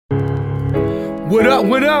What up,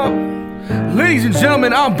 what up? Ladies and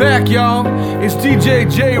gentlemen, I'm back, y'all. It's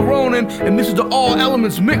DJ J Ronan, and this is the All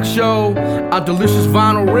Elements Mix Show on Delicious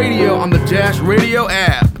Vinyl Radio on the Dash Radio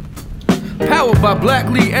app. Powered by Black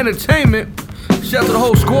League Entertainment. Shout out to the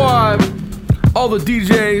whole squad, all the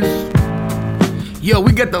DJs. Yo,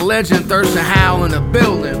 we got the legend Thirstin Howl in the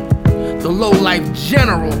building. The Low Life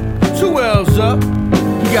General. 2 L's up.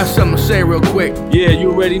 You got something to say real quick? Yeah,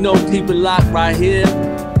 you already know. Keep it locked right here.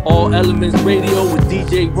 All Elements Radio with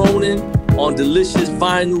DJ Ronan on Delicious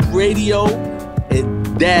Vinyl Radio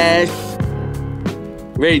and Dash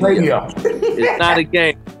Radio. It's not a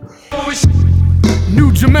game.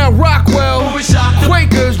 New Jamel Rockwell,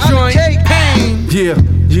 Quakers joint, Pain.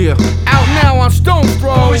 Yeah. Out now on Stone Throw.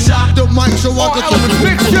 All Elements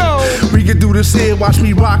Mix Show. We can do this here, watch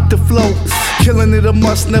me rock the flow. Killing it a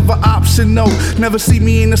must, never optional. Never see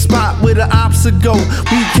me in the spot where the ops go.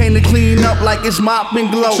 We came to clean up like it's mop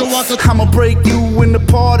and glow. I'ma break you when the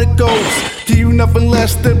party goes. Give you nothing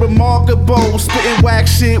less than remarkable. Spitting whack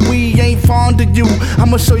shit, we ain't fond of you.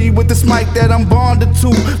 I'ma show you with this mic that I'm bonded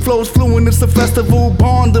to. Flows fluent, it's a festival,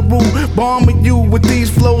 bondable. Bombing you with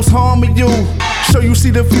these flows, harming you. Show you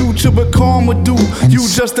see the future, but karma do. You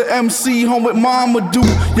just the MC, home with mama do.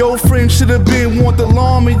 Your friend should've been want the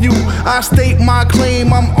alarm in you. I state my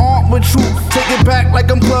claim, I'm armed with truth. Take it back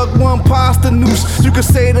like I'm plug one past the noose. You can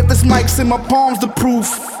say that this mic's in my palms, the proof.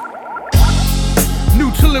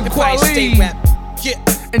 New Talib Kweli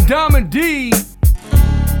and Diamond D.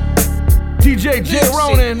 DJ J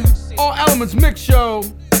Ronan, All Elements Mix Show.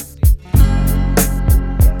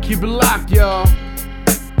 Keep it locked, y'all.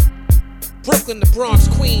 Brooklyn, the Bronx,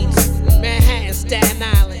 Queens, Manhattan, Staten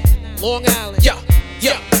Island, Long Island. Yo.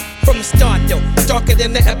 From the start though, darker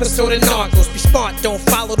than the episode of Narcos. Be smart, don't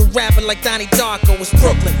follow the rapper like Donnie Darko. It's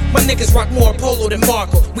Brooklyn, my niggas rock more polo than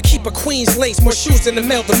Marco. We keep a Queens lace, more shoes than the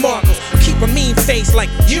Mel DeMarcos. We keep a mean face like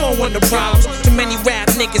you don't want no problems. Too many rap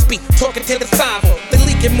niggas be talking to the 5-0. They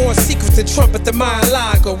leaking more secrets than Trump at the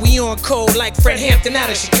Mar-a-Lago. We on code like Fred Hampton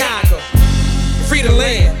out of Chicago. Free the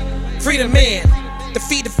land, free the man.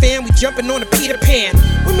 Defeat the fan, we jumping on a Peter Pan.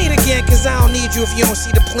 We meet again, cause I don't need you if you don't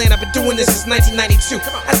see the plan. I've been doing this since 1992.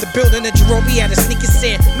 At the building of Jerome, we had a sneaky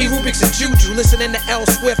sand. Me, Rubik's and Juju, listening to L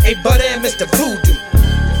Swift, A Butter and Mr. Voodoo.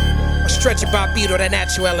 A stretch of Bobito, that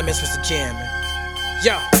Natural Elements was the jam, man.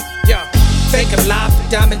 Yo. Fake alive for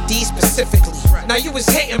Diamond D specifically. Now you was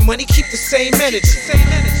hating money, keep the same energy.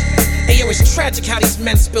 Hey yo, it's tragic how these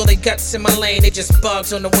men spill their guts in my lane. They just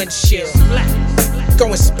bugs on the windshield.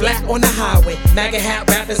 Going splat on the highway. MAGA hat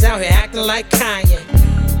rappers out here acting like Kanye.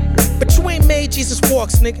 But you ain't made Jesus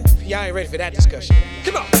walks, nigga. Y'all ain't ready for that discussion.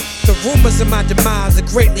 Come on. The rumors of my demise are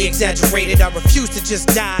greatly exaggerated. I refuse to just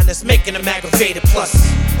die, and it's making them aggravated. Plus,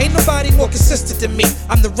 ain't nobody more consistent than me.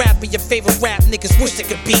 I'm the rapper your favorite rap niggas wish they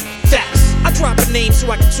could be. Facts. I drop a name so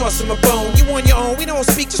I can toss him a bone. You on your own, we don't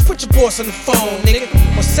speak, just put your boss on the phone, nigga.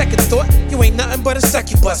 On second thought, you ain't nothing but a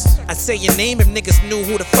succubus. I say your name if niggas knew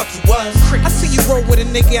who the fuck you was. I see you roll with a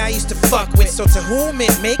nigga I used to fuck with, so to whom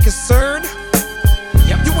it may concern.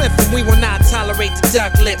 You went from we will not tolerate the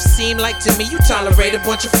duck lips. Seem like to me you tolerate a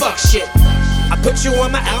bunch of fuck shit. I put you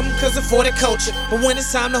on my album cause of for the culture, but when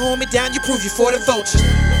it's time to hold me down, you prove you for the vultures.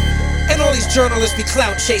 And all these journalists be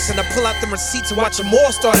clout chasing. I pull out them receipts and watch them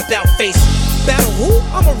all start about facing. Battle who?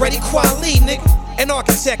 I'm already Kweli, nigga. An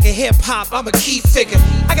architect of hip-hop, I'm a key figure.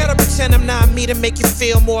 I gotta pretend I'm not me to make you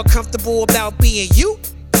feel more comfortable about being you?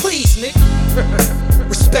 Please, nigga.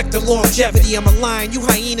 Respect the longevity of my line. You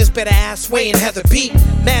hyenas better ass Sway and Heather B.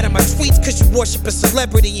 Mad at my tweets cause you worship a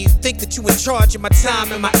celebrity and you think that you in charge of my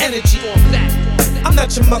time and my energy. I'm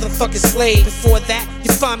not your motherfucking slave. Before that,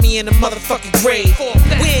 you find me in a motherfucking grave.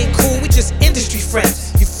 We ain't cool, we just industry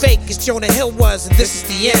friends. You fake as Jonah Hill was, and this is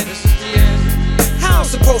the end. How I'm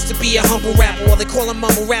supposed to be a humble rapper while they call them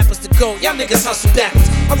mumble rappers to go? Y'all niggas hustle backwards.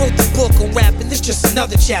 I wrote the book on rapping, this just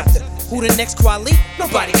another chapter. Who the next Kweli?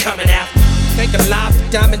 Nobody coming after. Thank alive for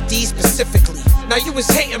Diamond D specifically. Now you was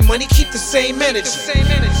hating money, keep the same energy.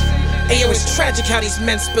 Hey yo, it's tragic how these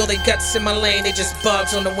men spill their guts in my lane. They just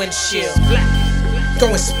bugs on the windshield.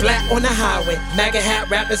 Going splat on the highway. MAGA hat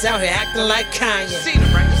rappers out here acting like Kanye.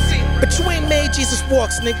 But you ain't made Jesus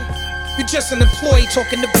walks, nigga. You just an employee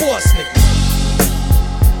talking to boss, nigga.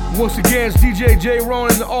 Once again, it's DJ J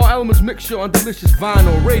Ronan, the All Elements Mix Show on Delicious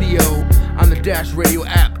Vinyl Radio on the Dash Radio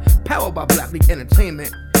app, powered by Black League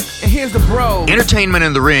Entertainment. And here's the bro. Entertainment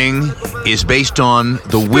in the Ring is based on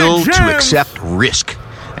the will to accept risk.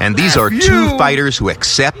 And these are two fighters who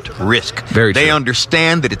accept risk. They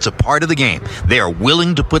understand that it's a part of the game. They are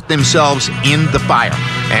willing to put themselves in the fire.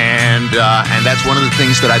 And that's one of the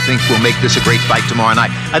things that I think will make this a great fight tomorrow night.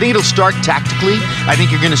 I think it'll start tactically. I think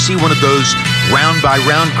you're going to see one of those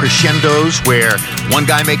round-by-round crescendos where one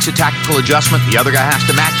guy makes a tactical adjustment, the other guy has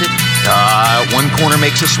to match it. One corner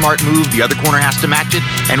makes a smart move, the other corner has to match it,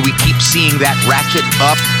 and we keep seeing that ratchet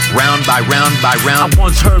up round by round by round. I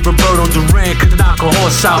once heard Roberto Duran could knock a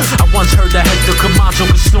horse out. I once heard that Hector Camacho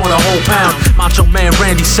could snort a whole pound. Macho Man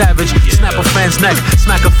Randy Savage, snap a fan's neck,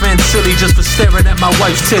 smack a fan silly just for staring at my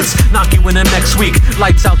wife's tits. Knock you in the next week,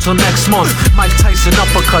 lights out till next month. Mike Tyson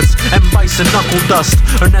uppercuts and Bison knuckle dust.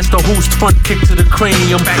 Ernesto Hoost front kick to the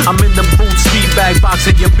cranium. I'm in the boot speed bag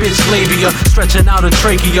boxing your bitch labia, stretching out a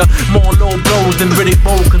trachea. More low blows than Riddick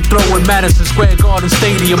Bowe can throw in Madison Square Garden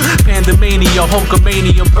Stadium. Pandemania,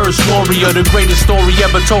 Hulkamania, Burst Warrior, the greatest story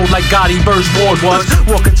ever told, like Gotti Burst Ward was.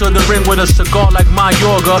 Walk into the ring with a cigar like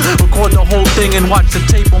Mayorga, record the whole thing and watch the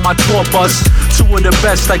tape on my tour bus. Two of the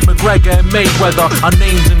best like McGregor and Mayweather, our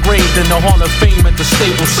names engraved in the Hall of Fame at the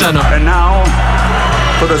Staples Center. And now,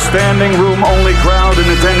 for the standing room only crowd in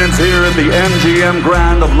attendance here at the MGM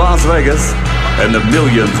Grand of Las Vegas, and the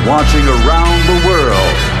millions watching around the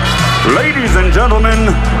world. Ladies and gentlemen,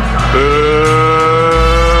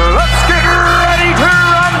 let's get ready to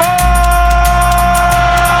rumble!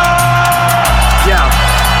 Yeah.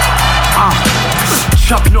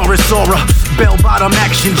 Chuck Norris aura, bell-bottom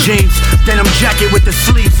action jeans, denim jacket with the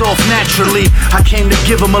sleeves off naturally. I came to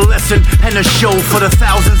give them a lesson and a show for the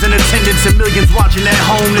thousands in attendance and millions watching at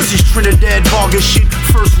home. This is Trinidad Vargas shit,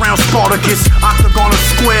 first round Spartacus, octagon or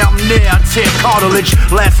square, I'm there, I tear cartilage.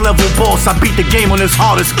 Last level boss, I beat the game on his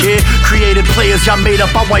hardest kid. Created players y'all made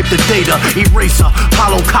up, I wipe the data. Eraser,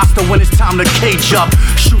 Paulo Costa when it's time to cage up.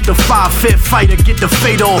 Shoot the 5-5 fighter, get the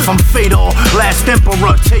fade off, I'm Fedor. Last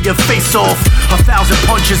emperor, tear your face off. 1,000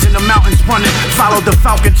 punches in the mountains running. Followed the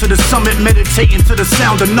falcon to the summit, meditating to the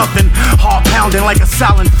sound of nothing. Heart pounding like a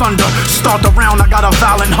silent thunder. Start the round, I got a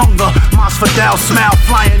violent hunger. Masvidal smile,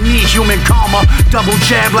 flying knee, human karma. Double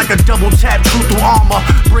jab like a double tap, true through armor.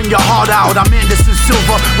 Bring your heart out, I'm Anderson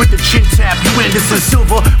Silva with the chin tap. You Anderson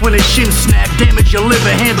Silva when his shin snap. Damage your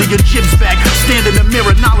liver, handle your jibs back. Stand in the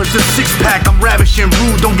mirror, knowledge the six-pack. I'm ravishing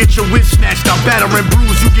rude, don't get your wrist snatched. I'm battering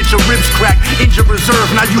bruise, you get your ribs cracked. Injured reserve,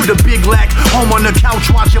 now you the big lack. Home on the couch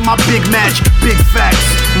watching my big match. Big facts,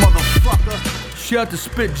 motherfucker. Shout to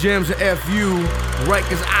Spit Gems at FU,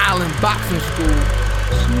 Rikers Island Boxing School.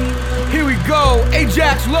 Here we go,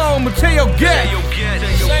 Ajax Low, Mateo Get.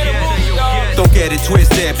 Don't get it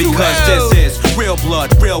twisted, because this is real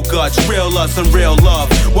blood, real guts, real lust, and real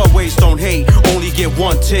love. What ways don't hate, only get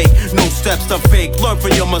one take. No steps to fake, learn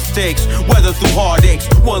from your mistakes. Weather through heartaches,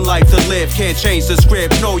 one life to live. Can't change the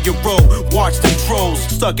script, know your role. Watch them trolls,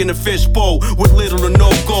 stuck in a fishbowl with little to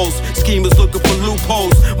no goals. Schemers looking for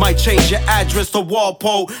loopholes, might change your address to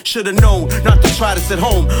Walpole. Should've known not to try this at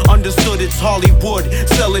home. Understood it's Hollywood,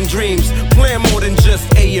 selling dreams. Plan more than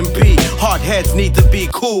just A and B. Hard heads need to be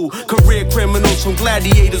cool. Career criminals from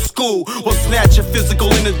gladiator school will snatch your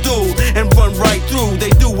physical in a duel and run right through. They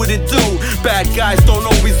do what it do. Bad guys don't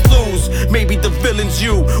always lose. Maybe the villain's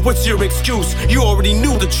you. What's your excuse? You already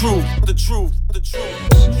knew the truth. The truth. The truth.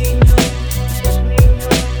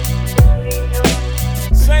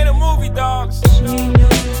 Say the movie, dogs.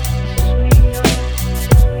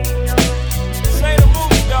 Say the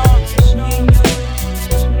movie, dogs.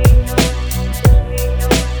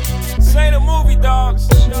 Say the movie, dogs.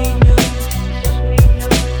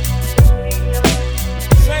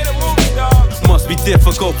 Must be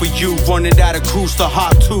difficult for you, running out of cruise to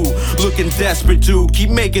hop to. Looking desperate, dude, keep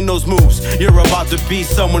making those moves. You're about to be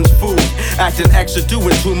someone's food. Acting extra,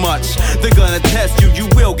 doing too much. They're gonna test you, you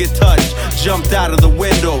will get touched. Jumped out of the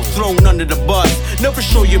window, thrown under the bus. Never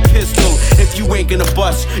show your pistol if you ain't gonna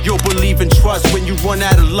bust. You'll believe in trust when you run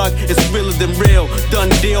out of luck. It's realer than real, done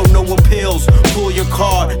deal, no appeals. Pull your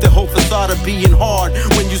card, the whole facade of being hard.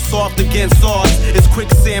 When you soft against odds, it's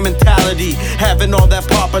quicksand mentality. Having all that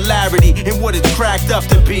popularity and what it's cracked up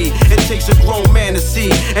to be. It takes a grown man to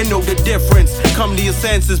see and know the difference. Come to your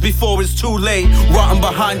senses before it's too late. Rotting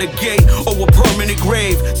behind a gate or a permanent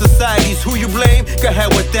grave. Society's who you blame? Go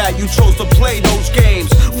ahead with that, you chose to play those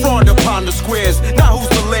games. Fraud upon the squares, now who's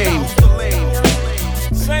the lame?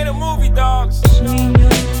 Say the movie, dogs.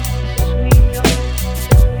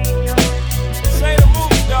 Say the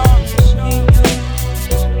movie, dogs.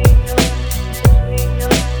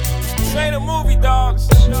 Say the movie, dogs.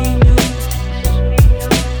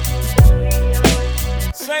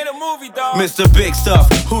 Say the movie, dogs. Mr. Big Stuff,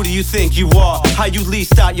 who do you think you are? How you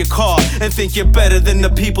leased out your car and think you're better than the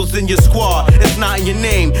peoples in your squad? It's not in your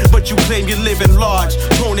name, but you claim you're living large.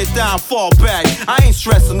 Tone it down, fall back. I ain't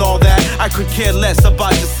stressing all that. I could care less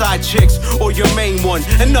about your side chicks or your main one.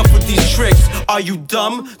 Enough with these tricks. Are you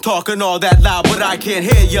dumb? Talking all that loud, but I can't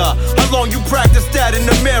hear ya. How long you practice that in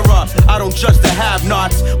the mirror? I don't judge the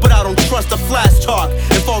have-nots, but I don't trust the flash talk.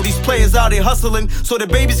 If all these players out here hustling so the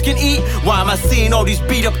babies can eat, why am I seeing all these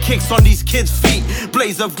beat-up kicks on these kids' feet?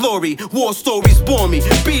 Blaze of glory, war stories bore me.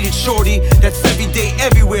 Beat it, shorty. That's every day,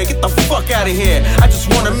 everywhere. Get the fuck out of here. I just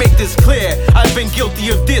wanna make this clear. I've been guilty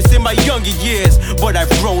of this in my younger years, but I've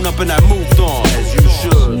grown up and I moved on, as you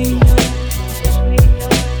should.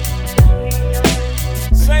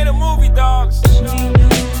 Say the movie, dogs.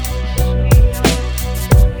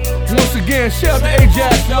 Once again, shout out to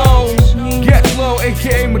Ajax Low, Gets Low,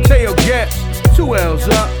 aka Mateo Gets. 2 L's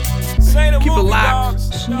up. Keep it locked.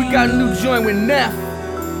 We got a new joint with Neff,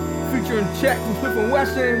 featuring Check from Smith &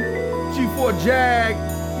 Wesson, G4 Jag,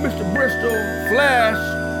 Mr. Bristol, Flash.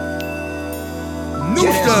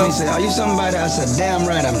 New stuff. Say, are you somebody? I said, damn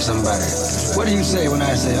right I'm somebody. What do you say when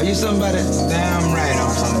I say, are you somebody? Damn right I'm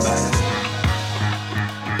somebody.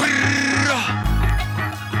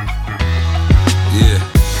 Yeah.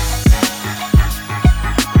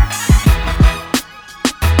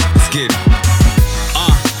 Let's get it.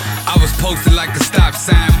 I was posted like a stop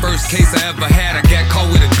sign. First case I ever had, I got caught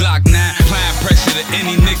with a Glock 9. Applying pressure to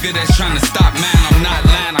any nigga that's trying to stop mine. I'm not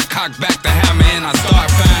lying, I cock back the hammer and I start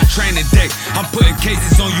fine. Training day, I'm putting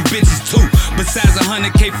cases on you bitches too. Besides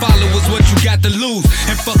 100K followers, what you got to lose?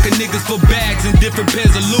 And fucking niggas for bags and different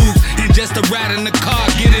pairs of lubes. And just to ride in the car,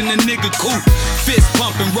 get in the nigga coupe. Fist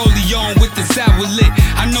pumping, rollie on with the sour lit.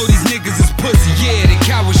 I know these niggas is pussy, yeah, they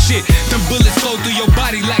coward shit. Them bullets flow through your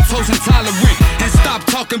body like lactose intolerant. And stop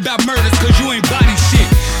talking about murders cause you ain't body shit.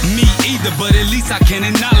 Me either, but at least I can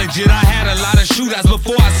acknowledge it. I had a lot of shootouts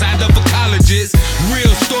before I signed up for colleges.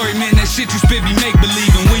 Real story, man, that shit you spit be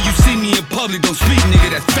make-believe. And when you see me in public, don't speak,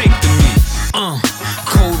 nigga, that's fake to me.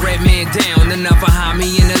 Cold red man down, another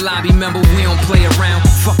homie in the lobby. Remember, we don't play around.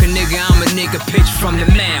 Fuck a nigga, I'm a nigga, pitch from the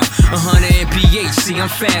mound. 100 mph, see I'm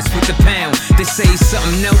fast with the pound. They say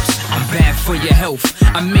something else, I'm bad for your health.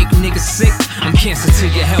 I make niggas sick, I'm cancer to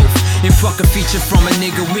your health. And fuck a feature from a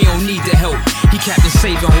nigga, we don't need the help. He Captain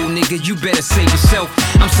Save a whole nigga, you better save yourself.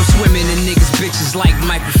 I'm still swimming in niggas' bitches like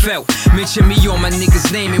Michael Phelps. Mention me on my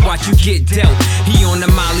nigga's name and watch you get dealt. He on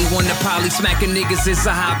the molly, on the poly, smacking niggas is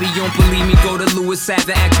a hobby. You don't believe me, go to Lewis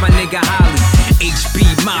Ave, ask my nigga Holly.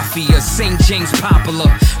 HB Mafia, St. James Popular.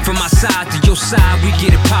 From my side to your side, we get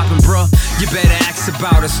it poppin', bruh. You better ask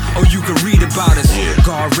about us, or you can read about us.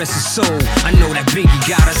 God rest his soul, I know that Biggie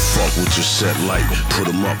got us. Fuck with your set light, put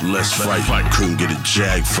him up, let's fight. Couldn't get a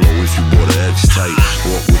Jag flow if you bought an X tight.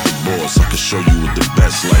 Walk with the boss, I can show you what the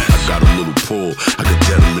best like. I got a little pull, I can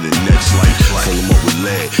dead him in the next light. Fill him up with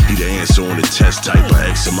lead, he the answer on the test type. I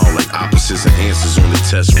X him out like opposites and answers on the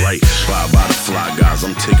test right. Bye bye the fly guys,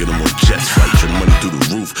 I'm taking them on jets flight. Your money through the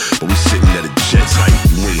roof, but we sitting at a jet's height.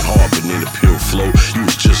 You ain't hard, but in the pure flow, you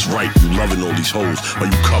was just right. You loving all these hoes, while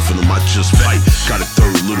you cuffing them, I just fight. Got a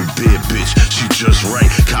third little beer bitch, she just right.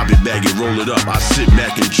 Copy bag it, roll it up, I sit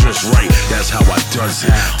back and just right. That's how I does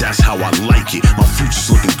it, that's how I like it. My future's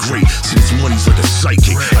looking great, see this money's like a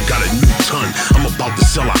psychic. I got a new ton, I'm about to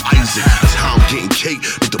sell a Isaac. That's how I'm getting cake,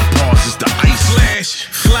 but the bars is the ice. Flash,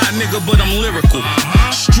 fly nigga, but I'm lyrical.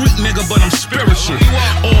 Street nigga, but I'm spiritual.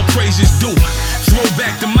 All praises due. Throw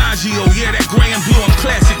back to Maggio, yeah, that gray and blue. I'm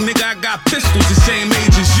classic, nigga, I got pistols the same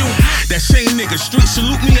age as you. That same nigga, street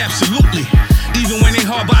salute me, absolutely. Even when they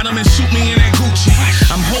hard bottom and shoot me in that Gucci.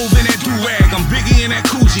 I'm Hov in that do-rag, I'm Biggie in that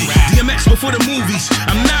Coochie. DMX before the movies,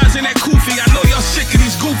 I'm Nas in that Koofy. I know y'all sick of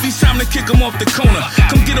these goofies, time to kick them off the corner.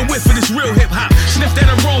 Come get a whiff of this real hip-hop. Sniff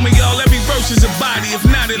that aroma, y'all, every verse is a body. If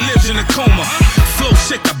not, it lives in a coma. Flow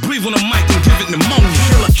sick, I breathe on the mic and give it pneumonia.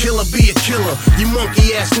 Killer, be a killer. You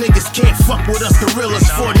monkey ass niggas can't fuck with us gorillas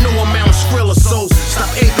for no amount of Skrilla. So stop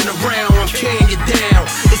aping around, I'm carrying you down.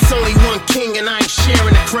 It's only one king and I ain't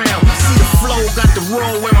sharing the crown. See the flow, got the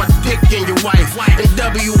roll and my dick in your wife. In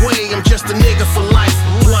WA, I'm just a nigga for life.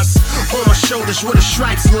 Plus, on my shoulders where the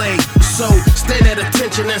stripes lay. So stand at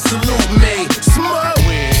attention and salute me. Smoke.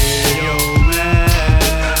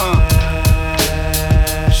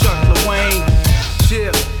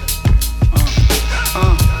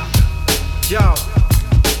 Yo,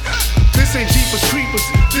 this ain't Jeepers Creepers,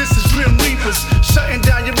 this is Grim Reapers. Shutting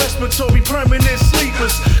down your respiratory permanent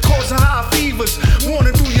sleepers, causing high fevers,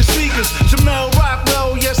 warning through your speakers. Jamel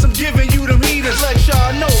Rockwell, yes, I'm giving you them heaters. Let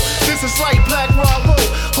y'all know, this is like Black Bravo.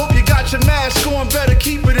 Hope you got your mask on, better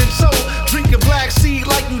keep it in tow. Drink your black seed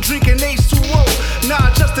like you drinking H2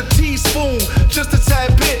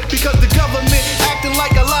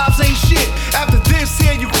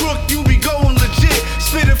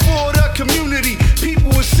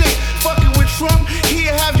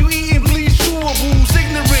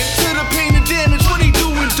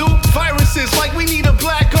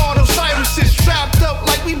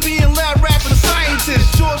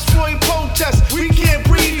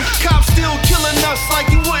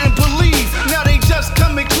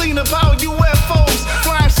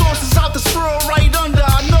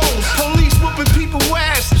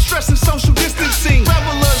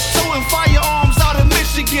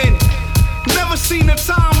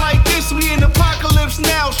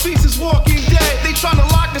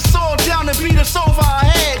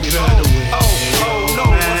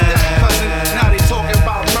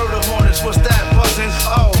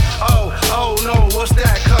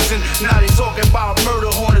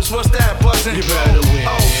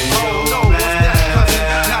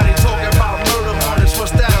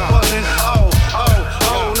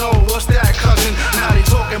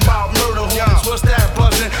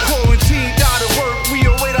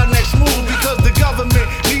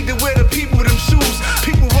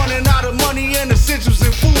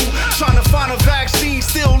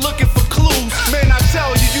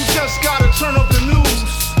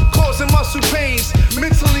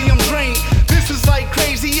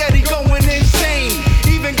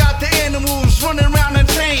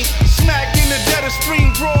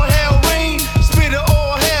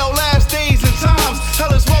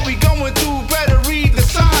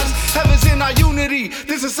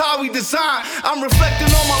 this is how we design. I'm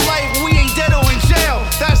reflecting on my life, we ain't dead or in jail.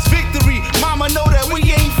 That's victory, mama know that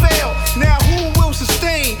we ain't failed. Now who will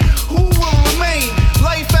sustain, who will remain?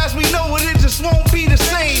 Life as we know it, it just won't be the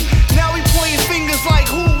same. Now we pointing fingers like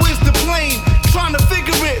who is to blame. Trying to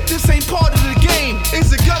figure it, this ain't part of the game.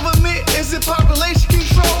 Is it government, is it population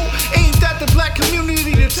control? Ain't that the black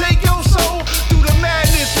community to take your soul? Through the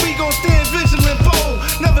madness, we gon' stand vigilant, bold.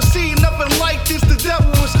 Never seen nothing like this, the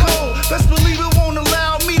devil is cold. Let's believe it won't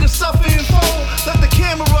allow me to suffer and fold. Let the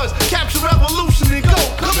cameras capture revolution and go,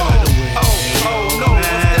 come on. Oh no,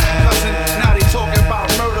 what's that cousin? Now they talking about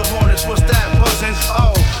murder hornets, what's that buzzing?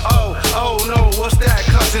 Oh no, what's that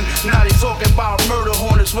cousin? Now they talking about murder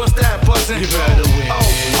hornets, what's that buzzing? You better win. Oh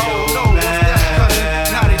no, what's that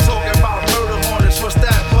cousin? Now they talking about murder hornets, what's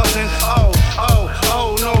that buzzing?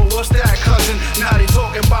 Oh no, what's that cousin? Now they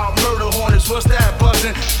talking about murder hornets, what's that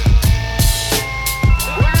buzzing?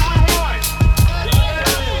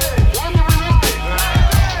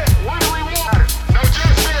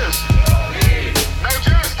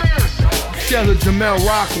 Shout out to Jamel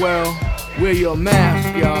Rockwell, wear your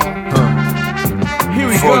mask, y'all. Here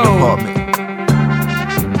we Fraud go. Department.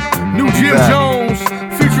 New Jim Jones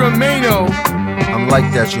featuring Mano. I'm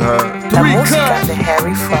like that, you heard. 3 cuts.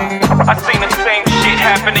 I seen the same shit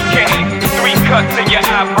happen again. 3 cuts in your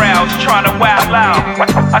eyebrows, trying to wild out.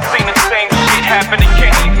 I seen the same shit happen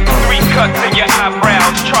again. 3 cuts in your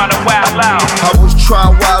eyebrows, trying to wild out. I was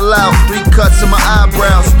trying wild out, 3 cuts in my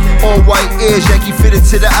eyebrows. All white ears, Yankee fitted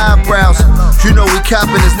to the eyebrows. You know we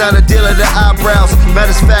copping, it's not a deal of the eyebrows.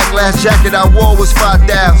 Matter of fact, last jacket I wore was 5,000.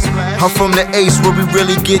 I'm from the Ace where we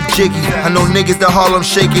really get jiggy. I know niggas that Harlem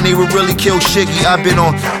shaking, they would really kill Shiggy. I been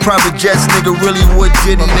on private jets, nigga, really would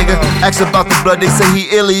diddy, nigga. Ask about the blood, they say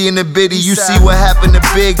he illy in the biddy. You see what happened to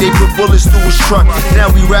Big, they put bullets through his truck.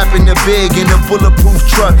 Now we rapping the Big in the bulletproof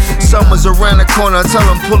truck. Summer's around the corner, tell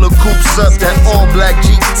them pull the coops up. That all black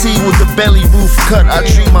GT with the belly roof cut. I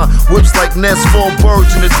treat my whips like nests, 4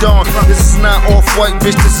 birds in the dawn. This is not off-white,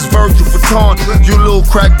 bitch, this is Virgil Vuitton. You little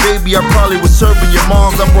crack baby, I probably was serving your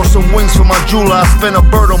moms. I brought some wings for my jeweler, I spent a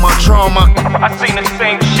bird on my trauma. I seen the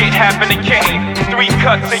same shit happen again. 3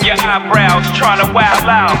 cuts in your eyebrows, trying to wild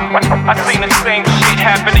out. I seen the same shit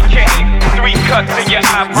happen again. 3 cuts in your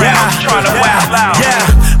eyebrows, trying to wild out.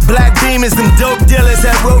 Black Beamers, them dope dealers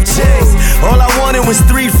at rope chains. All I wanted was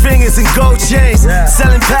 3 fingers and gold chains.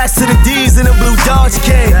 Selling packs to the D's in a blue Dodge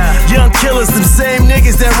cane. Young killers, them same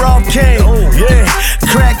niggas that rob Kane. Yeah,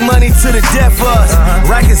 crack money to the death of us.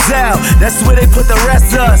 Rikers out, that's where they put the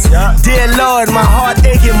rest of us. Dear Lord, my heart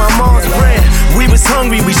aching, my mom's praying. We was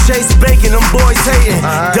hungry, we chased bacon, them boys hating.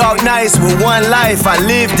 Dark nights with 1 life, I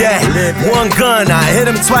lived that. 1 gun, I hit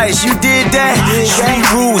him twice, you did that? Street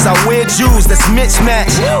rules, I wear jewels, that's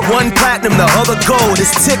mismatch. 1 platinum, the other gold,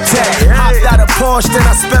 it's tic-tac. Hopped out of Porsche, then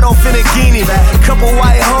I sped off in a guinea. Couple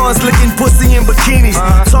white horns, licking pussy in bikinis.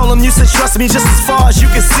 Told them you should trust me just as far as you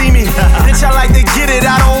can see me. Bitch, I like to get it,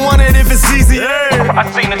 I don't want it if it's easy. I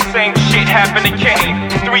seen the same shit happen again.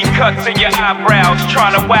 3 cuts in your eyebrows,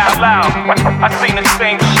 trying to wild out. I seen the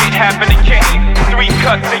same shit happen again. 3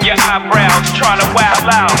 cuts in your eyebrows, trying to wild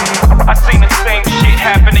out. I seen the same shit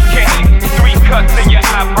happen again. 3 cuts in your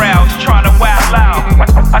eyebrows, trying to wild out.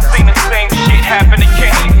 I seen the same shit happen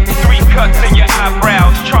again. 3 cuts in your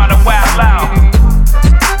eyebrows, trying to wild out.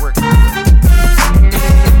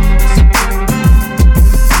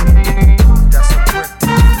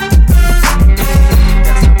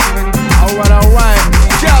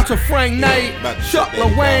 To Frank Knight, Chuck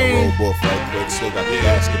LaWayne,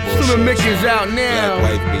 Slim Mickey's out now.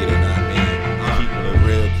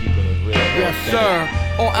 Yes, sir.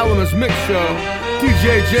 All Elements Mix Show.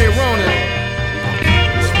 DJ J Ronan.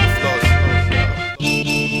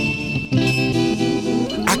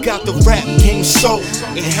 I got the rap game sold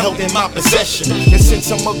and held in my possession. And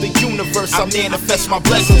since I'm of the universe, I manifest my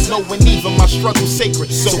blessings. Knowing even my struggle's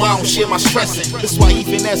sacred, so I don't share my stressing. That's why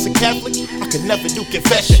even as a Catholic, I could never do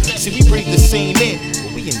confession. See, we breathe the same in,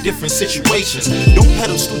 but we in different situations. Don't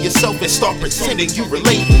pedestal yourself and start pretending you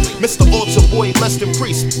relate. Mr. Altar Boy, less than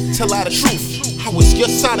priest, tell out the truth. How was your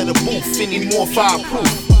side of the booth any more fireproof?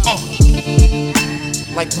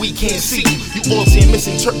 Like we can't see, you alter and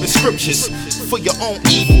misinterpret scriptures for your own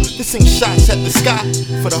evil. This ain't shots at the sky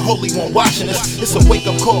for the Holy One watching us. It's a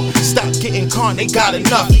wake-up call, stop getting carnate, got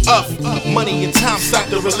enough of money and time, stop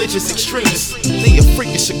the religious extremists. They a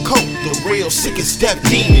freakish occult, the real sickest death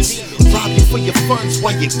demons. Rob you for your funds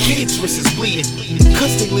while your kids' wrists is bleeding.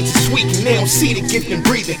 Cause they live too weak and they don't see the gift in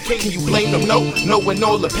breathing. Can you blame them? No, knowing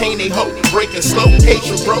all the pain they hope. Breaking slow,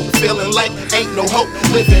 hatred broke, feeling like ain't no hope.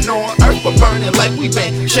 Living on earth but burning like we been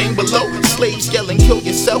gang, chain below. Slaves yelling, kill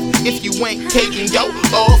yourself if you ain't taking yo.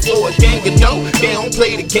 All for a gang of dough. They don't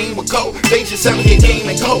play the game with code. They just out here game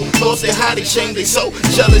and go. Lost their high, they shame they so.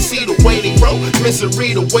 Jealousy the way they roll.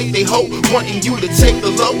 Misery the way they hope. Wanting you to take the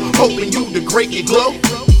low. Hoping you degrade your glow.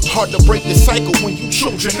 Hard to break the cycle when you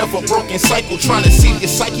children of a broken cycle. Trying to see your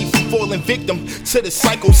psyche from falling victim to the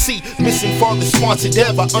cycle. See, missing father sponsored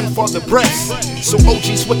dead by unfathered breasts. So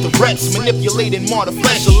OGs with the reps, manipulating more the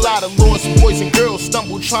flesh. A lot of lost boys and girls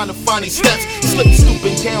stumble trying to find these steps. Slip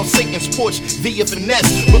stooping down Satan's porch via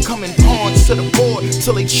finesse. Becoming pawns to the board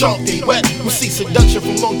till they chalked and wet. We see seduction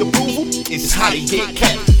from long approval, it's how they get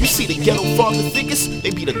cat. You see the ghetto father figures, they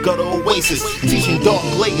be the gutter oasis. Teaching dark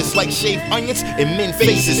layers like shaved onions and men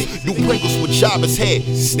faces. Do Pringles with jobbers head,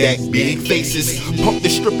 stack big faces. Pump the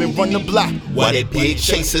strip and run the block while they big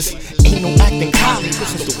chasers. Ain't no acting college,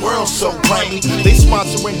 since the world's so grimy. They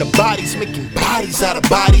sponsoring the bodies, making bodies out of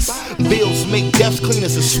bodies. Bills make deaths clean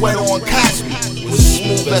as a sweat on Cosby. Was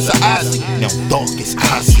smooth as an Ozzy, now dark as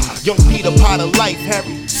Ozzy. Young Peter Potter life,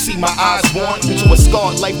 Harry, see my eyes born into a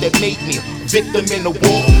scarred life that made me victim in the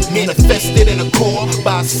war, manifested in a core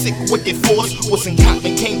by a sick, wicked force. Wasn't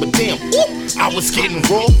cotton cane, but damn, I was getting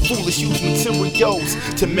raw. Foolish use materials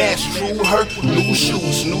to match true hurt. New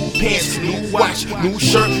shoes, new pants, new watch, new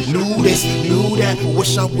shirt, new this, new that.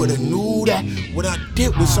 Wish I would've knew that. What I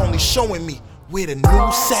did was only showing me where the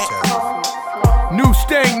new sat. New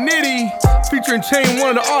Stank Nitty, featuring Chain,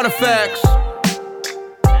 one of the artifacts.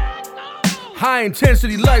 High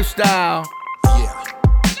intensity lifestyle.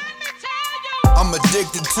 I'm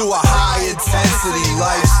addicted to a high intensity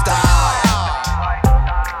lifestyle.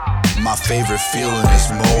 My favorite feeling is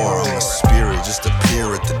more. I'm a spirit, just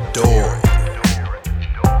appear at the door.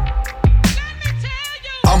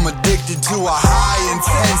 I'm addicted to a high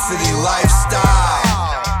intensity lifestyle.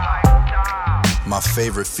 My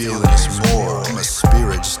favorite feeling is more. I'm a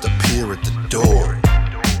spirit, just appear at the door.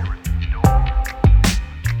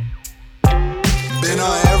 Been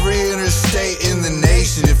on every interstate in the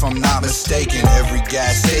nation, if I'm not mistaken. Every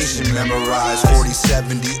gas station memorized 40,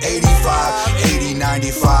 70, 85, 80,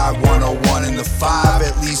 95, 101 and the 5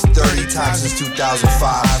 at least 30 times since 2005.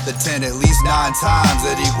 The 10 at least 9 times,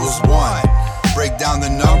 that equals 1. Break down the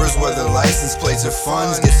numbers, whether license plates or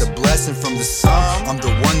funds. Get the blessing from the sun. I'm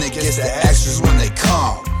the one that gets the extras when they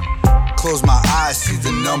come. Close my eyes, see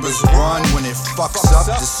the numbers run. When it fucks up,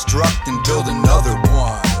 destruct and build another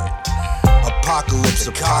one. Apocalypse,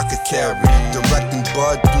 apothecary, directing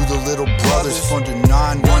Bud through the little brothers, funding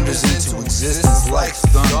 9 wonders into existence like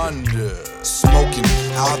thunder. Smoking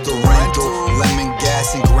out the rental, lemon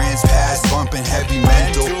gas and Grants Pass, bumping heavy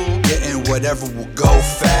mental, getting whatever will go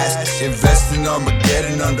fast. Investing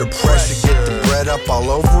Armageddon under pressure, get the bread up all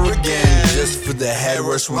over again, just for the head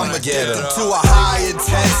rush when I get it. To a high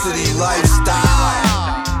intensity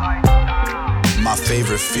lifestyle. My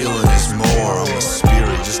favorite feeling is more. I'm a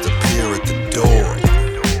spirit, just appear at the door.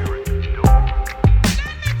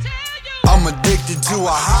 I'm addicted to a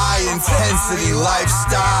high intensity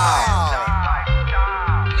lifestyle.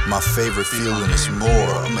 My favorite feeling is more.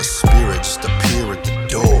 I'm a spirit, just appear at the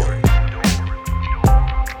door.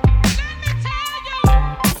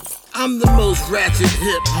 I'm the most ratchet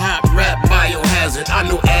hip-hop rap biohazard. I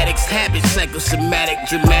know addicts' habits, psychosomatic,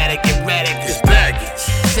 dramatic, erratic, as baggage,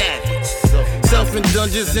 savage.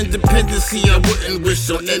 Self-indulgence, independency, I wouldn't wish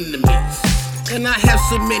on enemies. And I have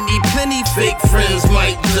so many, plenty fake friends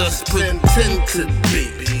might just pretend to be.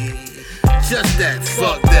 Just that,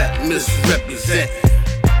 fuck that, misrepresent.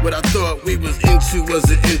 What I thought we was into was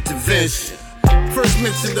an intervention. First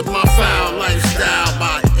mention of my foul lifestyle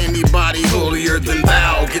by anybody holier than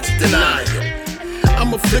thou gets denied.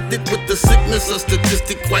 I'm afflicted with the sickness, a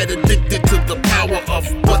statistic, quite addicted to the power of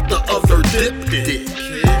what the other did.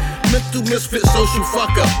 Mental misfit, social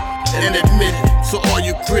fuck up, and admit it. So all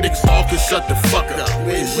you critics all can shut the fuck up,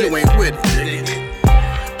 cause you ain't with it.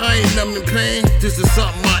 I ain't numb in pain, this is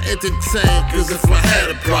something I entertain. Cause if I had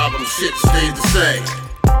a problem, shit stayed the same.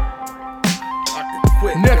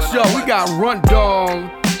 Next up, we got Runt Dog,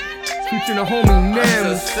 featuring the homie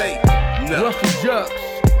Nems, Russell Jux.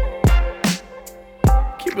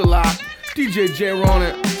 Keep it locked. DJ J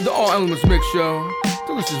Ronan, the All Elements Mix Show,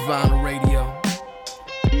 Delicious Vinyl Radio.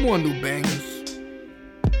 More new bangers.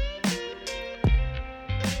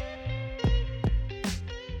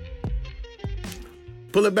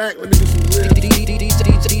 Pull it back, let me do some real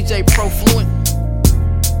DJ Pro Fluent.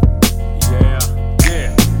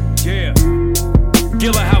 Yeah.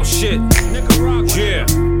 Gilla House shit. Yeah.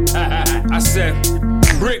 I said,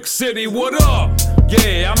 Brick City, what up?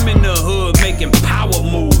 Yeah, I'm in the hood making power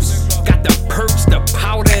moves. Got the perks, the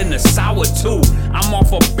powder, and the sour too. I'm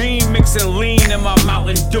off a bean mixing lean in my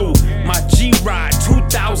Mountain Dew. My G-Ride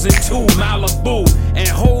 2002 Malibu. And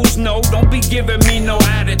hoes know, don't be giving me no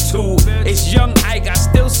attitude. It's young Ike, I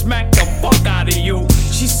still smack the fuck out of you.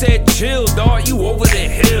 She said, chill, dawg, you over the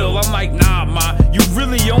hill. I'm like, nah, ma, you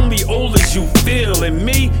really only old as you feel. And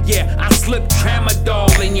me, yeah, I slip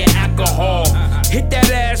tramadol in your alcohol. Hit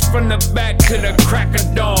that ass from the back to the crack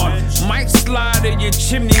of dawn. Might slide in your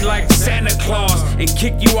chimney like Santa Claus and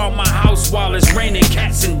kick you out my house while it's raining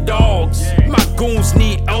cats and dogs. My goons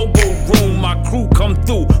need elbow room, my crew come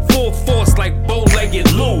through full force like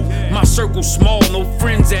bow-legged Lou. My circle small, no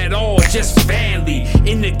friends at all, just family.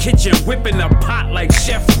 In the kitchen whipping the pot like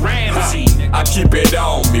Chef Ramsay. I keep it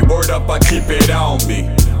on me, word up, I keep it on me.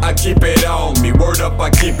 I keep it on me, word up, I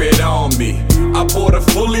keep it on me. I bought a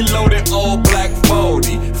fully loaded all black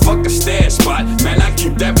 40. Fuck a stash spot, man, I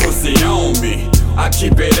keep that pussy on me. I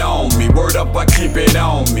keep it on me, word up, I keep it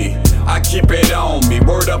on me. I keep it on me,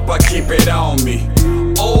 word up, I keep it on me.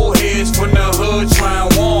 Old heads from the hood try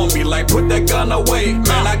and warn me, like put that gun away,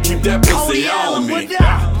 man, I keep that pussy on me.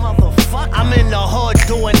 I'm in the hood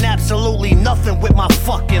doing absolutely nothing with my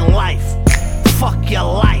fucking life. Fuck your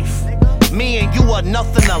life. Me and you are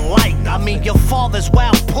nothing alike. I mean, your father's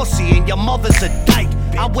wild pussy and your mother's a dyke.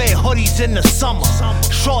 I wear hoodies in the summer,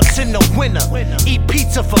 shorts in the winter. Eat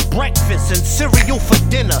pizza for breakfast and cereal for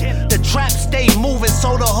dinner. The trap stay moving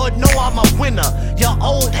so the hood know I'm a winner. Your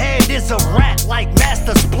old head is a rat like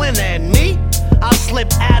Master Splinter. And me, I slip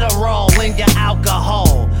Adderall in your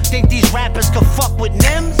alcohol. Think these rappers can fuck with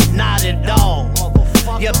Nims? Not at all.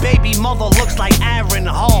 Your baby mother looks like Aaron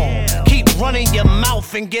Hall. Keep running your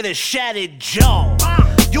mouth and get a shattered jaw.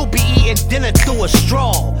 You'll be eating dinner through a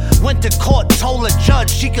straw. Went to court, told a judge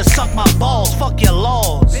she could suck my balls. Fuck your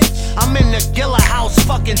laws. I'm in the Gilla house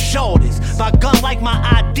fucking shoulders. My gun like my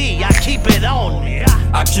ID, I keep it on me.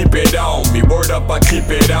 I keep it on me, word up, I keep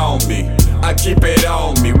it on me. I keep it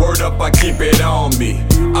on me, word up, I keep it on me.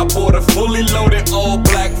 I bought a fully loaded all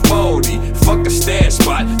black 40. Fuck a stash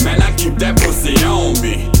spot, man, I keep that pussy on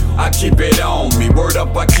me. I keep it on me, word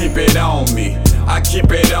up, I keep it on me. I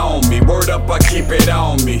keep it on me, word up, I keep it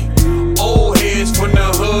on me. Old heads from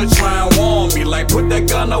the hood try and warn me, like put that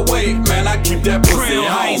gun away, man, I keep that pussy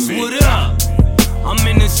on me. What up? I'm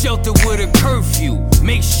in the shelter with a curfew.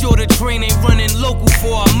 Make sure the train ain't running local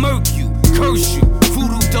before I murk you. Curse you,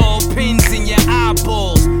 voodoo doll pins in your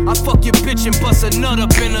eyeballs. I fuck your bitch and bust a nut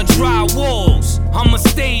up in her dry walls. I'm a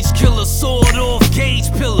stage killer, sword off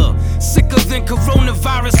gauge pillar. Sicker than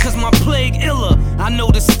coronavirus cause my plague iller. I know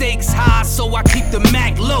the stakes high so I keep the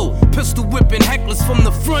Mac low. Pistol whipping hecklers from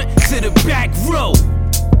the front to the back row.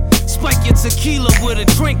 Spike your tequila with a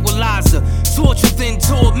tranquilizer. Torture then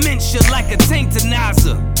torment you like a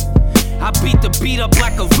tanktonizer. I beat the beat up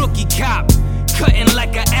like a rookie cop. Cutting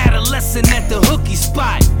like an adolescent at the hooky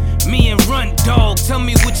spot. Me and Run Dog, tell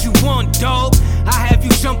me what you want, dog. I have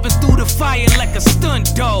you jumping through the fire like a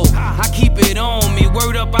stunt dog. I keep it on me,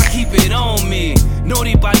 word up, I keep it on me.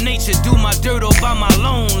 Naughty by nature, do my dirt all by my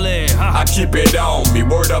lonely. I keep it on me,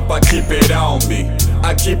 word up, I keep it on me.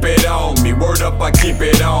 I keep it on me, word up, I keep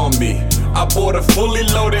it on me. I bought a fully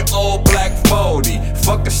loaded all black 40.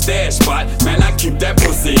 Fuck a stash spot, man, I keep that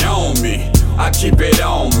pussy on me. I keep it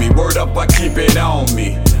on me, word up, I keep it on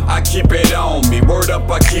me. I keep it on me, word up,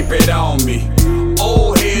 I keep it on me.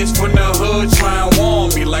 Old heads from the hood try and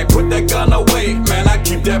warn me, like put that gun away, man, I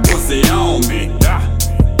keep that pussy on me.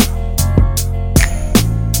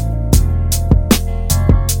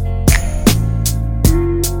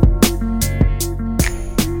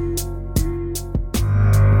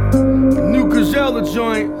 New Gazella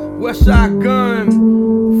joint, Westside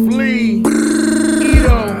Gun, Flea,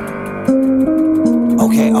 Ito.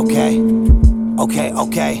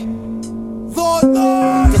 Okay.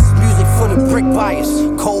 This is music for the brick buyers,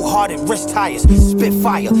 cold-hearted wrist tires,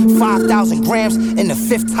 Spitfire, 5,000 grams in the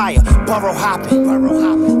fifth tire, borough hopping,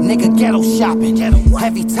 nigga ghetto shopping,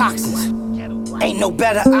 heavy toxins, ain't no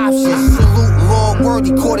better option. Salute Lord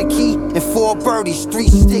Worthy, caught a key and 4 birdies, 3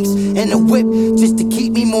 sticks in the whip just to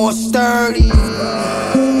keep me more sturdy.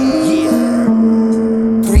 Yeah,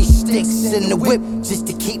 3 sticks in the whip just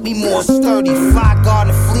to keep me more sturdy. Fly Guard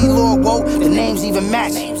and Flea Lord, whoa, the names even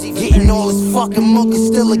match. Getting all this fucking milk and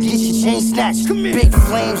still get your chain snatched. Big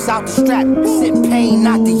flames out the strap, sip pain,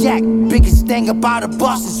 not the yak. Biggest thing about a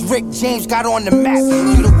bus is Rick James got on the map.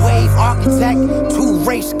 You the wave architect, 2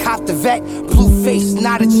 race, cop the vet. Blue face,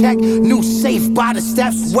 not a check, new safe by the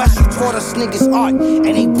steps. West taught us niggas art, and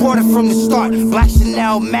they brought it from the start. Black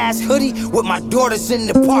Chanel mask hoodie with my daughters in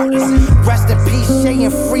the park. Rest in peace, Shay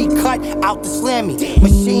and Free Cut out the slammy.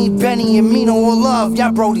 Machine, Benny, and Mino all love,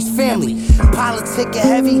 y'all Brody's family. Politic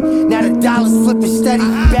heavy, now the dollars flipping steady.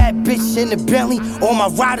 Bad bitch in the Bentley, all my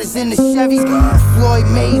riders in the Chevy. Floyd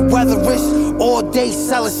Mayweather wrist, all day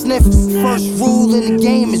selling sniffers. First rule in the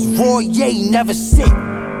game is raw, yay, never sit.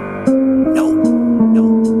 No.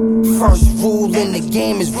 First rule in the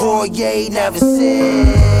game is raw, yay, never sit.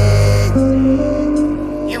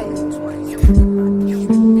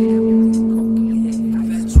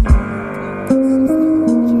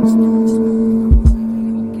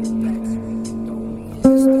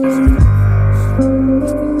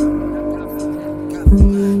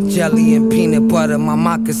 Jelly and peanut butter, my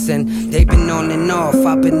moccasin. They been on and off,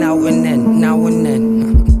 I've been out and in, now and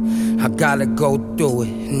then. I gotta go through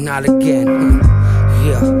it, not again.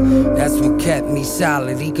 Yeah, that's what kept me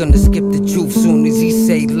solid. He gonna skip the truth soon as he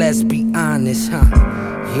say, let's be honest, huh?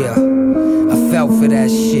 Yeah, I fell for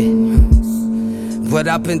that shit. But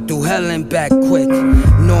I've been through hell and back quick.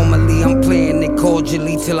 Normally I'm playing it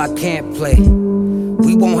cordially till I can't play.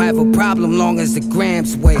 We won't have a problem long as the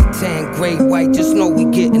grams weigh 10 gray white, just know we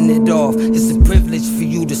getting it off. It's a privilege for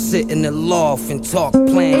you to sit in the loft and talk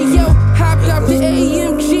plain. Hey yo, hopped out the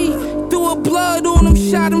AMG, threw a blood on him,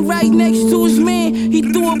 shot him right next to his man. He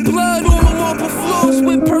threw a blood on him off the floors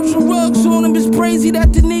with Persian rugs on him. It's crazy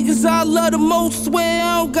that the niggas I love the most swear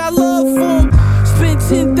I don't got love for him. Spent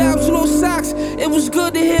 10,000 on socks. It was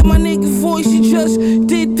good to hear my nigga voice. He just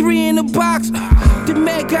did 3 in the box. The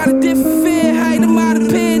man got a different fear, hide him out of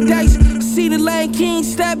paradise. See the Lion King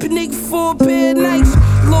stab a nigga for a pair of nights.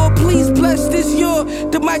 Lord, please bless this year.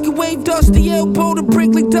 The microwave dusty elbow, the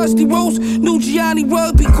brick like Dusty Rose. New Gianni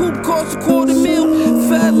rugby coupe cost $250,000.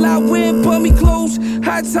 Fell out wearing bummy clothes.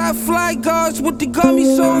 High top fly guards with the gummy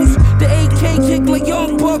soles. The AK kick like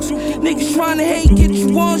young bucks. Niggas trying to hate, get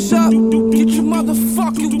you one shot. Get your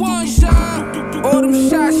motherfucking one shot. All them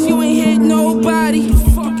shots, you ain't hit nobody.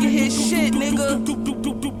 Fucking hit shit, nigga.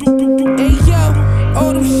 Hey yo,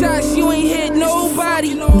 all them shots, you ain't hit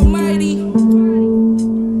nobody. Almighty.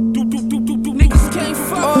 Niggas can't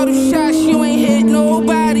fuck. All them shots, you ain't hit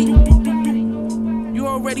nobody. You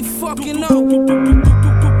already fucking know.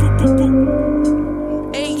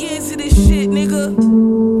 8 years of this shit, nigga.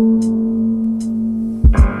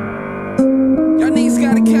 Y'all niggas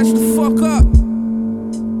gotta catch the fuck up.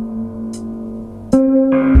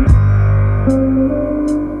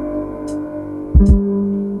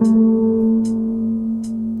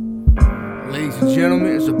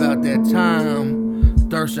 Gentlemen, it's about that time.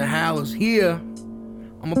 Thirstin Howl is here.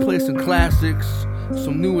 I'm gonna play some classics,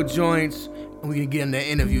 some newer joints, and we can get in that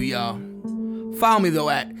interview, y'all. Follow me though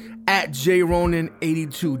at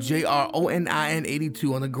JRonin82,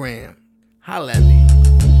 JRONIN82 on the gram. Holla at me.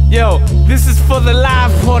 Yo, this is for the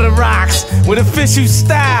live Puerto Rocks with official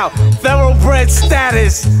style, thoroughbred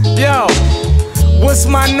status. Yo, what's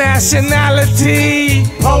my nationality?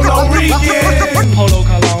 Puerto Rican. Polo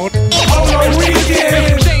Cologne. Puerto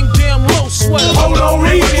Rican. Damn low sweater. Puerto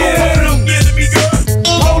Rican.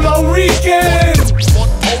 Puerto Rican.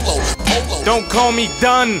 Don't call me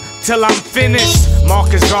done till I'm finished.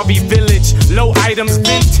 Marcus Garvey Village, low items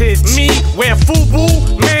vintage. Me, wear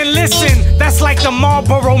FUBU? Man, listen, that's like the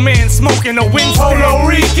Marlboro man smoking a Winston. Puerto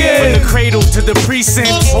Rican. From the cradle to the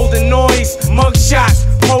precincts, holding noise, mugshots,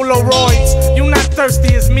 Polaroids. You not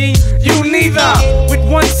thirsty as me, you neither. With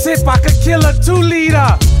one sip, I could kill a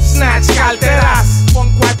 2-liter. Snatch carteras, con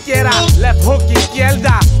cualquiera. Left hook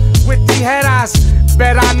izquierda, with tijeras.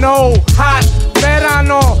 Verano, hot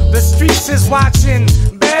verano. The streets is watching.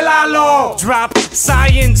 Belalo. Drop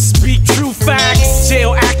science, speak true facts.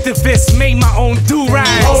 Jail activists made my own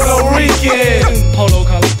do-rag. Puerto Rican. Polo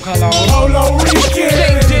Cologne. Puerto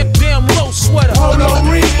Rican. Damn low sweater. Puerto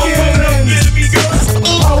Rican.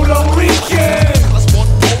 Puerto Rican.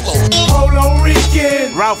 Puerto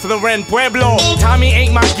Rican. Ralph Lauren Pueblo. Tommy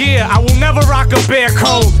ain't my gear. I will never rock a bear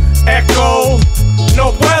coat. Echo.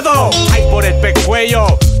 No puedo. Typo del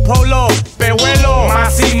pecuello. Polo, pehuelo,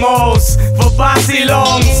 Massimos, for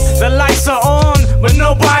vacilons. The lights are on, but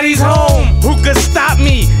nobody's home. Who could stop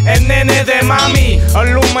me? El nene de mami,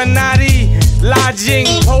 Illuminati. lodging,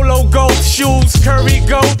 polo goat shoes, curry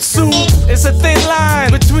goat soup. It's a thin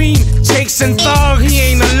line between jakes and thugs. He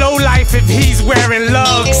ain't a lowlife if he's wearing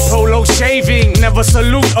lugs. Polo shaving, never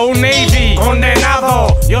salute Old Navy.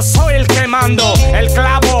 Condenado, yo soy el que mando. El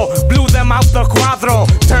clavo, blew them out the cuadro.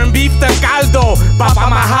 Turn beef to caldo, papa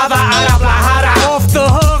majada a la plajada. Off the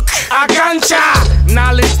hook, a gancha.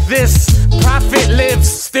 Knowledge this, profit lives.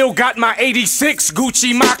 Still got my 86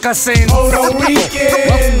 Gucci moccasins. Puerto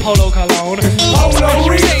Rican, Polo cologne. Puerto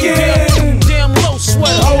Rican, damn low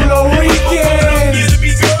sweater. Puerto Rican,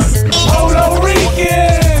 Puerto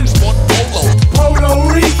Rican, Puerto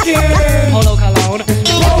Rican, Polo cologne.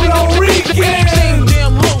 Puerto Rican,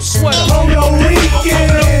 damn low sweater. Puerto Rican,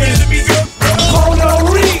 Puerto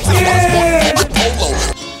Rican.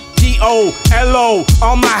 D-O-L-O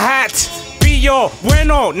on my hat. Yo,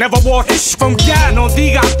 bueno, never walk ish from ya. No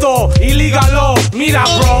diga to, ilígalo. Mira,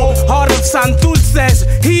 bro, heart of San Dulces,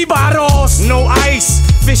 Jibaros. No ice,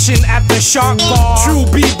 fishing at the shark bar. True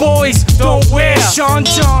B-boys don't wear Sean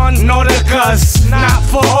John Nauticas. Not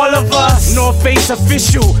for all of us. North Face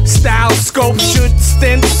official, style scope should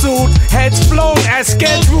stint suit. Heads flown as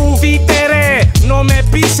scheduled. Vitere, no me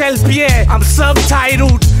pise el pie. I'm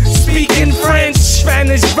subtitled, speaking French.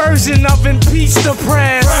 Spanish version of Impeach the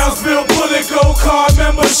Press. Brownsville Political Card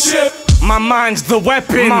membership. My mind's the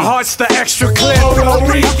weapon, my heart's the extra clip. Puerto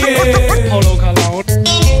Rican, Polo cologne.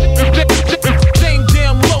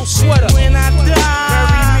 Damn low sweater. When I die,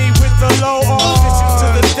 bury me with the low on. Fishing to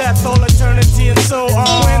the death, all eternity and so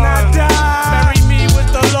on. When I die, bury me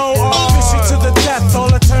with the low on. Fishing to the death,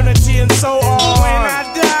 all eternity and so on. When I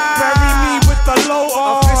die, bury me with the low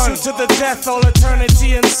on. Fishing to the death, all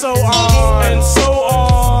eternity and so on. And so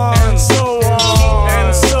on. And so on.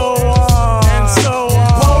 And so on. And so on.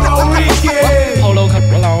 Puerto Rican, Polo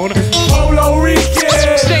cologne. Puerto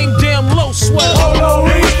Rican, Same damn low sweater. Puerto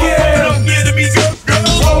Rican,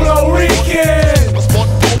 Puerto Rican.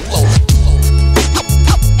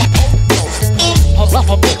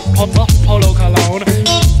 Polo cologne.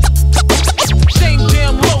 Same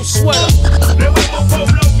damn low sweater.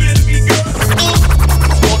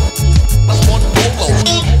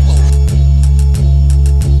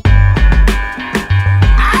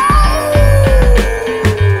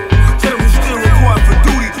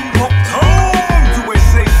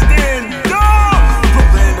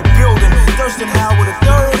 Thirstin Howl with a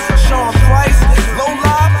third, Sean Price, low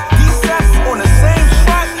live, D-Sets on the same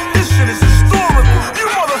track. This shit is historical. You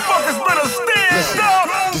motherfuckers better stand up.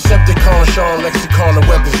 Decepticon, Sean, lexicon, the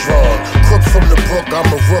weapons drawn. Crook from the brook, I'm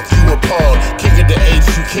a rook, you a pawn. King of the apes,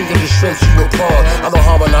 you king of the shrimps, you a prawn. I don't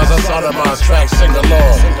harmonize, I sodomize tracks, sing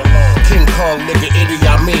along. King Kong, nigga, idiot,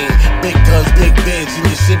 I mean. Big guns, big bids in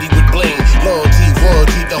your city with bling. Loyalty,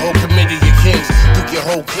 royalty, the whole committee of kings. Duke your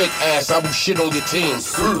whole clique ass, I will shit on your team.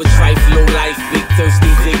 Super trife, low life, big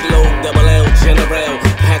thirsty, big low, double L, general.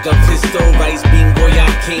 Pack a pistol, rice, bean, Goya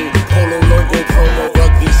king. Polo logo, promo,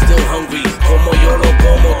 rugby, still hungry. Como yo no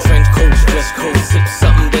como, trench coats, dress code. Sip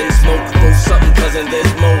something, then smoke, roll something, cousin,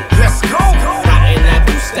 there's more. Let's go. Rotten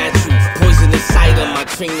apple statue, poisonous cider. My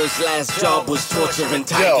trainer's last job was torturing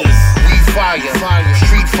tigers. Yo, we fire,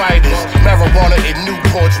 street fighters, marijuana in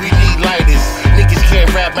Newports, we need lighters. Niggas can't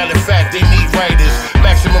rap, matter of fact, they need writers.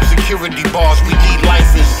 Maximum security bars, we need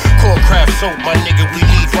lifers. Core craft soap, my nigga, we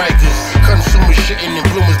need Rikers. Consumers shitting and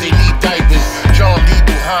bloomers, they need diapers. John D.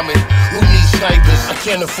 Muhammad, who needs snipers? I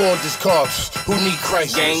can't afford this cops, who need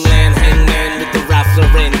Christ? Gangland, hangman with the Ralph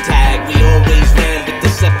Lauren tag. We always ran with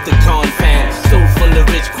Decepticon fam. Stole from the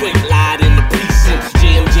rich, quick, lied in the precinct.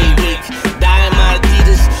 JMJ wig, die in my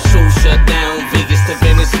Adidas. Show shut down, Vegas to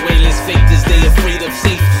Venezuelans. Fakers, they afraid of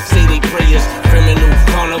safe. Say they prayers. Criminal,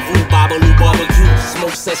 carnival, babaloo, barbecue.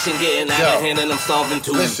 Smoke session getting out of hand and I'm starving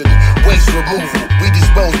too. Listen, waste removal, we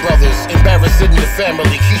dispose brothers. Embarrassing the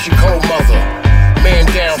family, Keisha Cole mother. Man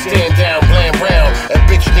down, stand down, bland round. And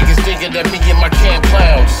bitch niggas thinking that me and my camp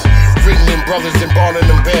clowns. Ringling brothers and barning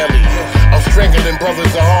them barely. I'm strangling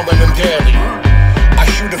brothers and harming them daily. I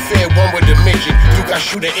shoot a fair one with a midget. Duke, I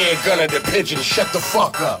shoot an air gun at a pigeon. Shut the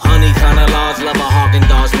fuck up. Honey kinda large, love a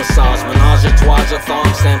Haagen-Dazs massage. Menage a trois, farm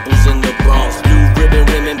samples in the Bronx. Blue ribbon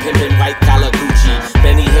women pimping white collar Gucci.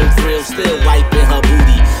 Benny Hill thrill still wiping her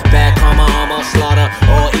booty. Bad karma, armor, slaughter,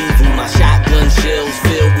 all evil. My shotgun shells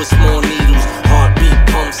filled with small needles. Heartbeat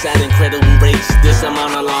pumps at incredible rates. This a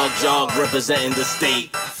monologue jog representing the state.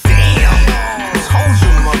 Damn. Told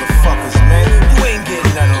you motherfuckers, man. You ain't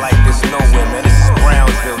getting nothing like this nowhere, man. This is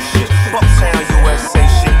Brownsville shit. Bucktown, USA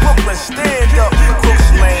shit. Brooklyn, stand up. Crooks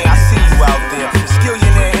Lane, I see you out there.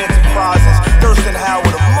 Skillionaire Enterprises. Thirstin Howl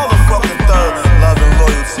with a motherfucking third. Love and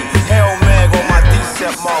loyalty. Hell Mag on my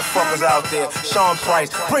D-Set motherfuckers out there. Sean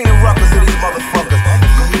Price. Bring the ruckers to these motherfuckers.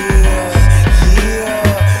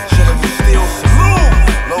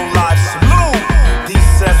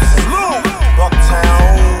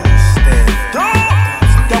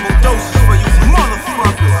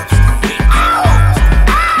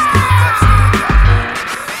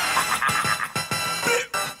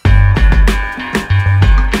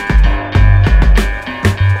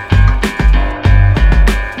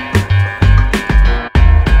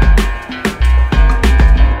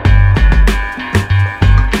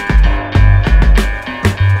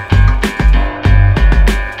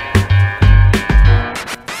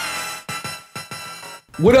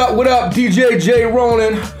 What up, DJ J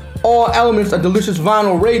Ronan. All elements of Delicious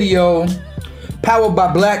Vinyl Radio. Powered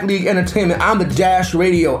by Black League Entertainment. I'm the Dash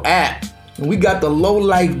Radio app. And we got the Low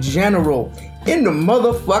Life General in the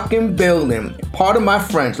motherfucking building. Pardon my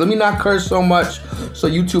French. Let me not curse so much so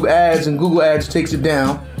YouTube ads and Google ads takes it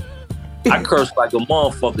down. I curse like a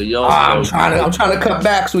motherfucker, yo. I'm trying to cut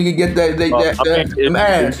back so we can get them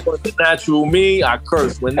ads. The natural me, I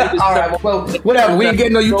curse. When niggas all right, well, whatever. We ain't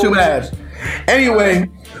getting no YouTube ads. Anyway,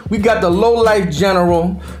 we got the Low Life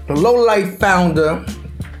General, the Low Life founder,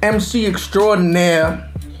 MC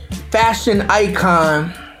extraordinaire, fashion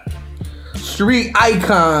icon, street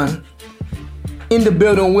icon, in the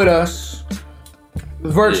building with us,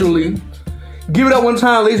 virtually. Give it up one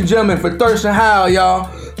time, ladies and gentlemen, for Thirstin Howl, y'all.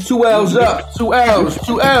 2 L's up, 2 L's,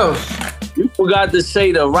 2 L's. You forgot to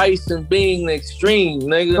say the rice and bean extreme,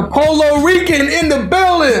 nigga. The Puerto Rican in the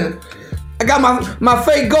building. I got my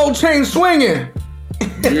fake gold chain swinging.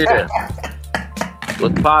 Yeah.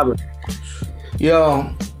 What's poppin'?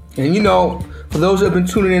 Yo, and you know, for those that have been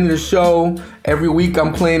tuning into the show, every week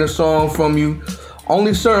I'm playing a song from you.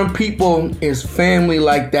 Only certain people is family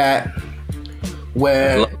like that,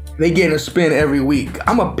 where they get a spin every week.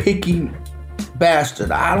 I'm a picky bastard.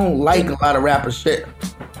 I don't like a lot of rapper shit.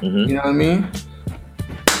 You know what I mean?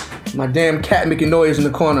 My damn cat making noise in the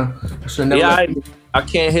corner. I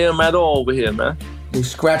can't hear him at all over here, man. He's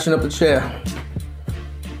scratching up the chair.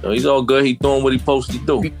 No, he's all good. He's doing what he's supposed to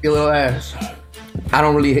do. Beat your little ass. I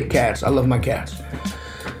don't really hit cats. I love my cats.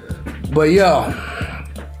 But yo,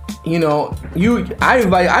 you know, I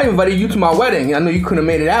invited you to my wedding. I know you couldn't have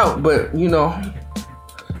made it out, but you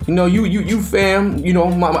fam. You know,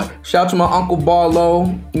 my shout out to my uncle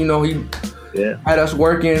Barlow. You know, he had us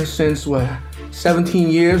working since 17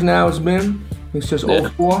 years now. It's been. It's just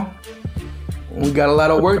 04. We got a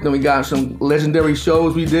lot of work. Then we got some legendary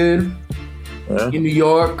shows we did in New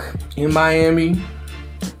York, in Miami.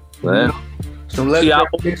 Some legendary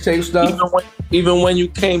mixtape stuff. Even when you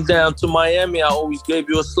came down to Miami, I always gave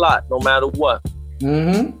you a slot, no matter what.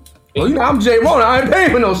 Well, you know, I'm Jay Ronan. I ain't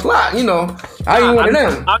paying for no slot. You know, I ain't one of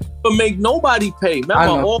them. I never make nobody pay.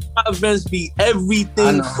 Remember, all my events be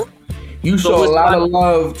everything free. You show a lot of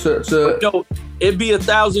love to. Yo, it'd be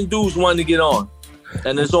 1,000 dudes wanting to get on,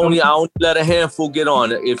 and I only let a handful get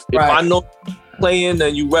on. If I know you're playing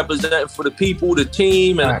and you represent for the people, the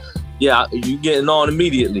team, and you getting on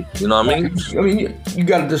immediately. You know what I mean? I mean, you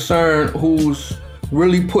got to discern who's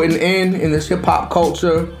really putting in this hip hop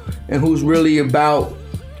culture and who's really about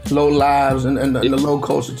low lives and the low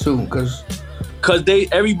culture too, because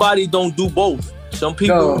everybody don't do both. Some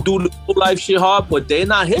people do the low life shit hard, but they're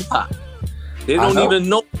not hip hop. They don't even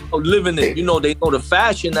know living it. You know, they know the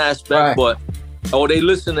fashion aspect, but they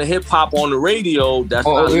listen to hip hop on the radio. That's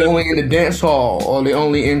or they only in the dance hall, or they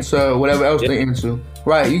only into whatever else they into.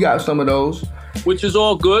 Right, you got some of those, which is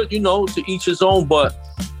all good. You know, to each his own. But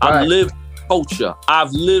I live culture.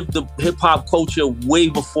 I've lived the hip hop culture way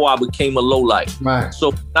before I became a low life. Right.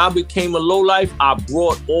 So when I became a low life, I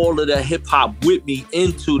brought all of the hip hop with me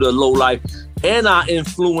into the low life, and I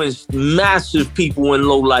influenced massive people in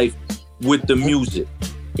low life with the music.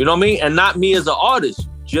 You know what I mean? And not me as an artist,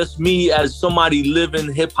 just me as somebody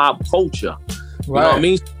living hip hop culture. You know what I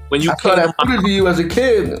mean? When you saw that footage of you as a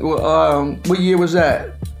kid, what year was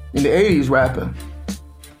that? In the 80s rapping?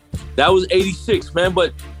 That was 86, man.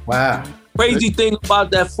 But crazy thing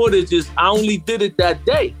about that footage is I only did it that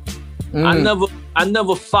day. I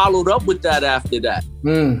never followed up with that after that.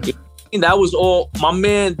 That was all my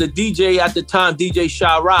man, the DJ at the time, DJ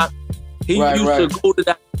Shy Rock. He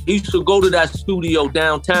used to go to that studio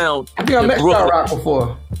downtown. I think I met Shy Rock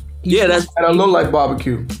before. That's at a low life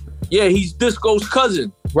barbecue. Yeah, he's Disco's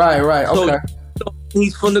cousin. Right, okay. So,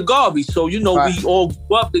 he's from the Garvey, so we all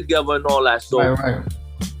grew up together and all that. So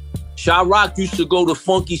Shy Rock used to go to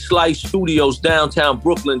Funky Slice Studios downtown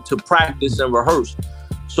Brooklyn to practice and rehearse.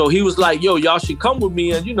 So he was like, yo, y'all should come with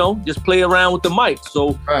me and, you know, just play around with the mic.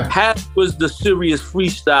 So Haz was the serious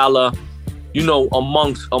freestyler, you know,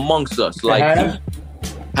 amongst us. Like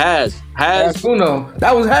Haz. Uno.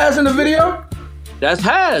 That was Haz in the video? That's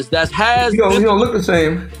Haz. He don't look the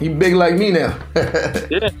same. He big like me now.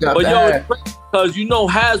 Yeah, but yo, because you know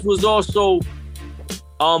Haz was also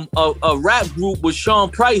a rap group with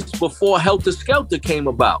Sean Price before Helter Skelter came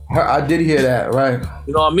about. I did hear that, right?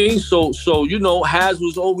 You know what I mean? So you know, Haz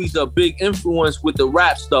was always a big influence with the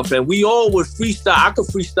rap stuff, and we all would freestyle. I could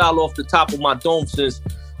freestyle off the top of my dome since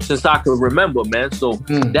I could remember, man. So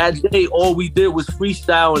that day, all we did was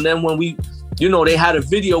freestyle, and then when we, you know, they had a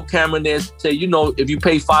video camera there to say, you know, if you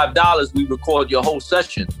pay $5, we record your whole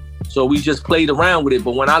session. So we just played around with it.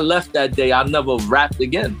 But when I left that day, I never rapped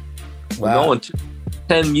again. Wow. You know,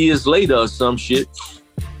 10 years later or some shit.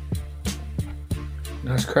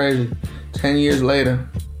 That's crazy. 10 years later.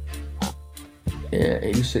 Yeah,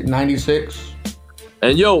 86, 96.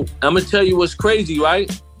 And yo, I'm gonna tell you what's crazy,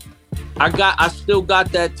 right? I still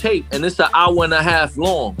got that tape, and it's an hour and a half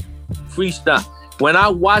long, freestyle. When I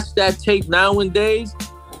watch that tape nowadays,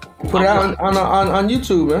 put it out on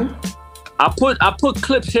YouTube, man. I put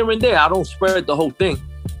clips here and there. I don't spread the whole thing,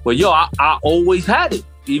 but yo, I always had it.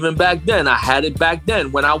 Even back then, I had it back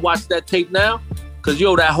then. When I watch that tape now, cause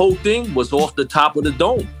yo, that whole thing was off the top of the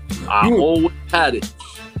dome. I always had it.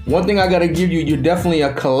 One thing I gotta give you, you're definitely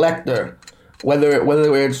a collector. Whether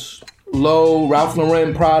it's Low, Ralph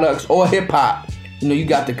Lauren products, or hip hop. You know, you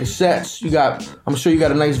got the cassettes. I'm sure you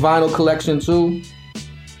got a nice vinyl collection too.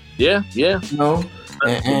 Yeah. You know,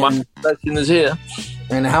 and my collection is here.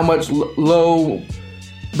 And how much Low?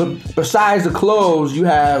 But besides the clothes, you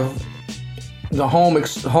have the home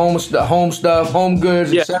stuff, home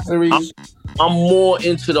goods, accessories. I'm more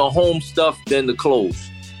into the home stuff than the clothes.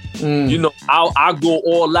 You know, I go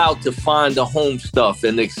all out to find the home stuff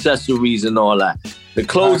and accessories and all that. The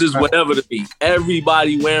clothes is whatever to me.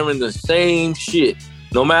 Everybody wearing the same shit.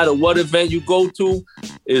 No matter what event you go to,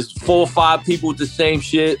 it's 4 or 5 people with the same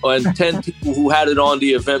shit, or 10 people who had it on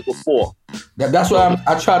the event before. That's why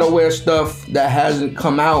I try to wear stuff that hasn't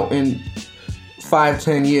come out in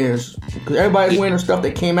 5-10 years. Because everybody's wearing the stuff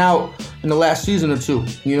that came out in the last season or 2,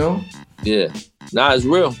 you know? Yeah. Nah, it's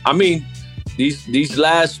real. I mean, these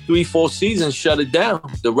last 3-4 seasons shut it down.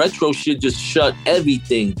 The retro shit just shut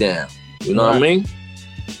everything down. You know what I mean?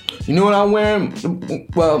 You know what I'm wearing?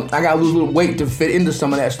 Well, I gotta lose a little weight to fit into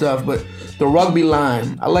some of that stuff, but the rugby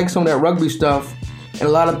line. I like some of that rugby stuff, and a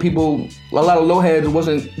lot of low heads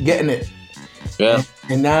wasn't getting it. Yeah.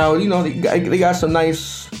 And now, you know, they got some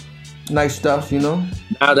nice stuff, you know?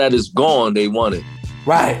 Now that it's gone, they want it.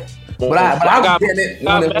 Right. But I was getting it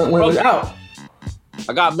when it was out.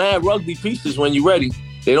 I got mad rugby pieces when you ready.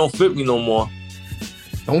 They don't fit me no more.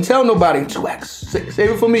 Don't tell nobody. 2X.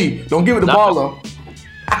 Save it for me. Don't give it to Baller.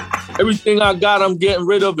 Everything I got, I'm getting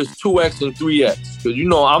rid of is 2X and 3X. Cause you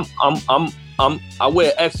know I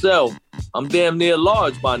wear XL. I'm damn near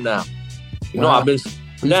large by now. You know, I've been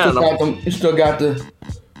down. You still got the.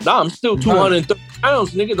 Nah, I'm still 230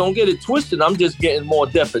 pounds, nigga. Don't get it twisted. I'm just getting more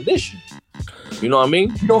definition. You know what I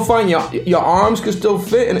mean? You don't find your arms can still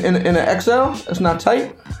fit in an XL? It's not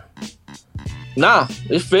tight? Nah,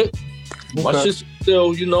 it fit. Okay. My shit's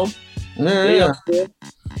still, you know. Yeah.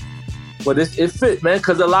 But it fit, man,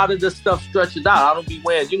 because a lot of this stuff stretches out. I don't be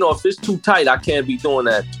wearing, you know, if it's too tight, I can't be doing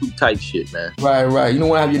that too tight shit, man. Right. You don't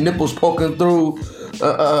want to have your nipples poking through,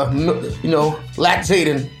 you know,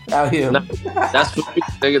 lactating out here. Nah, that's for you,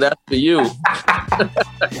 nigga. That's for you.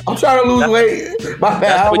 I'm trying to lose weight. My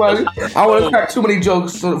bad. I want to crack too many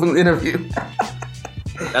jokes from the interview.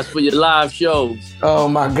 That's for your live shows. Oh,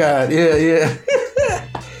 my God. Yeah.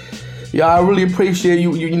 Yeah, I really appreciate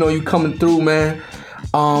you coming through, man.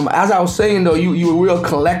 As I was saying though, you a real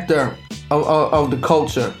collector of the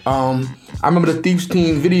culture. I remember the Thief's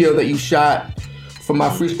Team video that you shot for my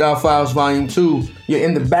Freestyle Files Volume 2. You're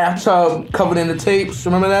in the bathtub, covered in the tapes.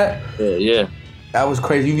 Remember that? Yeah. That was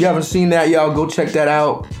crazy. If you haven't seen that, y'all go check that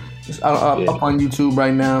out. It's up on YouTube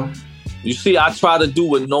right now. You see, I try to do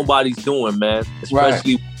what nobody's doing, man.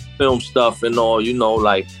 Especially film stuff and all. You know,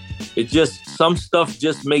 like some stuff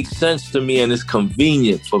just makes sense to me and it's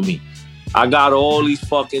convenient for me. I got all these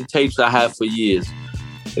fucking tapes I had for years.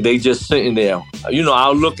 They just sitting there. You know,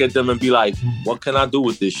 I'll look at them and be like, what can I do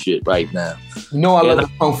with this shit right now? You know, I love the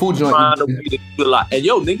Kung Fu joint. And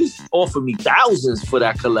yo, niggas offer me thousands for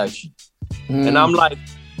that collection. And I'm like,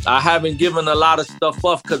 I haven't given a lot of stuff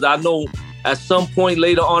up because I know at some point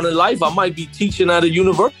later on in life, I might be teaching at a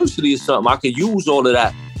university or something. I could use all of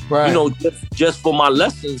that, you know, just for my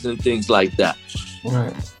lessons and things like that.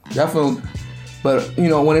 Right, definitely. But, you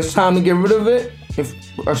know, when it's time to get rid of it, if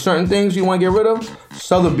there are certain things you want to get rid of,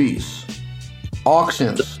 Sotheby's,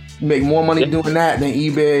 auctions. You make more money doing that than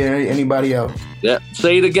eBay or anybody else. Yeah.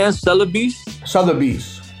 Say it again, Sotheby's?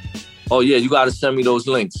 Sotheby's. Oh, yeah, you got to send me those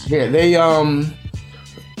links. Yeah, they,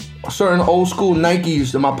 certain old school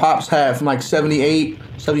Nikes that my pops had from like 78,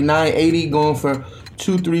 79, 80, going for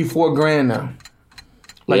 $2, $3, $4 grand now.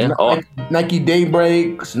 Like Nike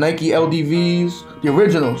Daybreaks, Nike LDVs, the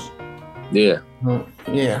originals. Yeah.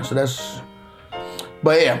 Yeah, so that's...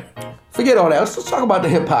 But yeah, forget all that. Let's talk about the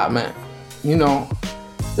hip-hop, man. You know,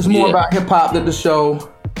 it's more about hip-hop than the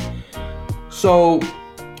show. So,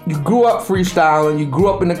 you grew up freestyling, you grew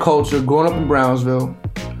up in the culture, growing up in Brownsville.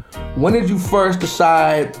 When did you first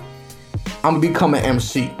decide, I'm gonna become an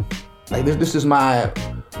MC? Like, this is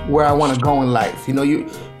where I want to go in life. You know, you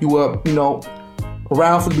were, you know,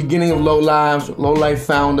 around for the beginning of Low Life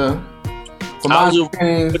founder. From I was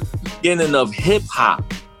around the beginning of hip hop.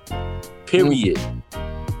 Period.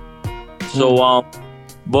 So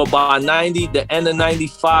but by the end of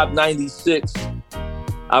 95, 96,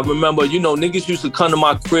 I remember, niggas used to come to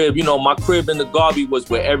my crib. My crib in the Garvey was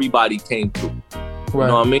where everybody came to. Right. You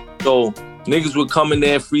know what I mean? So niggas would come in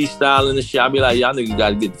there freestyling and shit. I'd be like, y'all niggas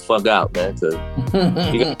gotta get the fuck out, man. Cause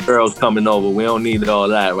you got girls coming over. We don't need all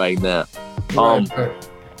that right now. Right.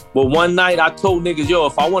 But one night I told niggas, yo,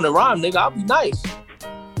 if I want to rhyme, nigga, I'll be nice.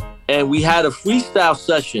 And we had a freestyle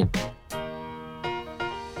session.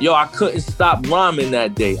 Yo, I couldn't stop rhyming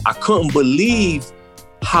that day. I couldn't believe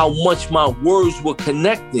how much my words were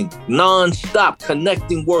connecting, non-stop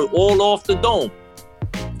connecting words all off the dome.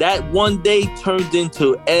 That one day turned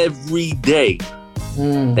into every day.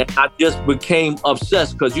 And I just became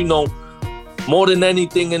obsessed because, more than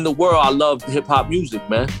anything in the world, I loved hip-hop music,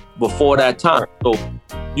 man, before that time. So,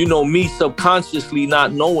 me subconsciously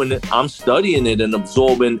not knowing it, I'm studying it and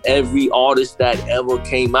absorbing every artist that ever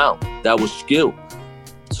came out that was skilled.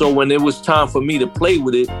 So when it was time for me to play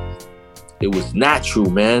with it, it was natural,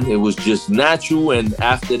 man. It was just natural. And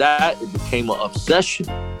after that, it became an obsession.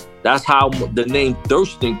 That's how the name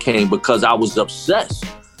Thirstin came, because I was obsessed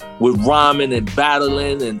with rhyming and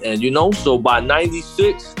battling. And so by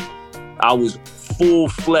 96, I was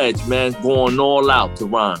full-fledged, man, going all out to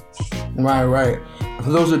rhyme. Right. For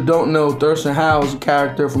those that don't know, Thirstin Howl is a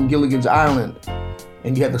character from Gilligan's Island.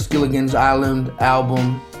 And you have the Gilligan's Island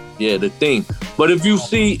album. Yeah, the theme. But if you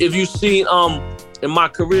see in my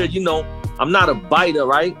career, I'm not a biter,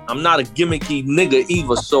 right? I'm not a gimmicky nigga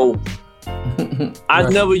either. So I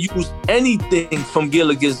never used anything from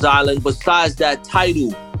Gilligan's Island besides that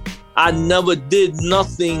title. I never did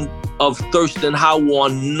nothing of Thirstin Howl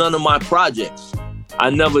on none of my projects.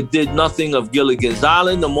 I never did nothing of Gilligan's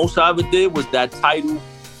Island. The most I ever did was that title,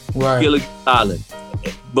 Gilligan's Island.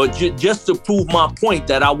 But just to prove my point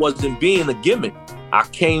that I wasn't being a gimmick, I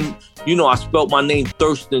came, I spelled my name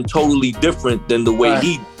Thirstin totally different than the way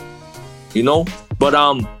he, But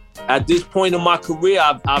at this point in my career,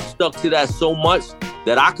 I've stuck to that so much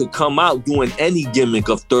that I could come out doing any gimmick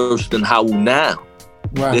of Thirstin Howl now.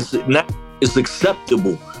 Right. It's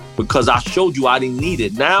acceptable because I showed you I didn't need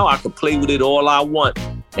it. Now I can play with it all I want,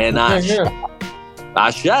 and I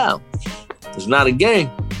shall. It's not a game.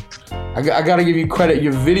 I gotta give you credit.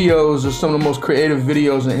 Your videos are some of the most creative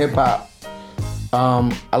videos in hip hop.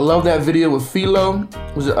 I love that video with Philo.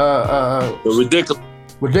 Was it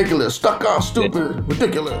ridiculous? Stuck on stupid,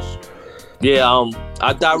 ridiculous. Yeah,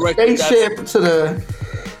 I directed spaceship that to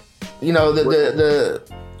the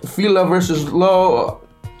Philo versus Low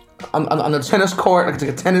on the tennis court, like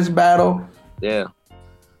a tennis battle. Yeah,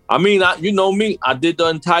 I mean, you know me. I did the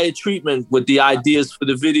entire treatment with the ideas for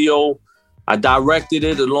the video. I directed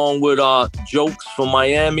it along with Jokes from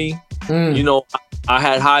Miami. I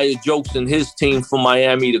had hired Jokes and his team from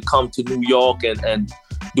Miami to come to New York and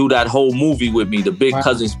do that whole movie with me, the Big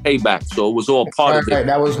Cousins Payback. So it was all part of it.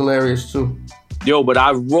 That was hilarious too. Yo, but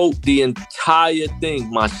I wrote the entire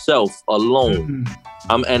thing myself alone.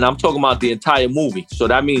 And I'm talking about the entire movie. So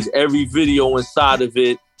that means every video inside of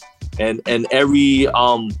it and every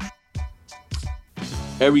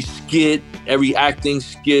skit, every acting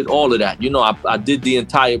skit, all of that. I did the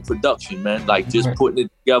entire production, man, like just putting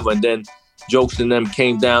it together, and then Jokes and them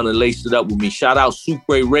came down and laced it up with me. Shout out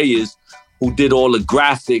Sucre Reyes, who did all the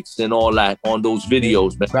graphics and all that on those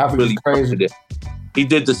videos, man. Graphics really crazy. He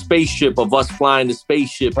did the spaceship of us flying the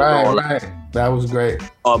spaceship and all that. That was great.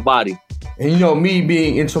 Our body. And me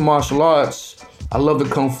being into martial arts, I love the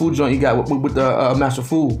Kung Fu joint you got with the Master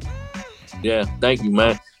Fu. Yeah, thank you,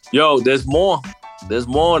 man. Yo, there's more. There's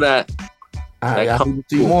more of that. I need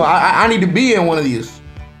to see more. I need to be in one of these.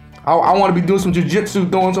 I want to be doing some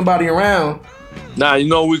jiu-jitsu, throwing somebody around. Nah, you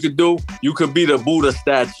know what we could do? You could be the Buddha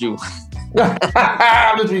statue. But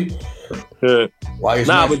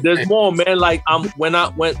there's more, man. Like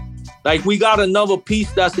we got another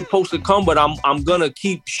piece that's supposed to come, but I'm gonna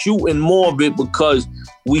keep shooting more of it because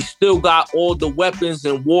we still got all the weapons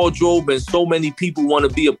and wardrobe, and so many people want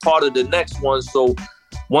to be a part of the next one. So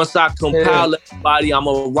once I compile everybody, I'm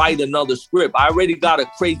gonna write another script. I already got a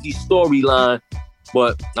crazy storyline,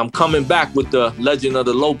 but I'm coming back with the Legend of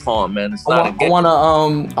the Low Pond, man. It's not a game.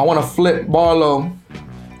 I wanna flip Barlow.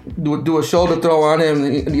 Do a shoulder throw on him,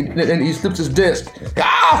 and he slips his disc.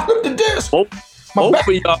 Flip the disc. Both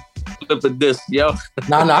of y'all flip a disc, yo.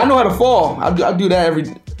 Nah, I know how to fall. I do that every.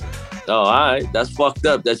 Oh, all right. That's fucked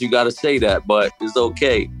up that you got to say that, but it's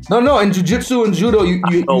okay. No. In jiu-jitsu and judo, you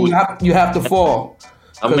have to fall.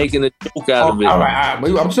 I'm making a joke out of it. All right.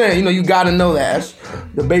 I'm saying, you got to know that. That's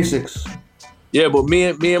the basics. Yeah, but me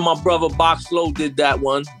and my brother Box Low did that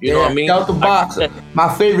one. You know what I mean? Shout out to Box,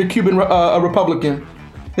 my favorite Cuban Republican.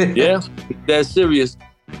 Yeah, that's serious.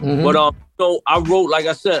 But so I wrote, like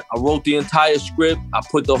I said, I wrote the entire script. I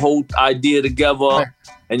put the whole idea together,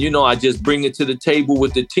 and I just bring it to the table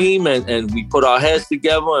with the team, and we put our heads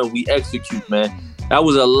together and we execute, man. That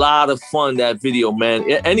was a lot of fun, that video, man.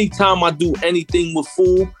 Anytime I do anything with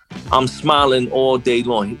Fool, I'm smiling all day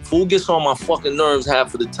long. Fool gets on my fucking nerves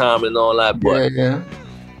half of the time and all that, but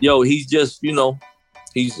yo, he's just,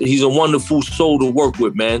 he's a wonderful soul to work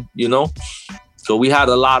with, man, So we had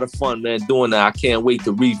a lot of fun, man, doing that. I can't wait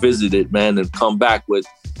to revisit it, man, and come back with,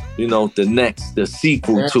 the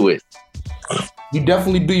sequel to it. You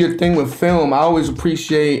definitely do your thing with film. I always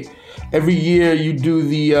appreciate every year you do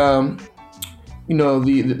the,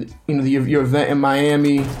 your event in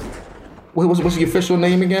Miami. What's the official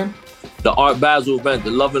name again? The Art Basel event,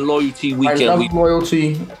 the Love and Loyalty Weekend. Love and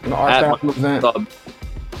Loyalty, the Art Basel event.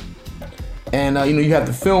 And you have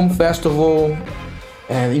the film festival,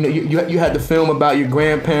 and you had the film about your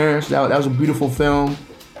grandparents. That was a beautiful film.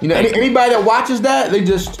 Anybody that watches that, they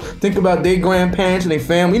just think about their grandparents and their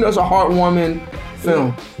family. It's a heartwarming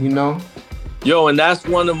film. Yo, and that's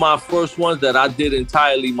one of my first ones that I did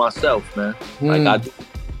entirely myself, man.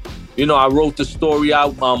 I wrote the story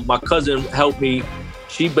out. My cousin helped me.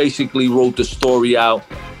 She basically wrote the story out.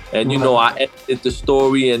 And, I edited the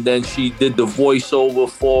story, and then she did the voiceover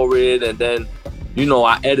for it. And then,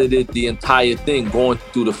 I edited the entire thing, going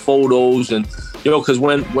through the photos. And, because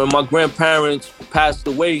when my grandparents passed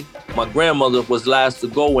away, my grandmother was last to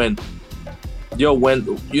go. And,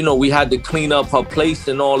 when, we had to clean up her place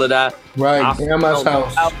and all of that. Right, grandma's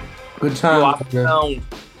house. Good time. I found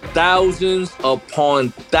thousands upon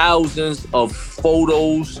thousands of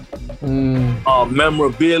photos,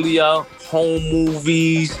 memorabilia, home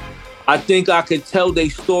movies. I think I could tell their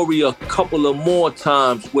story a couple of more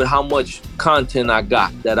times with how much content I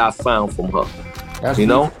got that I found from her. That's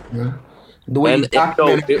beautiful, man. The way you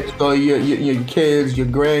document your kids, your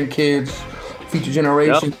grandkids, future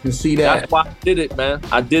generations can see that. That's why I did it, man.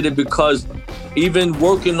 I did it because even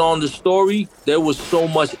working on the story, there was so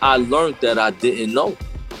much I learned that I didn't know.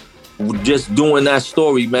 Just doing that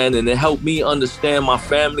story, man, and it helped me understand my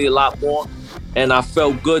family a lot more. And I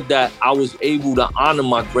felt good that I was able to honor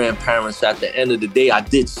my grandparents at the end of the day. I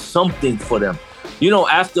did something for them.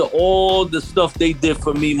 After all the stuff they did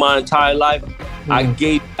for me my entire life, I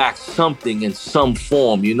gave back something in some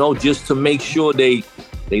form, just to make sure they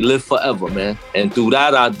live forever, man. And through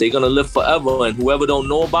that, they're going to live forever. And whoever don't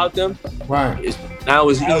know about them, now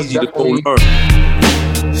it's easy to go learn.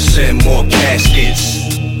 Send more caskets.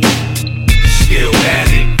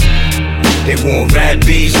 Skillmatic. They want rap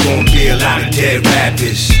beats, gonna be a lot of dead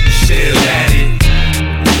rappers. Still at it.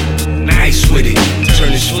 Nice with it.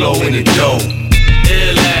 Turn this flow into dough.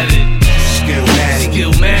 Ill at it. Skillmatic.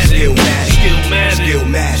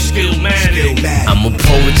 I'm a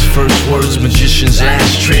poet's first words, magician's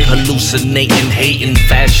last trick. Hallucinating, hating,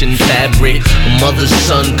 fashion, fabric. A mother's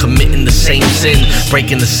son committing the same sin,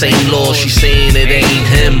 breaking the same law, she saying it ain't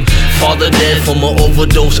him. Father dead from an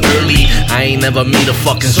overdose early. I ain't never made a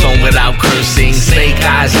fucking song without cursing. Snake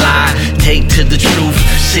eyes lie, take to the truth.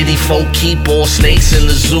 City folk keep all snakes in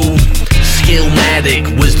the zoo. Skillmatic,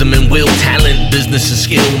 wisdom and will, talent, business and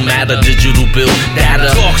skill matter. Digital bill, data.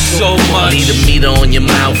 Talk so much. Need a meter on your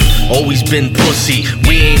mouth. Always been pussy,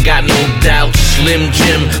 we ain't got no doubt. Slim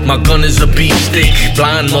Jim, my gun is a beef stick.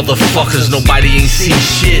 Blind motherfuckers, nobody ain't see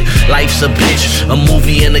shit. Life's a bitch, a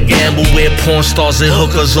movie and a gamble where porn stars and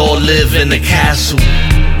hookers all live in the castle.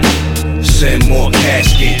 Send more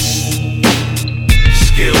caskets.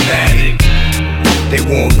 Skillmatic. They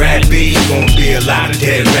want rap beats, gonna be a lot of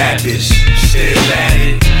dead rappers. Still at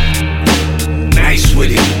it. Nice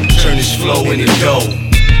with it. Turn this flow into dough.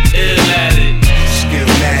 Ill at it.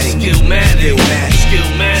 Skillmatic.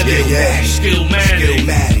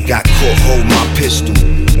 Got caught holding my pistol.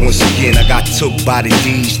 Once again, I got took by the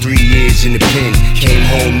D's. 3 years in the pen. Came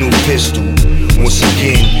home, new pistol. Once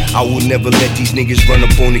again, I will never let these niggas run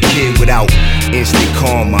up on the kid without instant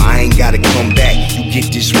karma. I ain't gotta come back. You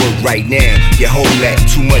get this work right now. Your whole lot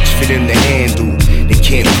too much for them to handle. They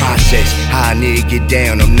can't process how a nigga get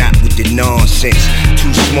down. I'm not with the nonsense.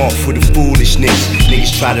 Too smart for the foolishness.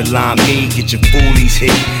 Niggas try to line me, get your foolies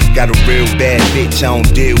hit. Got a real bad bitch, I don't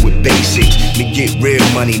deal with basics. Me get real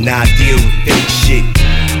money, now I deal with fake shit.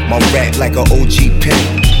 My rap like a OG pimp.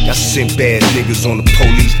 Got simp ass niggas on the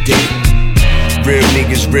police dick. Real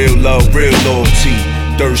niggas, real love, real loyalty.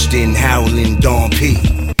 Thirstin Howl and Don P.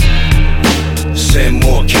 Send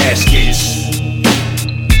more caskets.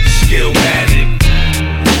 Skillmatic.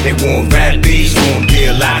 They They want rap beats, won't be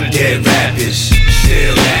a lot of dead rappers.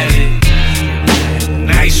 Still at it,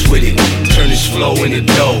 nice with it, turn this flow into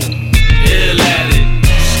dough. Ill at it,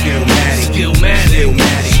 skillmatic,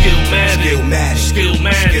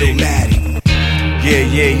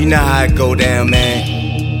 Yeah, you know how it go down, man.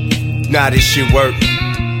 You know how this shit work.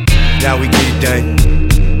 Now we get it done.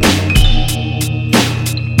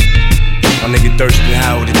 My nigga Thirstin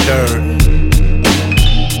Howl the third.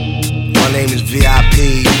 My name is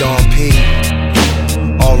VIP, Don P.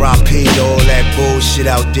 R.I.P. to all that bullshit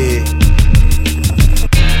out there.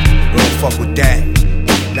 We don't fuck with that.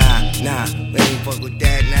 Nah, we ain't fuck with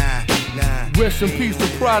that, nah. Rest in peace to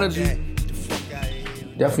Prodigy.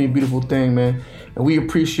 Definitely a beautiful thing, man. And we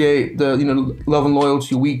appreciate the love and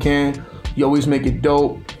loyalty we can. You always make it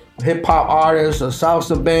dope. Hip hop artists, a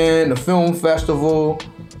salsa band, a film festival.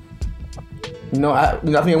 I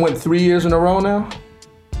think I went 3 years in a row now.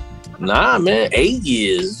 Nah, man, 8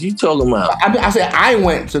 years. You talking about? I said I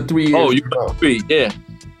went to 3 years. Oh, you went 3, yeah.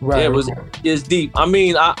 Right. Yeah, it was years deep. I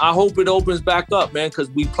mean, I hope it opens back up, man, because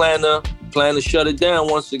we plan to shut it down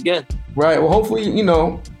once again. Right. Well, hopefully,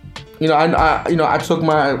 I took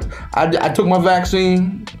my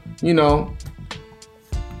vaccine.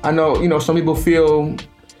 I know, some people feel,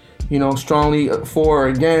 strongly for or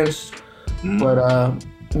against, but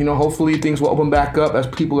hopefully things will open back up as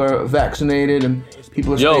people are vaccinated and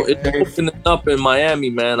people are staying safe. It's opening up in Miami,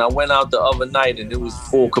 man. I went out the other night and it was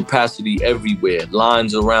full capacity everywhere,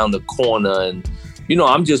 lines around the corner, and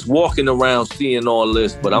I'm just walking around seeing all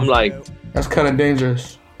this, but I'm like, that's kind of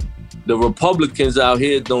dangerous. The Republicans out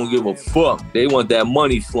here don't give a fuck. They want that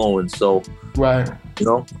money flowing. So, right.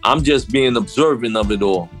 I'm just being observant of it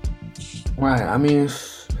all. Right. I mean,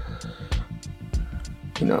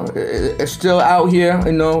 it's still out here.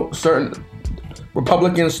 Certain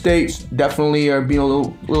Republican states definitely are being a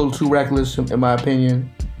little too reckless, in my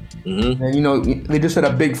opinion. Mm-hmm. And they just had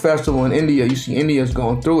a big festival in India. You see, India's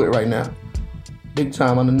going through it right now, big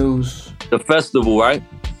time on the news. The festival, right?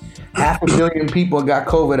 500 million people got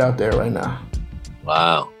COVID out there right now.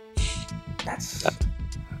 Wow.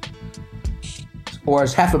 Or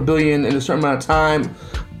it's 500 million in a certain amount of time.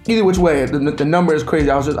 Either which way, the number is crazy.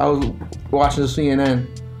 I was watching the CNN.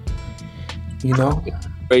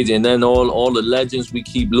 Crazy, and then all the legends we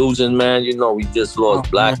keep losing, man. We just lost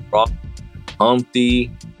Black Rob,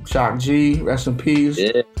 Humpty, Shock G, rest in peace.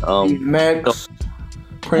 Yeah, Max,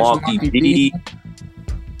 Prince Marky D.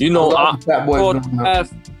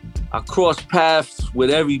 I cross paths with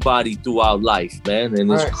everybody throughout life, man, and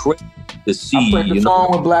it's crazy to see. I played the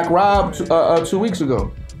song with Black Rob 2 weeks ago.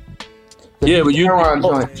 Yeah, but Heron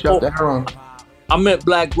joint, the Heron. I met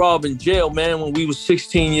Black Rob in jail, man, when we was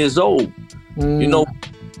 16 years old.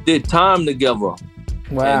 Did time together.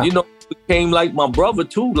 Wow. And became like my brother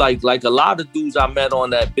too. Like a lot of dudes I met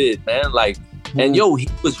on that bid, man. And he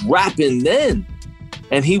was rapping then,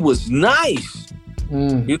 and he was nice. You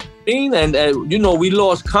know what I mean? And we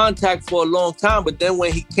lost contact for a long time, but then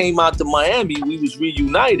when he came out to Miami, we was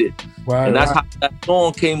reunited. Right, and that's how that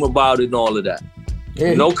song came about and all of that.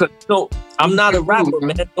 Yeah. I'm not a rapper,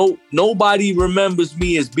 man. Nobody remembers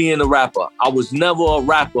me as being a rapper. I was never a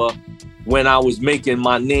rapper when I was making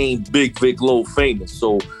my name Big Vic Low famous.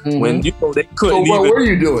 So when they couldn't even. So what were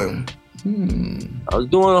you doing? I was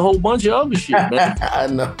doing a whole bunch of other shit, man. I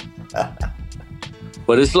know.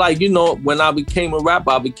 But it's like, when I became a rapper,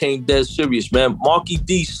 I became dead serious, man. Marky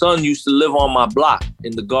D's son used to live on my block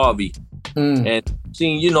in the Garvey. And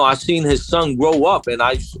I seen his son grow up, and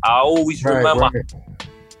I always remember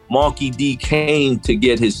Marky D came to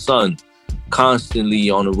get his son constantly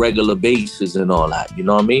on a regular basis and all that. You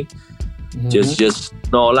know what I mean? Just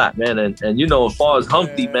all that, man. And as far as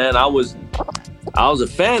Humpty, man, I was a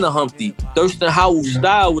fan of Humpty. Thirstin Howl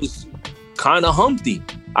style was kind of Humpty.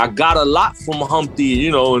 I got a lot from Humpty,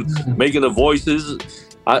 and making the voices.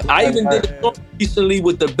 I even did a song recently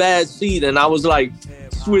with the Bad Seed, and I was like,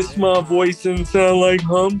 switch my voice and sound like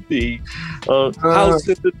Humpty. House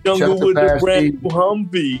in the jungle with a brand new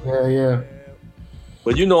Humpty. Yeah.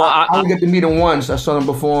 But I only get to meet him once. I saw him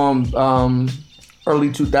perform early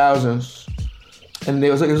 2000s, and it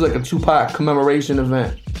was like a Tupac commemoration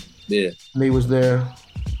event. Yeah, and he was there.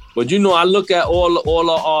 But I look at all of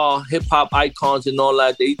our hip hop icons and all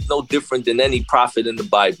that. They no different than any prophet in the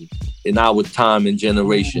Bible in our time and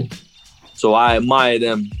generation. So I admire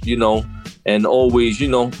them, and always,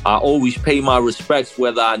 I always pay my respects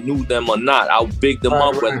whether I knew them or not. I'll big them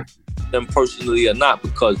up whether I knew them personally or not,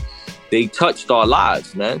 because they touched our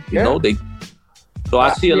lives, man. So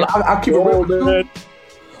I see a lot. I'll keep it real too.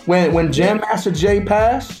 When Jam Master Jay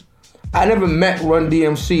passed, I never met Run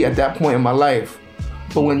DMC at that point in my life.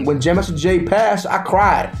 But when Master J passed, I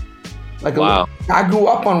cried. Like wow. I grew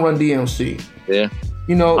up on Run DMC. Yeah.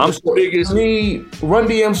 You know, I'm the biggest. Me, Run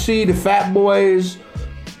DMC, the Fat Boys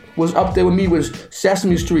was up there with me. Was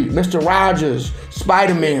Sesame Street, Mr. Rogers,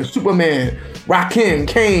 Spider-Man, Superman, Rakim,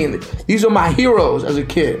 Kane. These are my heroes as a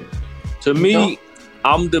kid. To me,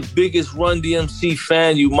 I'm the biggest Run DMC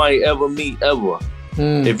fan you might ever meet ever.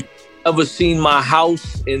 If you ever seen my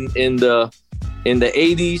house in the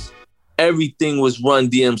 80s, everything was Run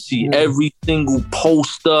DMC. Every single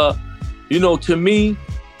poster. You know, to me, you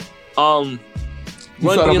saw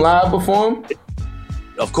them live perform?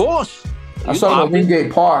 Of course. I saw them at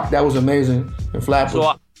Wingate Park. That was amazing in Flatbush.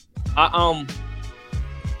 So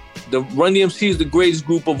the Run DMC is the greatest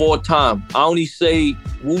group of all time. I only say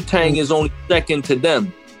Wu-Tang is only second to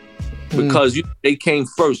them because they came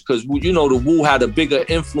first. Because you know the Wu had a bigger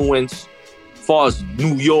influence as far as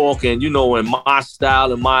New York and and my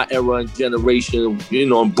style and my era and generation.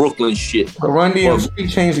 And Brooklyn shit. But Run DMC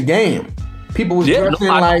changed the game. People was dressing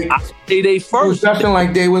like they first. Was dressing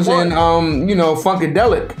like they was in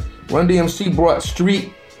Funkadelic. Run DMC brought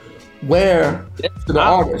street wear to the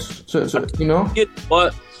artists. So.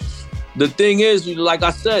 But the thing is, like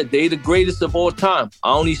I said, they the greatest of all time.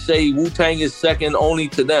 I only say Wu-Tang is second only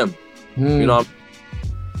to them. You know.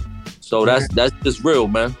 So that's just real,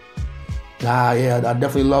 man. Nah, yeah, I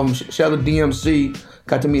definitely love him. Shout out to DMC.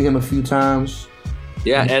 Got to meet him a few times.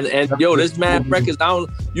 Yeah, and yo, this mad records.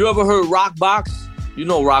 You ever heard Rock Box? You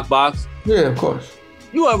know Rock Box? Yeah, of course.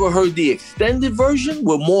 You ever heard the extended version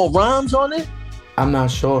with more rhymes on it? I'm not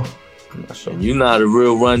sure. You're not a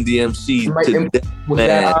real Run DMC. Was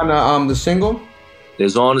that on the single?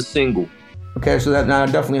 It's on the single. Okay, so I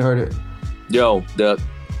definitely heard it. Yo, the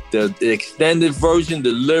extended version,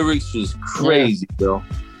 the lyrics was crazy, yo.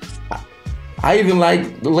 I even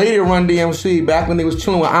like the later Run DMC back when they was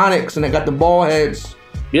chilling with Onyx and they got the ball heads.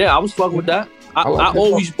 Yeah, I was fucking with that. I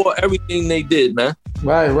always bought everything they did, man.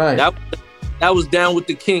 Right. That was Down with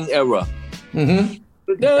the King era.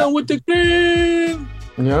 Down with the King.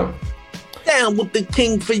 Yeah. Down with the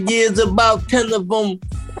King for years, about 10 of them.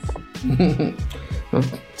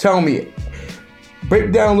 Tell me,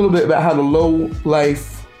 break down a little bit about how the low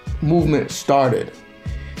life movement started.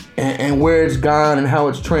 And where it's gone and how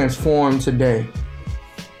it's transformed today.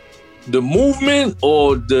 The movement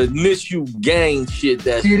or the initial gang shit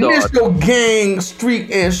that started? The initial gang,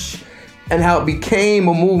 street-ish, and how it became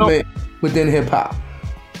a movement within hip-hop.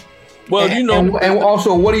 Well, and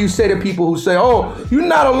also, what do you say to people who say, "Oh, you're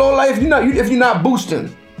not a low life. If you're not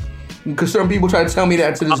boosting," because certain people try to tell me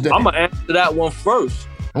that to this day. I'm gonna answer that one first.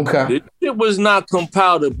 Okay. This shit was not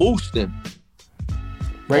compiled to boosting.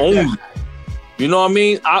 Right. You know what I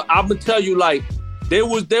mean? I'm gonna tell you, like, there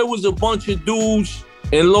was a bunch of dudes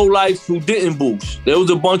in low life who didn't boost. There was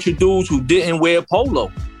a bunch of dudes who didn't wear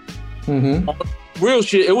polo. Real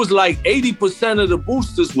shit. It was like 80% of the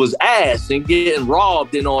boosters was ass and getting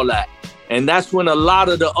robbed and all that. And that's when a lot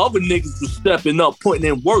of the other niggas was stepping up, putting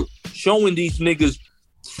in work, showing these niggas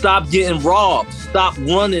stop getting robbed, stop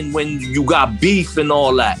running when you got beef and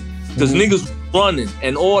all that. Because niggas running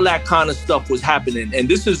and all that kind of stuff was happening. And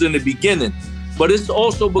this is in the beginning. But it's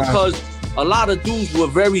also because a lot of dudes were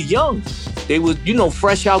very young. They were,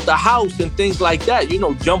 fresh out the house and things like that,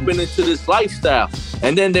 jumping into this lifestyle.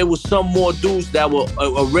 And then there was some more dudes that were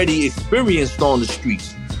already experienced on the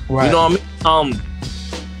streets. Right. You know what I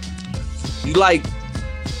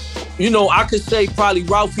mean? I could say probably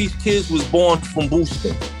Ralphie's kids was born from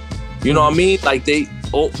boosting. You know what I mean? Like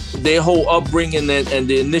their whole upbringing and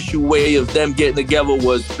the initial way of them getting together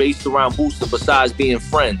was based around boosting besides being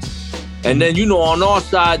friends. And then, on our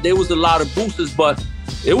side, there was a lot of boosters, but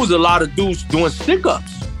it was a lot of dudes doing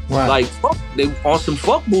stick-ups. Right. Like, they on some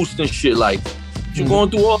fuck boosting shit. Like, what you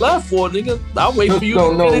going through all that for, nigga? I'll wait for you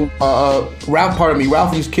to get it.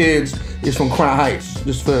 Ralphie's kids is from Crown Heights.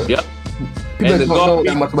 Just for people that don't know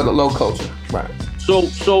that much about the low culture. Right.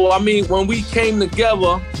 So I mean, when we came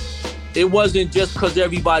together, it wasn't just because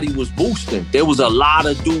everybody was boosting. There was a lot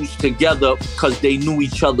of dudes together because they knew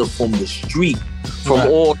each other from the street, from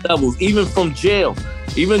all levels, even from jail.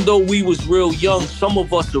 Even though we was real young, some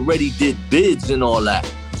of us already did bids and all that.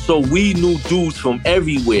 So we knew dudes from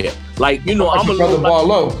everywhere. Like, I'm a brother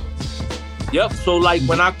Barlow. Yep. So like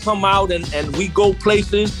when I come out and we go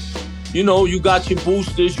places, you got your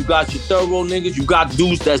boosters, you got your thorough niggas, you got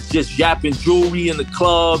dudes that's just yapping jewelry in the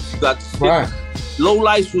clubs, you got the Low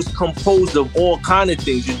Life was composed of all kind of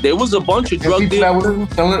things. There was a bunch of drug dealers. I'm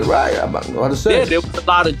about to say. Yeah, there was a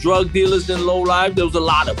lot of drug dealers in Low Life. There was a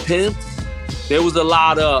lot of pimps. There was a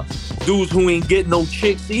lot of dudes who ain't get no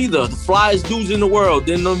chicks either. The flyest dudes in the world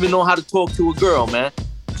didn't even know how to talk to a girl, man.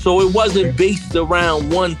 So it wasn't based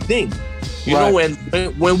around one thing. You know, and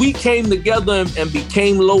when we came together and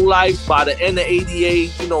became Low Life by the end of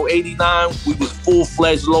 88, 89, we was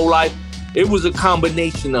full-fledged Low Life. It was a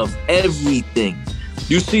combination of everything.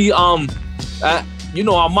 You see, our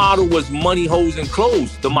motto was money, hoes, and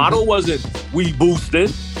clothes. The motto wasn't we boosting.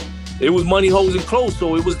 It was money, hoes, and clothes.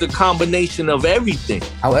 So it was the combination of everything.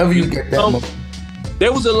 However you get that.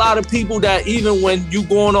 There was a lot of people that even when you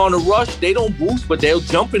going on a rush, they don't boost, but they'll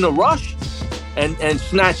jump in a rush and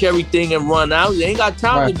snatch everything and run out. They ain't got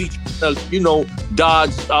time to be,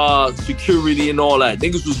 dodge security and all that.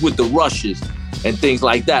 Niggas was with the rushes and things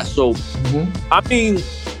like that. So, I mean,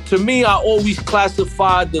 to me, I always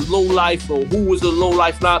classified the low life or who was a low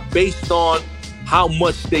life not based on how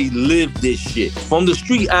much they lived this shit. From the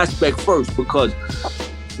street aspect first, because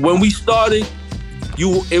when we started,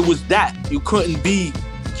 it was that. You couldn't be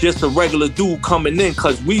just a regular dude coming in,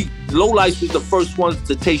 because Low Life was the first ones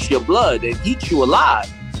to taste your blood and eat you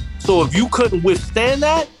alive. So if you couldn't withstand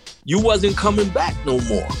that, you wasn't coming back no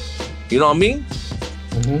more. You know what I mean?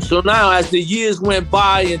 So now as the years went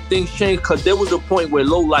by and things changed, because there was a point where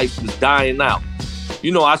Low Life was dying out.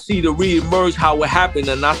 I see the re-emerge, how it happened,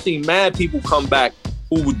 and I see mad people come back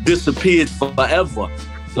who disappeared forever.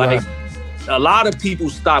 Like, a lot of people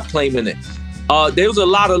stopped claiming it. There was a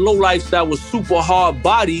lot of Low Lifes that was super hard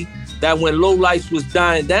body that when Low Lifes was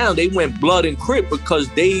dying down, they went blood and crip because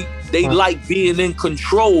they like being in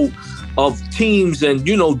control of teams and,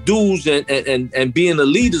 dudes and being the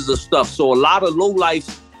leaders of stuff. So a lot of Low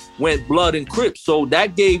Lifes went blood and crip. So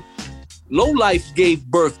that Low Life gave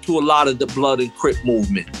birth to a lot of the blood and crip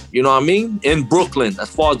movement. You know what I mean? In Brooklyn, as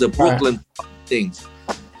far as the Brooklyn things.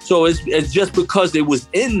 So it's just because it was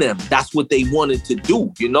in them. That's what they wanted to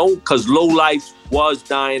do, because Low Life was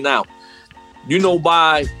dying out.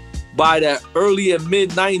 By the early and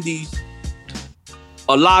mid 90s,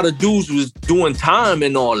 a lot of dudes was doing time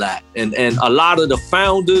and all that. And a lot of the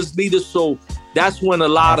founders, leaders. So that's when a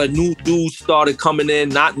lot of new dudes started coming in,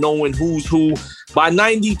 not knowing who's who. By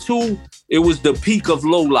 92, it was the peak of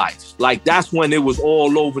Low Life. Like, that's when it was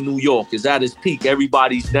all over New York. It's at its peak.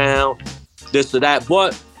 Everybody's down, this or that.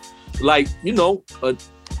 But,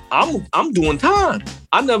 I'm doing time.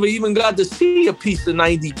 I never even got to see a piece of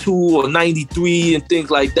 92 or 93 and things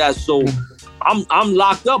like that. So I'm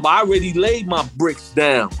locked up. I already laid my bricks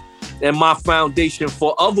down and my foundation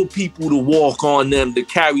for other people to walk on them, to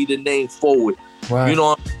carry the name forward. Right.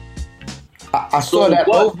 I saw that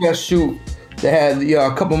Oath shoot they had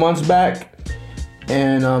a couple months back,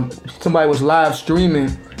 and somebody was live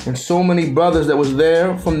streaming, and so many brothers that was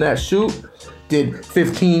there from that shoot did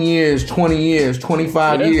 15 years, 20 years,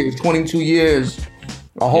 25 years, 22 years.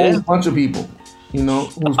 A whole bunch of people, a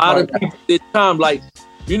lot of people did time. Like,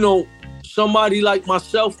 somebody like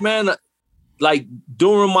myself, man, like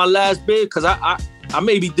during my last bid, because I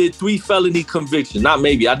maybe did 3 felony convictions. Not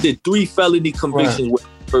maybe, I did 3 felony convictions with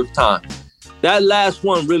the first time. That last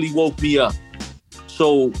one really woke me up.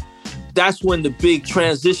 So that's when the big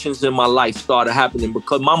transitions in my life started happening,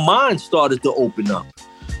 because my mind started to open up.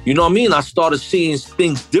 You know what I mean? I started seeing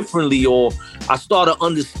things differently, or I started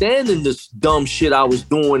understanding this dumb shit I was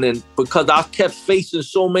doing, and because I kept facing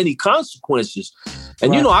so many consequences.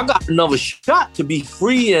 And I got another shot to be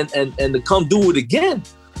free and to come do it again.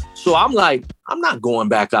 So I'm like, I'm not going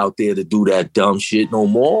back out there to do that dumb shit no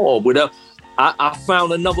more or whatever. I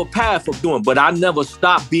found another path of doing, but I never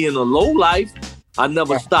stopped being a Low Life. I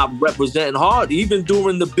never stopped representing hard, even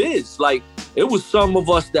during the bids. Like, it was some of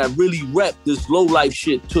us that really rep this Low Life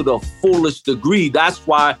shit to the fullest degree. That's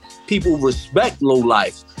why people respect Low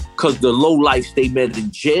Life, because the Low Life they met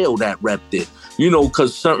in jail that repped it.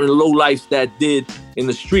 Because certain Low Life that did in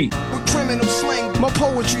the street. With criminal slang, my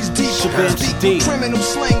poetry's deep. Speak criminal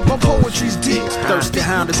slang, my poetry's deep. Thirstin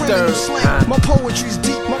Howl the third. My poetry's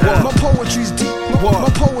deep. My poetry's deep. My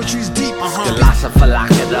poetry's deep. Philosopher,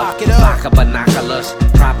 lock it up. Vodka binoculars.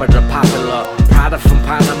 Proper to popular. Product from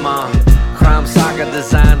Panama. Crime saga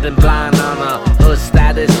designed in blind honor. Hood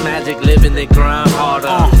status, magic, living the grind harder.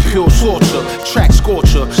 Pure torture, track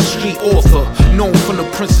scorcher, street author. Known from the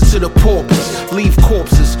princes to the paupers. Leave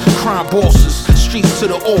corpses, crime bosses. Streets to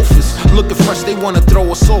the office. Looking fresh, they wanna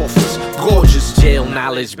throw us off. Gorgeous. Jail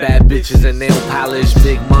knowledge, bad bitches and nail polish.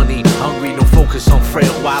 Big money, hungry, no focus on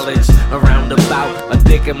frail wallets. Around about, a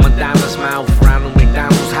dick in Madonna's mouth. Round the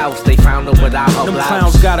McDonald's house, they found her without her Them blouse.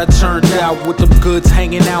 clowns got her turned out with them goods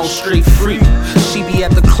hanging out straight free. She be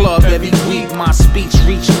at the club every week. My speech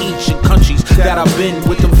reach each in countries that I've been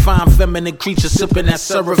with. Them fine feminine creatures sipping that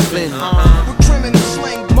Seraphim. With criminal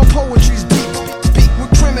slang, my poetry's deep. Speak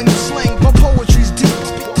with criminal slang, my poetry's deep.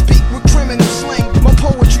 Speak with criminal slang, my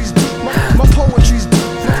poetry's deep. My poetry's deep.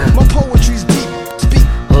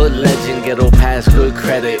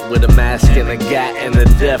 credit with a mask and a gat and a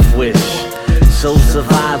death wish. So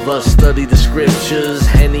survivor, study the scriptures.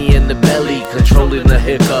 Henny in the belly, controlling the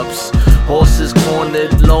hiccups. Horses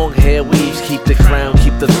cornered, long hair weaves. Keep the crown,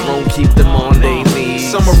 keep the throne, keep them on their knees.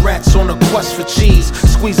 Summer rats on a quest for cheese,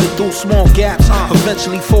 squeezing through small gaps.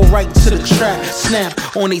 Eventually fall right into the trap.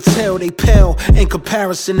 Snap on they tail, they pale. In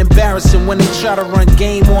comparison, embarrassing when they try to run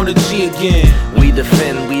game on the G again. We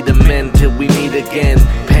defend, we the men till we meet again.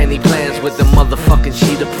 Panty plans with the motherfucking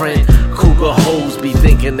cheetah print. Cougar hoes be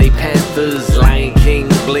thinking they panthers. Lion King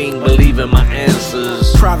bling, believe in my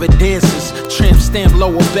answers. Private dances, tramp stamp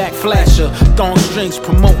lower back flasher. Thong strings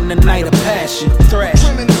promoting the night of passion. Thrash.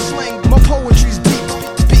 Criminal slang, my poetry's deep.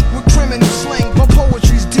 Speak with criminal slang, my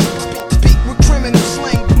poetry's deep. Speak with criminal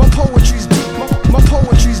slang, my poetry's deep. My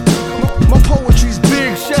poetry's deep. My poetry's deep.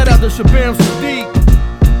 Big shout out to Shabam Sadiq.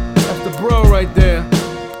 That's the bro right there.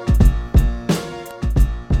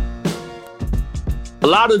 A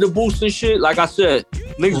lot of the boosting shit, like I said,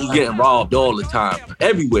 niggas was getting robbed all the time.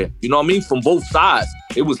 Everywhere. You know what I mean? From both sides.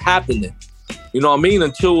 It was happening. You know what I mean?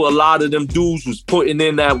 Until a lot of them dudes was putting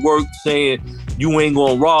in that work saying, you ain't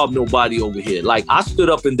gonna rob nobody over here. Like, I stood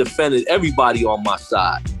up and defended everybody on my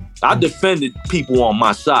side. I defended people on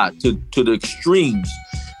my side to the extremes.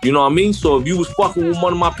 You know what I mean? So if you was fucking with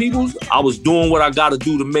one of my peoples, I was doing what I gotta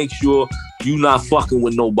do to make sure you not fucking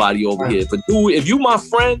with nobody over here. But dude, if you my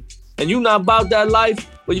friend and you not about that life,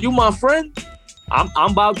 but you my friend,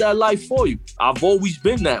 I'm about that life for you. I've always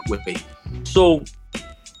been that way. So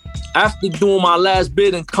after doing my last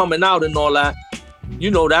bit and coming out and all that, you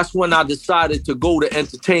know, that's when I decided to go the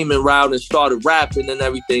entertainment route and started rapping and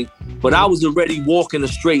everything. But I was already walking a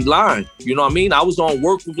straight line. You know what I mean? I was on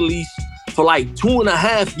work release for like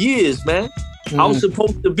 2.5 years, man. I was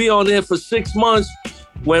supposed to be on there for 6 months.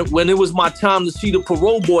 When it was my time to see the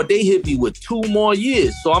parole board, they hit me with 2 more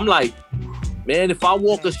years. So I'm like, man, if I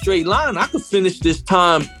walk a straight line, I could finish this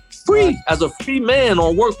time free as a free man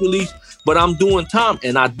on work release, but I'm doing time.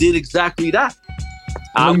 And I did exactly that.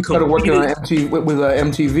 You started working on MTV, with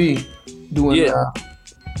MTV doing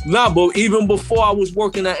Nah, but even before I was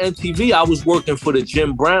working at MTV, I was working for the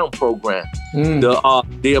Jim Brown program,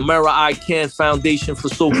 the America I Can Foundation for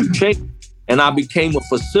Social Change. And I became a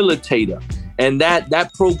facilitator. And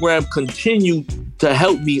that program continued to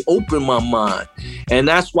help me open my mind. And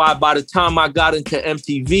that's why by the time I got into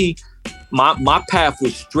MTV, my path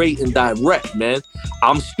was straight and direct, man.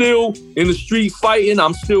 I'm still in the street fighting.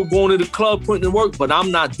 I'm still going to the club, putting in work, but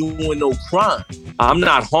I'm not doing no crime. I'm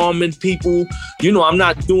not harming people. You know, I'm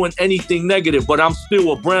not doing anything negative, but I'm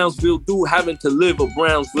still a Brownsville dude having to live a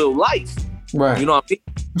Brownsville life. Right. You know what I mean?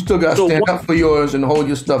 You still got to stand up for yours and hold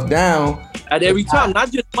your stuff down. At every time,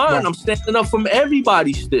 not just mine. Right. I'm standing up from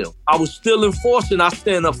everybody still. I was still enforcing. I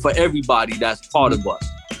stand up for everybody that's part of us.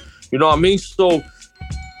 You know what I mean? So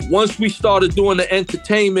once we started doing the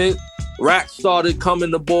entertainment, Rack started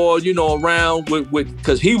coming aboard, you know, around with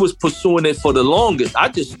because he was pursuing it for the longest. I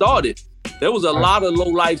just started. There was a lot of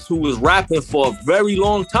lowlifes who was rapping for a very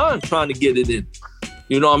long time trying to get it in.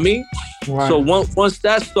 You know what I mean? Right. So once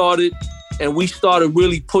that started, and we started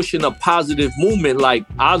really pushing a positive movement, like,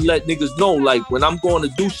 I'll let niggas know, like, when I'm going to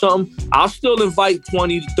do something, I'll still invite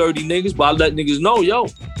 20 to 30 niggas, but I'll let niggas know, yo,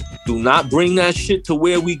 do not bring that shit to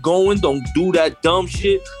where we going. Don't do that dumb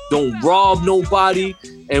shit. Don't rob nobody.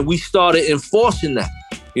 And we started enforcing that.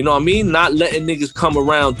 You know what I mean? Not letting niggas come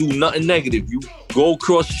around, do nothing negative. You go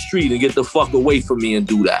across the street and get the fuck away from me and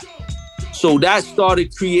do that. So that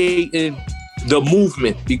started creating the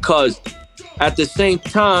movement, because at the same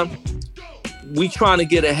time, we trying to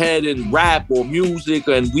get ahead in rap or music,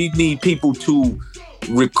 and we need people to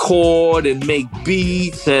record and make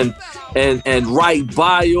beats and write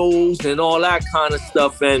bios and all that kind of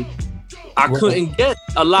stuff. And I couldn't get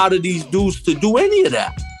a lot of these dudes to do any of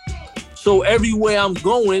that. So everywhere I'm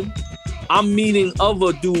going, I'm meeting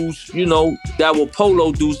other dudes, you know, that were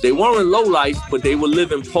polo dudes. They weren't low life, but they were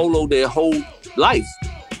living polo their whole life.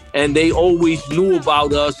 And they always knew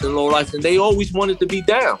about us and low life, and they always wanted to be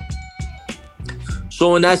down.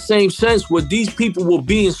 So in that same sense, where these people were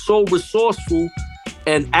being so resourceful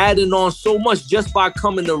and adding on so much just by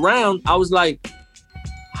coming around, I was like,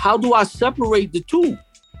 how do I separate the two?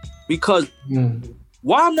 Because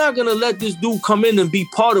why I'm not gonna let this dude come in and be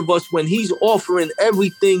part of us when he's offering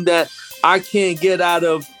everything that I can't get out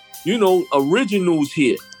of, you know, originals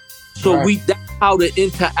here. So that's how the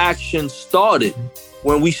interaction started.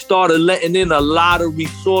 When we started letting in a lot of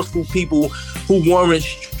resourceful people who weren't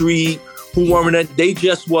street, who weren't, they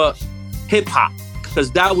just were hip hop,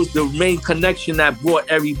 because that was the main connection that brought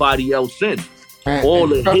everybody else in. All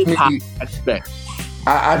the hip hop aspect.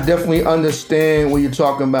 I definitely understand what you're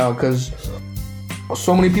talking about, because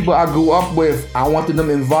so many people I grew up with, I wanted them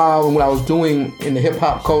involved in what I was doing in the hip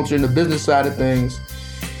hop culture and the business side of things,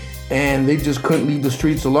 and they just couldn't leave the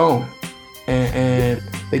streets alone, and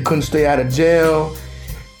they couldn't stay out of jail,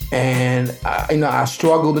 and I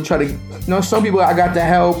struggled to try to, some people I got to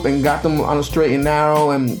help and got them on a straight and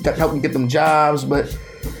narrow and helped them get them jobs, but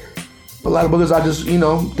a lot of brothers I just,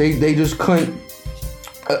 they just couldn't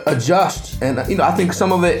adjust, and I think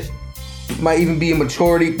some of it might even be a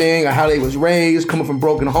maturity thing or how they was raised, coming from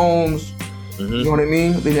broken homes. Mm-hmm. You know what I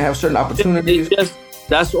mean? They didn't have certain opportunities.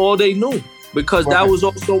 That's all they knew, because that was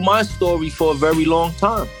also my story for a very long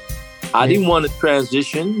time. I didn't want to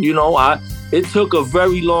transition. It took a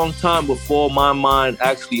very long time before my mind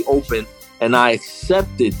actually opened and I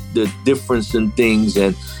accepted the difference in things,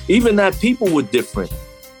 and even that people were different.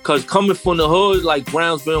 Because coming from the hood, like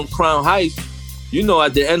Brownsville and Crown Heights,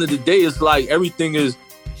 at the end of the day, it's like everything is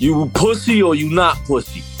you pussy or you not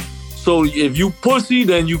pussy. So if you pussy,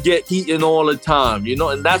 then you get eaten all the time,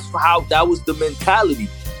 and that was the mentality.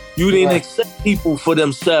 You didn't accept people for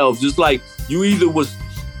themselves. It's like you either was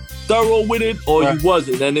thorough with it or you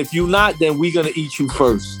wasn't. And if you not, then we gonna eat you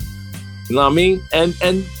first. You know what I mean? And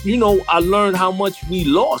I learned how much we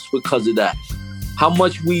lost because of that. How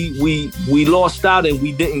much we lost out and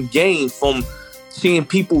we didn't gain from seeing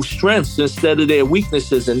people's strengths instead of their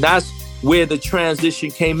weaknesses. And that's where the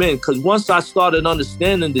transition came in. Because once I started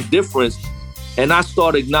understanding the difference and I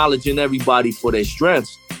started acknowledging everybody for their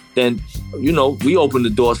strengths, then, we opened the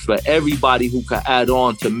doors for everybody who could add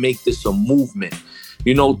on to make this a movement,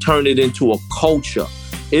 turn it into a culture.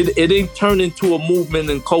 It didn't turn into a movement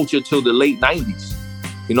and culture till the late 90s.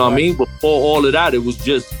 You know what I mean? Before all of that, it was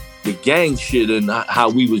just the gang shit and how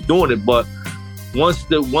we was doing it. But once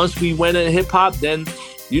we went in hip hop, then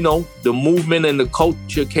the movement and the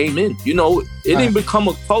culture came in. It didn't become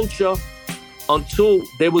a culture until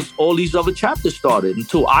there was all these other chapters started,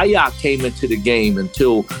 until Ayak came into the game,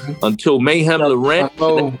 until Mayhem Laurent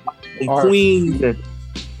and Queens. And,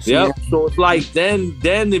 so it's like then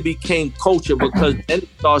it became culture because then it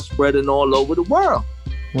started spreading all over the world.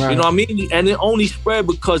 Right. You know what I mean? And it only spread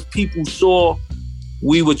because people saw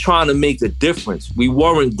we were trying to make a difference. We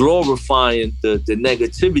weren't glorifying the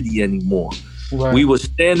negativity anymore. Right. We were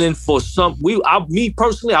standing for me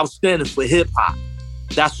personally, I was standing for hip hop.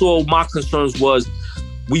 That's all my concerns was.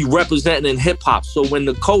 We representing hip hop. So when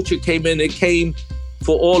the culture came in, it came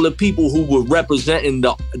for all the people who were representing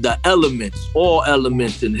the elements, all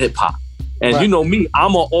elements in hip hop. And me,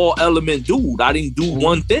 I'm an all element dude. I didn't do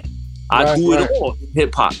one thing. I do it all in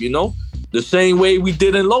hip hop, The same way we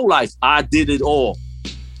did in Low Life. I did it all.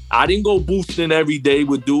 I didn't go boosting every day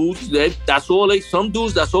with dudes. Some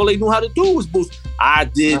dudes, that's all they knew how to do was boost. I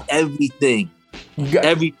did everything.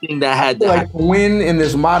 Everything that had to happen. To win in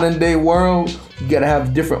this modern day world, you gotta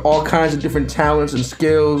have all kinds of different talents and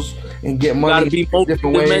skills and get money in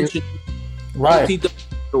different ways. Right.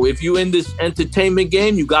 So if you're in this entertainment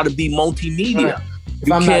game, you gotta be multimedia. Right.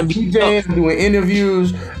 If I'm not DJing, I'm doing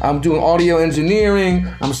interviews, I'm doing audio engineering,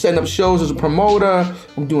 I'm setting up shows as a promoter,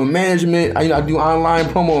 I'm doing management, I do online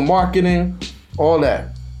promo and marketing, all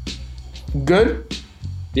that. Good?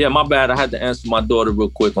 Yeah, my bad. I had to answer my daughter real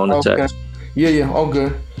quick on the text. Yeah, all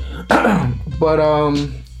good. But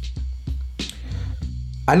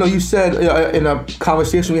I know you said in a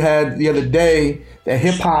conversation we had the other day that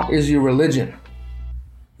hip hop is your religion.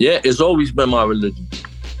 Yeah, it's always been my religion.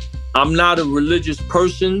 I'm not a religious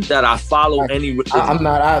person that I follow any religion. I'm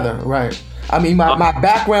not either, right. I mean, my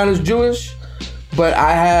background is Jewish, but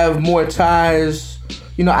I have more ties.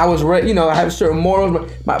 I was, I have certain morals,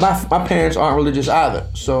 but my parents aren't religious either.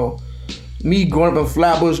 So me growing up in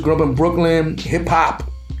Flatbush, growing up in Brooklyn, hip hop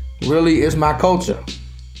really is my culture.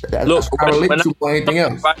 That's what I relate to more anything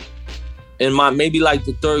else. In maybe like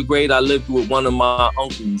the third grade, I lived with one of my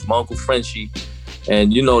uncles, my Uncle Frenchie.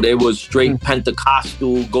 And, they was straight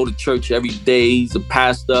Pentecostal, go to church every day. He's a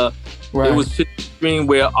pastor. Right. It was to the extreme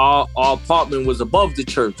where our apartment was above the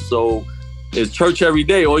church. So it's church every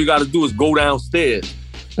day. All you got to do is go downstairs.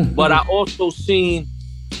 But I also seen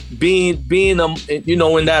being in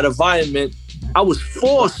that environment, I was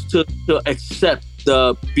forced to accept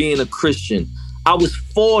being a Christian. I was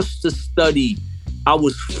forced to study. I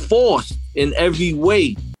was forced in every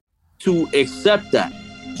way to accept that.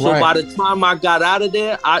 So by the time I got out of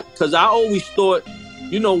there, because I always thought,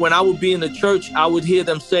 when I would be in the church, I would hear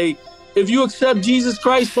them say, if you accept Jesus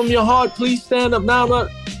Christ from your heart, please stand up now.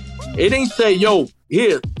 It ain't say, yo,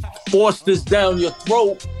 here, force this down your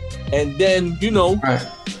throat. And then, Right.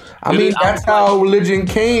 I mean, that's how religion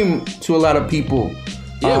came to a lot of people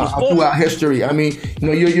throughout history. I mean,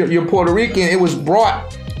 you're Puerto Rican. It was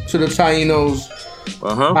brought to the Tainos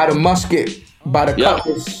by the musket. by the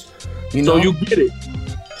cutlass. You know? So you get it.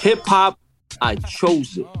 Hip hop, I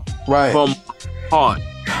chose it. Right. From heart.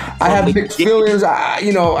 I have mixed feelings.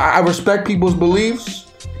 I respect people's beliefs,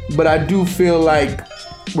 but I do feel like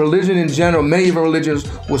religion in general, many of our religions,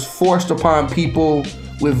 was forced upon people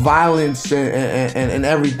with violence and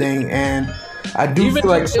everything. And I do feel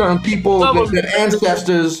like certain people, their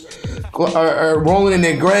ancestors are rolling in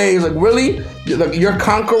their graves. Like, really? Like, your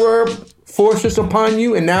conqueror forced this upon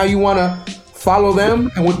you, and now you want to follow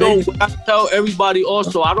them? And what I tell everybody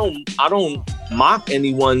also, I don't mock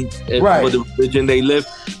anyone for the religion they live.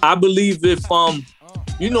 I believe if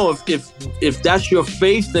that's your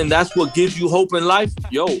faith, then that's what gives you hope in life.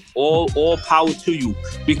 Yo, all power to you,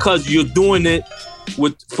 because you're doing it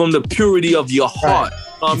from the purity of your heart.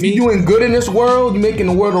 Right. If you're doing good in this world, you're making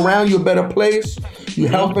the world around you a better place. You're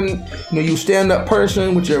helping. You stand up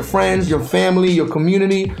person with your friends, your family, your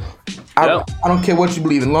community. I don't care what you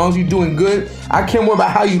believe. As long as you're doing good, I care more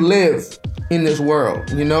about how you live in this world.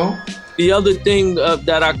 The other thing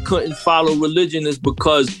that I couldn't follow religion is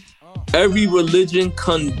because every religion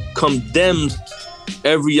condemns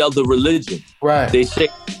every other religion. Right. They say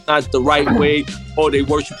it's not the right way, or they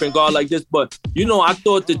worshiping God like this. But, I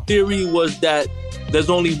thought the theory was that there's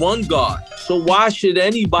only one God. So why should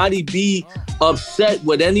anybody be upset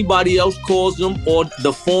what anybody else calls them or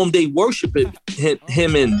the form they worship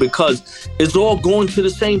him in? Because it's all going to the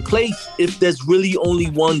same place if there's really only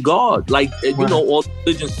one God, like all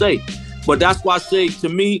religions say. But that's why I say, to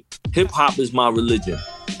me, hip hop is my religion,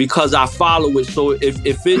 because I follow it. So if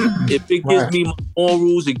it gives me my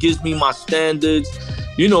morals, it gives me my standards.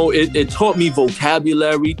 It taught me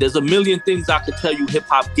vocabulary. There's a million things I could tell you hip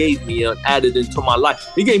hop gave me and added into my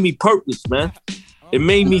life. It gave me purpose, man. It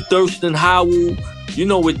made me Thirstin Howl.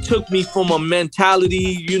 It took me from a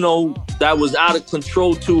mentality, that was out of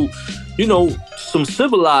control to, some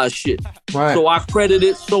civilized shit. Right. So I credit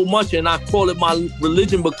it so much, and I call it my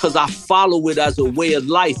religion because I follow it as a way of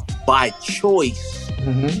life by choice.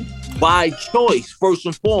 Mm-hmm. By choice, first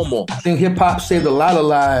and foremost. I think hip hop saved a lot of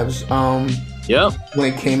lives.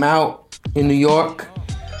 When it came out in New York,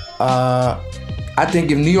 I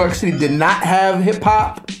think if New York City did not have hip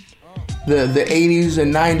hop, the 80s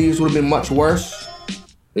and 90s would have been much worse.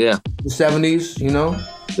 Yeah. The 70s,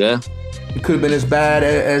 Yeah. It could have been as bad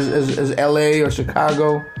as LA or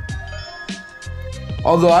Chicago.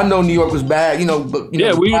 Although I know New York was bad, but we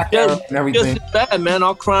and everything. Just as bad, man.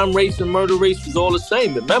 Our crime rates and murder rates was all the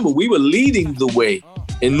same. Remember, we were leading the way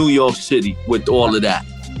in New York City with all of that.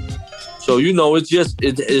 So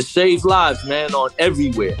it saves lives, man, on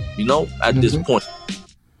everywhere. At this point.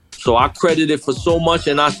 So I credit it for so much,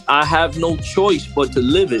 and I have no choice but to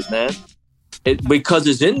live it, man. Because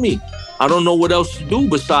it's in me. I don't know what else to do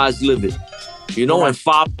besides live it. And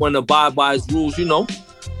follow and abide by its rules.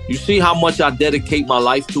 You see how much I dedicate my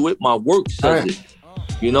life to it. My work says it.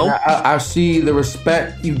 I see the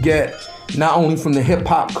respect you get not only from the hip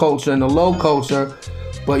hop culture and the low culture,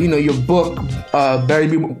 but your book, Bury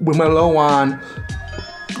Me With My Low On,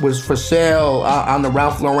 was for sale on the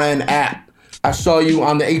Ralph Lauren app. I saw you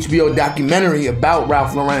on the HBO documentary about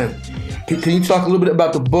Ralph Lauren. Can you talk a little bit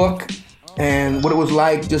about the book and what it was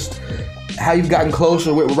like, just how you've gotten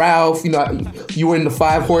closer with Ralph? You were in the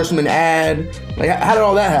 5 Horsemen ad. Like, how did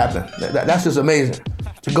all that happen? That's just amazing.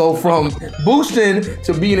 To go from boosting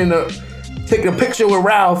to being taking a picture with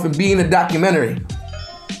Ralph and being in a documentary.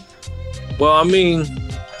 Well, I mean,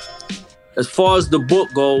 as far as the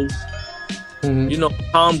book goes,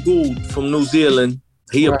 Tom Gould from New Zealand,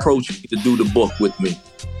 he approached me to do the book with me.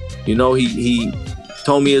 He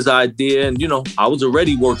told me his idea, and I was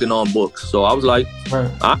already working on books, so I was like, all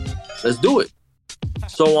right, let's do it.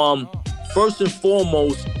 So first and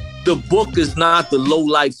foremost, the book is not the low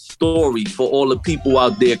life story for all the people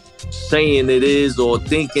out there saying it is, or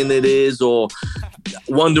thinking it is, or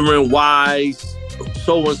wondering why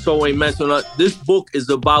so and so ain't mentioned it. This book is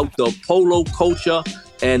about the polo culture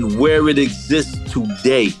and where it exists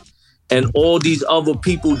today, and all these other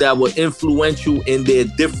people that were influential in their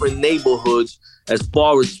different neighborhoods as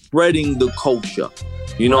far as spreading the culture.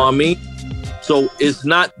 You know what I mean? So it's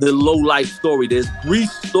not the low life story. There's 3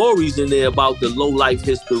 stories in there about the low life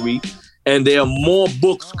history, and there are more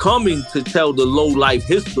books coming to tell the low life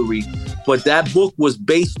history. But that book was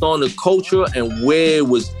based on the culture and where it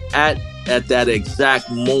was at that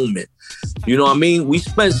exact moment. You know what I mean? We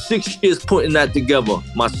spent 6 years putting that together,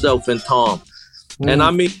 myself and Tom. And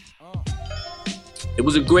I mean, it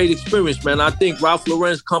was a great experience, man. I think Ralph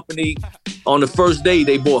Lauren's company, on the first day,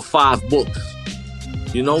 they bought 5 books.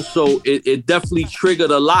 So it definitely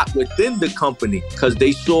triggered a lot within the company, because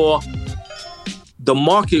they saw the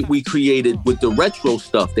market we created with the retro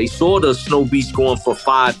stuff. They saw the Snow Beats going for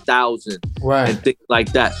 5,000 and things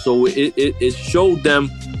like that. So it showed them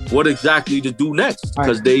what exactly to do next,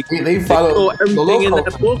 because they saw everything in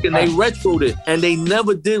that book and they retroed it, and they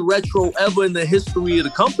never did retro ever in the history of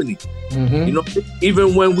the company. You know,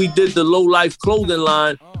 even when we did the Low Life clothing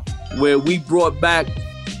line, where we brought back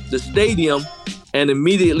the stadium, and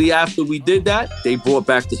immediately after we did that, they brought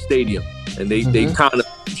back the stadium, and they kind of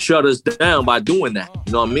shut us down by doing that.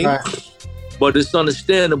 You know what I mean? But it's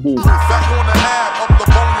understandable. Back on the ab of the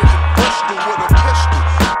bone in Bristol with a pistol.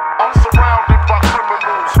 I'm surrounded by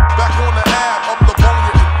criminals. Back on the ab of the bone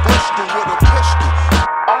in Bristol with a pistol.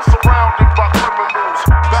 I'm surrounded by criminals.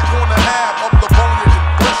 Back on the ab of the bone in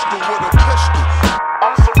Bristol with a pistol.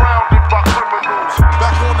 I'm surrounded by criminals.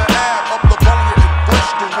 Back on the ab of the bone in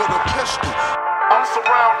Bristol with a pistol. I'm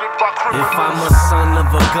surrounded by criminals. If I'm a son of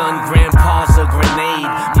a gun, grandpa's a grenade.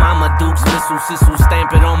 Mama Duke's missile, sizzle,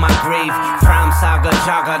 stamp it on my grave. Crime saga,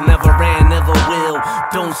 jogger, never ran, never will.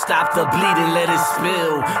 Don't stop the bleeding, let it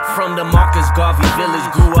spill. From the Marcus Garvey village,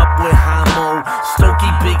 grew up with Hamo.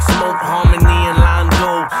 Stokey, Big Smoke, Harmony, and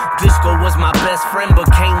Londo. Disco was my best friend,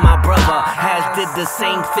 became my brother. Has did the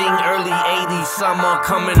same thing early 80s summer.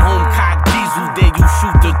 Coming home, cock diesel, there you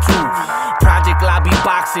shoot the two. Project lobby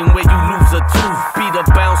boxing where you lose a tooth. Beat the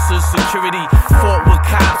bouncers, security, fought with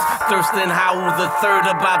cops. Thirstin Howl the third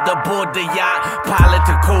about to board the yacht. Pilot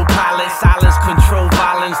to co-pilot, silence, control,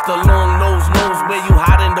 violence. The long nose knows where you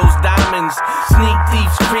hiding those diamonds. Sneak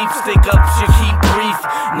thieves, creep, stick up, should keep brief.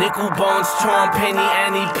 Nickel bones, charm, penny,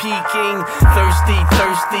 Annie peeking. Thirsty,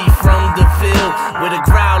 thirsty from the field. With a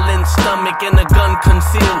growling stomach and a gun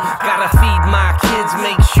concealed. Gotta feed my kids,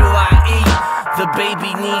 make sure I eat. The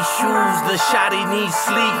baby needs shoes, the shotty needs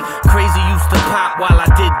sleep. Crazy used to pop while I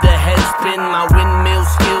did the head spin. My windmill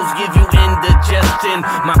skills give you indigestion.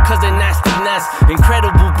 My cousin Nasty Ness,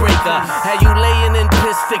 incredible breaker. Had you laying in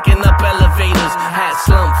piss, sticking up elevators. Hat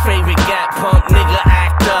slump, favorite gap pump, nigga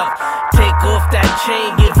act up. Take off that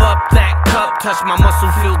chain, give up that cup. Touch my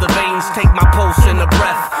muscle, feel the veins, take my pulse and the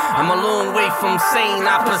breath. I'm a long way from sane,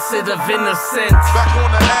 opposite of innocent. Back on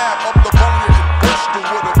the ab of the bone in Bristol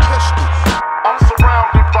with a pistol. I'm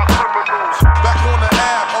surrounded by criminals. Back on the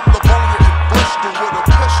ab of the bone in Bristol with a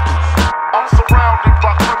pistol. I'm surrounded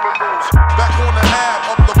by criminals. Back on the ab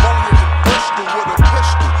of the bone in Bristol with a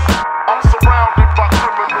pistol. I'm surrounded by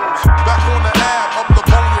criminals. Back on the ab of the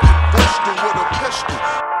bone in Bristol with a pistol.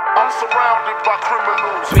 I'm surrounded by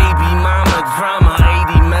criminals. Baby mama drama,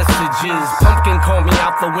 80 messages. Pumpkin called me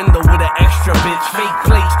out the window with an extra bitch. Fake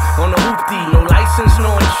plates on the hoopty, no license,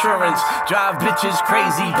 no insurance. Drive bitches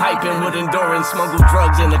crazy, piping with endurance. Smuggle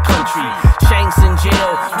drugs in the country. Shanks in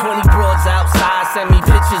jail, 20 broads outside. Send me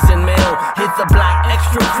pictures in mail. Hit the block,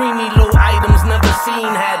 extra creamy, low items never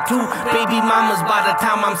seen. Had 2 baby mamas by the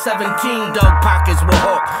time I'm 17. Dug pockets with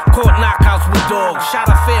hawk, caught knockouts with dogs.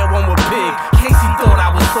 Shot a fair one with pig, Casey thought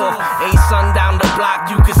I was soft. A son down the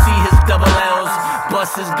block, you could see his double L's.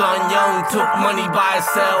 Bus is gone young, took money by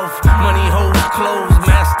itself. Money hoes closed,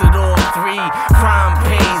 mastered all 3. Crime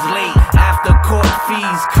pays late, after court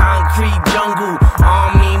fees. Concrete jungle,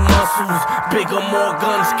 army muscles. Bigger, more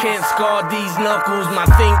guns, can't scar these knuckles. My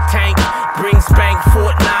think tank brings spank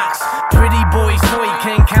Fort Knox. Pretty boy toy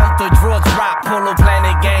can't count the draws drop. Polo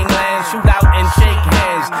Planet gangland, shoot out and shake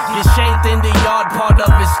hands. Get shanked in the yard, part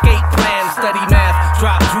of escape plan. Study math,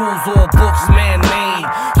 drop jewels or books man-made.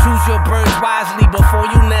 Choose your birds wisely before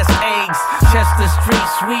you nest eggs. Chester Street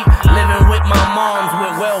sweet, living with my moms.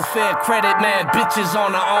 With welfare credit, mad bitches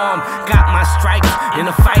on the arm. Got my stripes in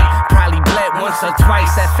a fight, probably bled once or twice.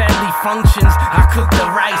 At family functions, I cooked the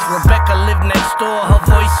rice. Rebecca lived next door, her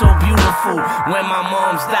voice so beautiful. When my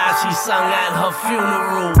mom's died, she sung at her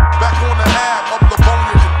funeral. Back on the ab of the bone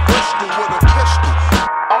in Bristol with a pistol.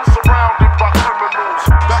 I'm surrounded by criminals.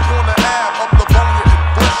 Back on the ab of the bone in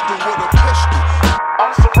Bristol with a pistol.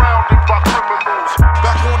 I'm surrounded by criminals.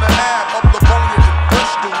 Back on the ab of the bone in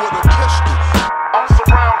Bristol with a pistol. I'm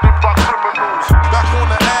surrounded by criminals. Back on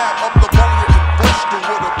the ab of the bone in Bristol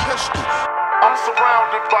with a pistol. I'm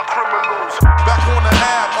surrounded by criminals. Back on the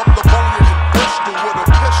ab of the bone in Bristol with a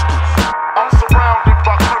pistol. I'm surrounded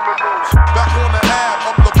by criminals. Back on the ab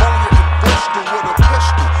of the bone in Bristol with a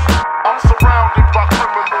pistol. I'm surrounded by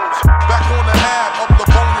criminals. Back on the ab of the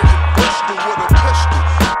bone in Bristol with a pistol.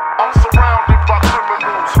 I'm surrounded by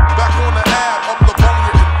criminals. Back on the ab of the bone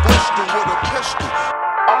in Bristol with a pistol.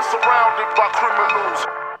 I'm surrounded by criminals.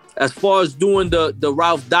 As far as doing the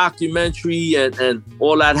Ralph documentary and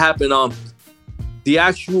all that happened, the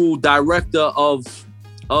actual director of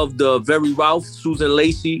the Very Ralph, Susan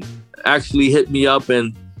Lacey, actually hit me up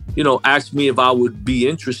and asked me if I would be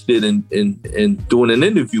interested in doing an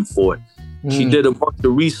interview for it. She did a bunch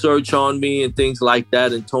of research on me and things like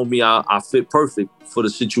that and told me I fit perfect for the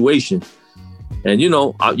situation. And,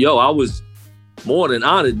 I was more than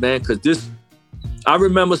honored, man, because I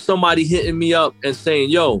remember somebody hitting me up and saying,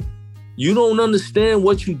 yo, you don't understand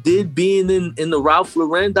what you did being in the Ralph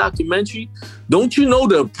Lauren documentary? Don't you know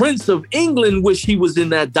the Prince of England wish he was in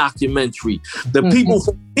that documentary? The people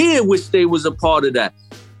from here wish they was a part of that.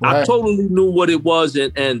 Right. I totally knew what it was.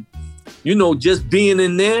 And just being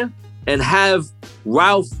in there and have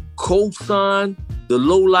Ralph co-sign the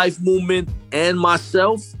Low Life movement and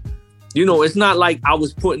myself, it's not like I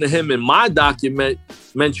was putting him in my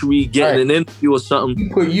documentary, getting an interview or something.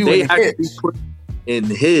 They actually put in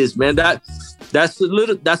his, man. That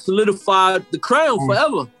solidified the crown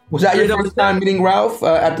forever. Was that your first time meeting Ralph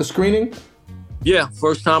at the screening? Yeah,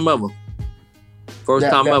 first time ever. First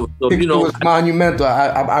time ever. So, it was monumental.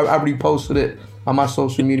 I reposted it on my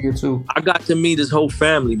social media too. I got to meet his whole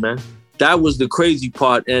family, man. That was the crazy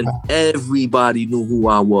part, and everybody knew who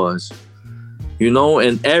I was.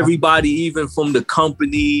 And everybody, even from the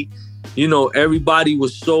company, everybody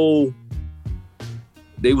was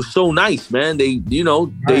they were so nice, man. They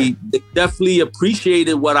definitely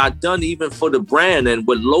appreciated what I'd done, even for the brand, and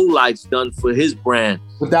what Low Life's done for his brand.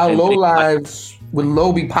 Without Low Lives, would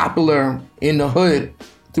Low be popular in the hood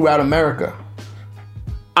throughout America?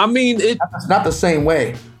 I mean, it's not the same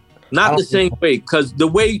way. Not the same way, because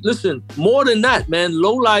listen, more than that, man,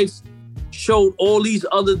 Low Life showed all these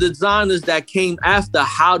other designers that came after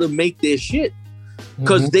how to make their shit.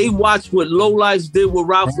 Because they watched what Low Life did with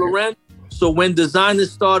Ralph Lauren. So when designers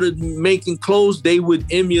started making clothes, they would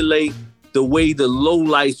emulate the way the Low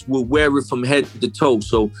Lights would wear it from head to toe.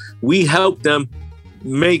 So we helped them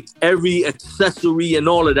make every accessory and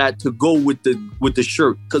all of that to go with the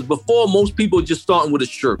shirt. Because before, most people just starting with a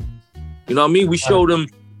shirt. You know what I mean? We showed them,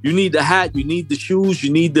 you need the hat, you need the shoes,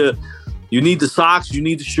 you need the socks, you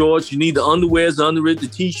need the shorts, you need the underwears under it, the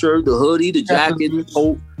t-shirt, the hoodie, the jacket, the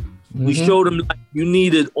coat. We showed them like you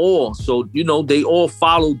need it all. So, they all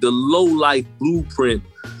followed the Low Life blueprint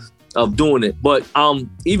of doing it. But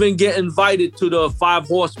even get invited to the 5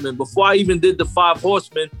 Horsemen. Before I even did the 5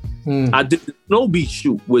 Horsemen, I did the Snow Beach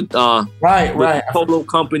shoot with the Polo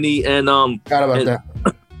Company and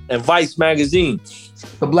and Vice Magazine.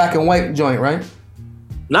 The black and white joint, right?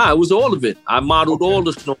 Nah, it was all of it. I modeled all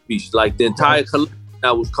the Snow Beach, like the entire collection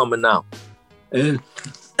that was coming out. And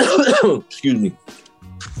excuse me.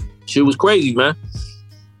 Shit was crazy, man.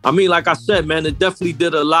 I mean, like I said, man, it definitely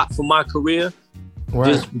did a lot for my career.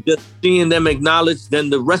 Right. Just seeing them acknowledged, then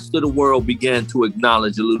the rest of the world began to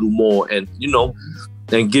acknowledge a little more and,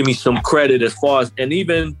 and give me some credit as far as, and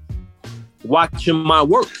even watching my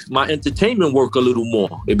work, my entertainment work a little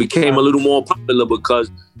more. It became a little more popular because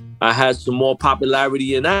I had some more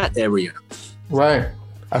popularity in that area. Right.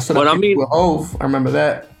 With Hov, I remember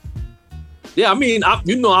that. Yeah, I mean, I've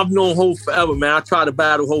known Hov forever, man. I tried to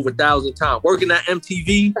battle Hov 1,000 times. Working at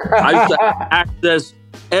MTV, I used to have access.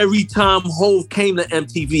 Every time Hov came to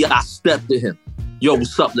MTV, I stepped to him. Yo,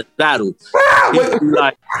 what's up? Let's battle.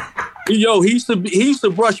 He used to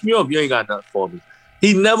brush me off. You ain't got nothing for me.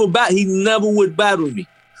 He never would battle me.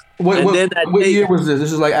 What year was this?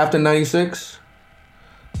 This is like after 96?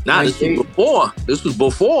 Nah, this was before. This was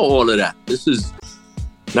before all of that. This is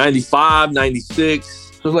 95, 96.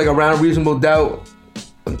 So it's like around Reasonable Doubt,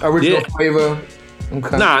 Original Flavor.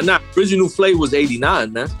 Okay. Nah. Original Flavor was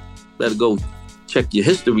 89, man. Better go check your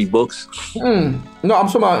history books. No, I'm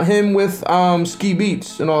talking about him with Ski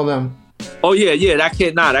Beats and all them. Oh yeah, that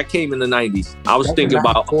came in the 90s. I was thinking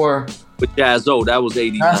about with Jazzo, that was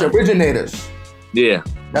 89. That's Originators. Yeah.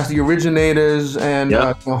 That's the Originators and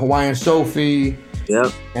Hawaiian Sophie.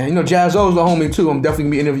 Yeah. And Jazzo's the homie too. I'm definitely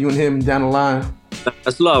gonna be interviewing him down the line.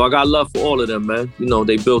 That's love. I got love for all of them, man.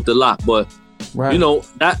 They built a lot, but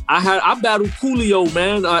that I battled Coolio,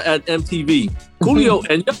 man, at MTV. Coolio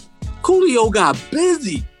and Coolio got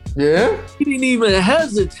busy. Yeah. He didn't even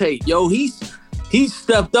hesitate, yo. He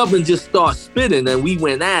stepped up and just started spitting, and we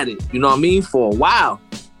went at it. You know what I mean? For a while.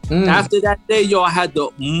 After that day, yo, I had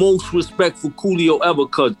the most respect for Coolio ever,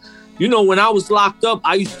 cause when I was locked up,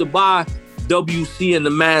 I used to buy WC and the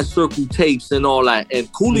Mad Circle tapes and all that.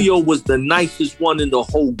 And Coolio was the nicest one in the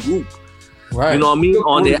whole group. Right. You know what I mean?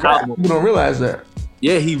 On their album. You don't realize that.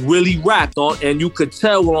 Yeah, he really rapped on, and you could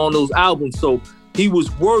tell on those albums. So he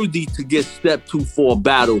was worthy to get stepped to for a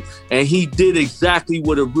battle. And he did exactly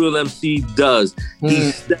what a real MC does.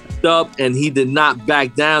 He stepped up and he did not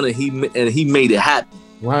back down, and he made it happen.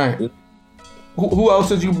 Right. Who else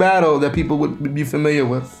did you battle that people would be familiar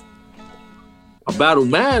with? I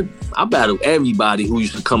battled everybody who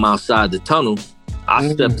used to come outside the tunnel. I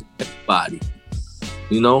stepped to everybody,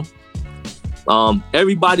 you know.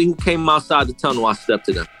 Everybody who came outside the tunnel, I stepped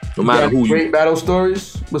to them. No matter who you. Great battle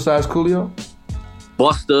stories besides Coolio?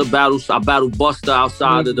 Buster battles. I battled Buster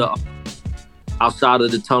outside of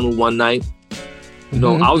the tunnel one night. You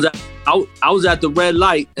know, I was at the red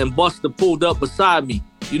light and Buster pulled up beside me.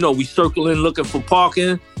 You know, we circling looking for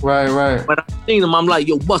parking. Right. When I seen him, I'm like,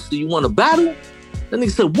 yo, Buster, you want to battle? That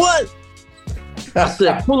nigga said, what? I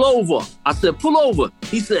said, pull over.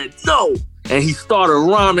 He said, no. And he started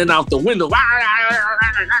rhyming out the window.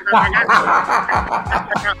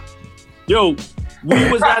 Yo,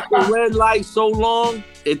 we was at the red light so long,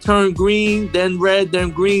 it turned green, then red,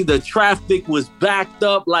 then green. The traffic was backed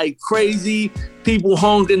up like crazy. People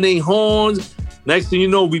honking their horns. Next thing you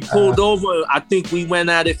know, we pulled over. I think we went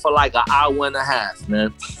at it for like an hour and a half,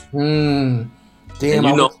 man. Damn,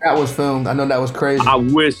 I wish that was filmed. I know that was crazy. I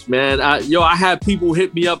wish, man. I had people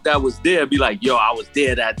hit me up that was there, be like, yo, I was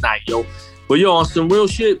there that night, yo. But yo, on some real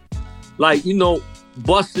shit, like, you know,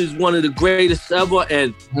 Buster's one of the greatest ever,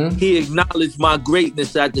 and he acknowledged my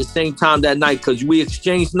greatness at the same time that night because we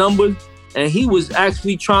exchanged numbers, and he was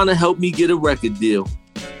actually trying to help me get a record deal.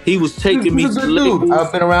 He was taking me to labels.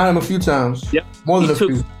 I've been around him a few times. Yep. More than a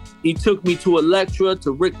few. He took me to Elektra,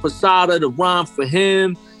 to Rick Posada, to rhyme for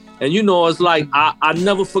him. And you know, it's like, I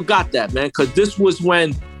never forgot that, man, because this was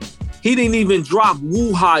when he didn't even drop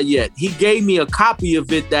Woo-Ha yet. He gave me a copy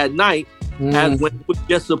of it that night as when it was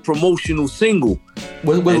just a promotional single.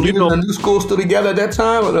 Was Leaders and New School still together at that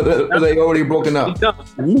time, or were they already broken up?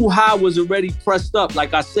 Woo-Ha was already pressed up,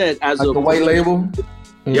 like I said, as like the white label?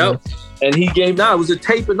 Yep. And he gave, it was a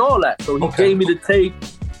tape and all that. So he gave me the tape,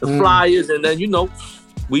 the flyers, and then, you know,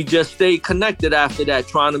 we just stayed connected after that,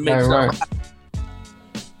 trying to make something happen.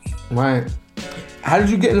 Right. How did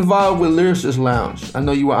you get involved with Lyricist Lounge? I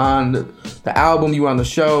know you were on the album, you were on the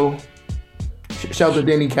show. Shout out to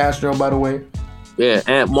Danny Castro, by the way. Yeah,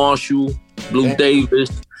 Aunt Marshall, Blue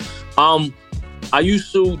Davis. I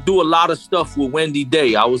used to do a lot of stuff with Wendy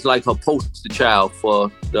Day. I was like her poster child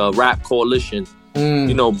for the Rap Coalition.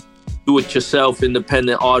 You know, do it yourself,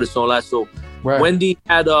 independent artists, all that. So Wendy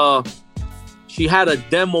had she had a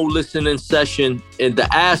demo listening session in the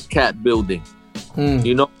ASCAP building.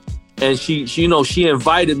 You know, and she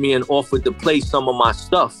invited me and offered to play some of my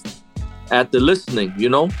stuff at the listening, you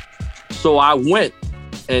know. So I went,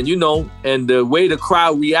 and you know, and the way the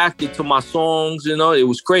crowd reacted to my songs, you know, it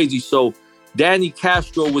was crazy. So Danny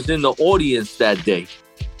Castro was in the audience that day,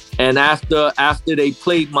 and after they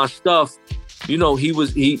played my stuff, you know,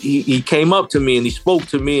 he came up to me and he spoke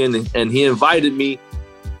to me and he invited me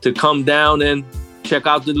to come down and check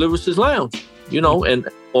out the Lyricist Lounge, you know,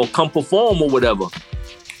 or come perform or whatever.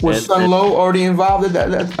 Was Sun Lo already involved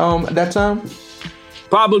at that time?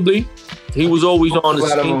 Probably. He was always on the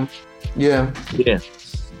scene. Yeah.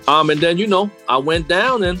 And then, you know, I went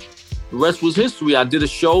down and the rest was history. I did a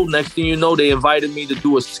show. Next thing you know, they invited me to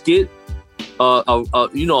do a skit,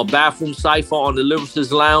 a bathroom cipher on the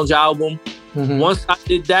Lyricist Lounge album. Once I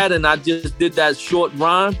did that and I just did that short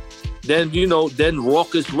rhyme, then, you know, then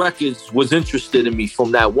Raucous Records was interested in me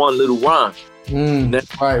from that one little rhyme.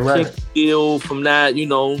 Right. Deal from that, you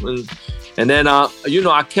know, and then, you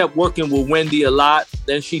know, I kept working with Wendy a lot.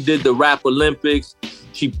 Then she did the Rap Olympics.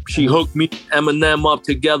 She hooked me and Eminem up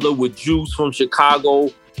together with Juice from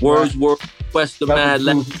Chicago, Wordsworth, West of Mad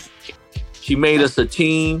Lab. She made us a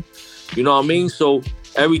team, you know what I mean? So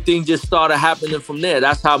everything just started happening from there.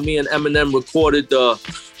 That's how me and Eminem recorded the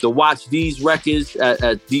Watch These records at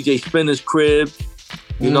DJ Spinner's crib,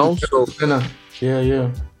 you know? So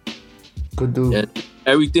Yeah. Good dude. And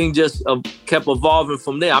everything just kept evolving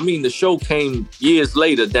from there. I mean, the show came years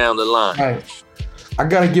later down the line. Right. I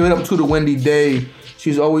gotta give it up to Wendy Day.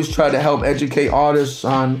 She's always tried to help educate artists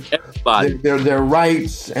on their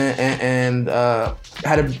rights and how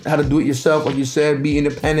to do it yourself, like you said, be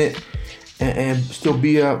independent and still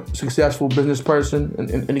be a successful business person.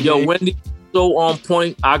 Yo, Wendy, so on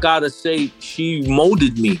point. I gotta say, she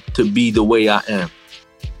molded me to be the way I am.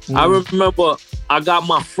 I remember I got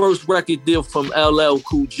my first record deal from LL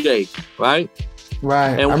Cool J, right?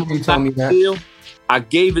 Right. And when you told me that. Deal, I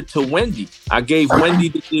gave it to Wendy. I gave Wendy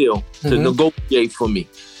the deal to negotiate for me.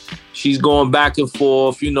 She's going back and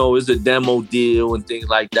forth, you know, it's a demo deal and things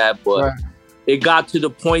like that. But it got to the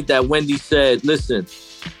point that Wendy said, listen,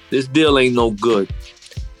 this deal ain't no good.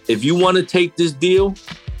 If you want to take this deal,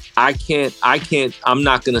 I'm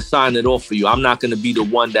not going to sign it off for you. I'm not going to be the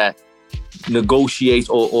one that negotiates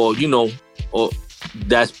or you know, or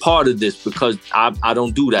that's part of this because I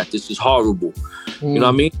don't do that. This is horrible. You know what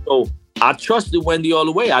I mean? So I trusted Wendy all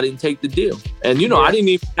the way. I didn't take the deal. And, you know,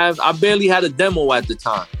 I barely had a demo at the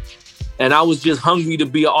time. And I was just hungry to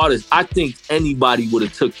be an artist. I think anybody would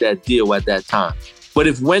have took that deal at that time. But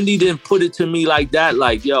if Wendy didn't put it to me like that,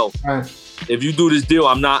 like, yo, if you do this deal,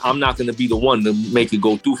 I'm not going to be the one to make it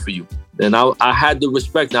go through for you. And I had the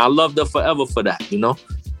respect. And I loved her forever for that, you know?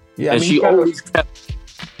 Yeah, and she always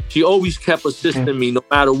kept assisting me no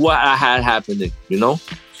matter what I had happening, you know?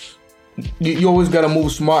 You always got to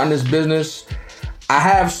move smart in this business. I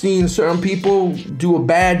have seen certain people do a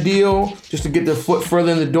bad deal just to get their foot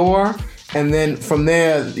further in the door. And then from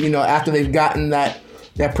there, you know, after they've gotten that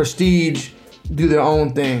prestige, do their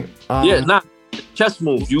own thing. Not chess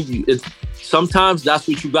move. Sometimes that's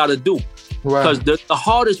what you got to do. Because the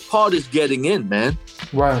hardest part is getting in, man.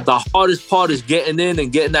 Right. The hardest part is getting in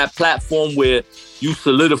and getting that platform where you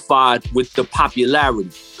solidified with the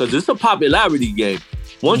popularity. Because it's a popularity game.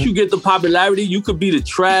 Once you get the popularity, you could be the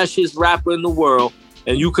trashiest rapper in the world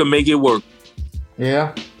and you can make it work.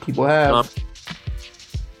 Yeah, people have.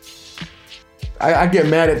 I get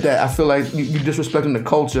mad at that. I feel like you disrespecting the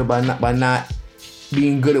culture by not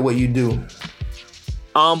being good at what you do.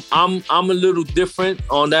 I'm a little different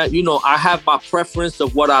on that. You know, I have my preference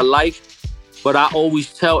of what I like, but I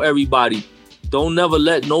always tell everybody, don't never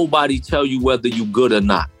let nobody tell you whether you good or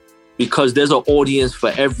not, because there's an audience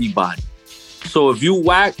for everybody. So if you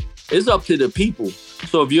whack, it's up to the people.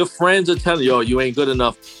 So if your friends are telling you, yo, you ain't good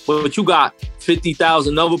enough, but you got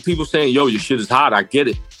 50,000 other people saying, yo, your shit is hot, I get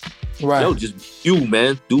it. Right. Yo, just you,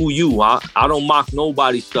 man. Do you. I don't mock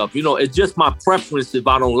nobody's stuff. You know, it's just my preference if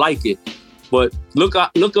I don't like it. But look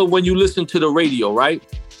at when you listen to the radio, right?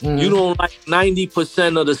 Mm-hmm. You don't like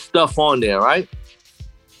 90% of the stuff on there, right?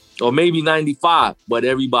 Or maybe 95, but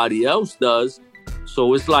everybody else does.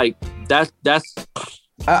 So it's like, that's...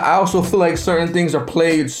 I also feel like certain things are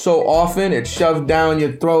played so often, it's shoved down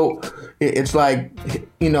your throat. It's like,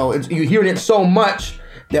 you know, you're hearing it so much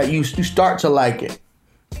that you start to like it.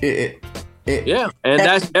 And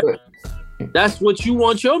that's what you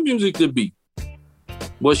want your music to be.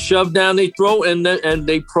 Was shoved down their throat and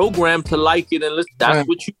they programmed to like it and listen. That's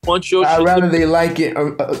what you want your shit I'd rather to be. they like it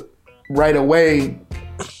right away.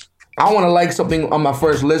 I want to like something on my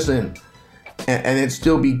first listen and it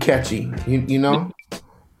still be catchy, you know?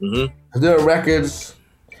 Mm-hmm. There are records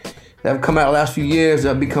that have come out the last few years that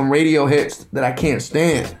have become radio hits that I can't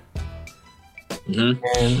stand. Mm-hmm.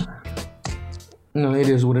 And, you know, it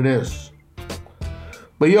is what it is.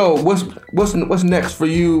 But yo, what's next for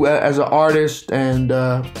you as an artist and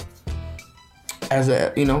as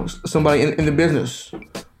a, you know, somebody in the business?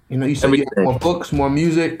 You know, you said you have more books, more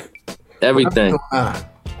music. Everything.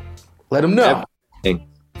 Let them know.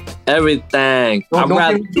 Everything.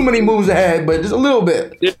 Don't give too many moves ahead, but just a little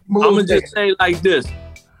bit. I'm gonna just say like this.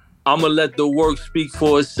 I'm gonna let the work speak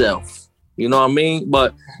for itself. You know what I mean?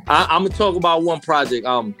 But I'm gonna talk about one project.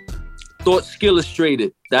 Thought Skill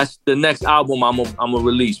Illustrated. That's the next album I'm gonna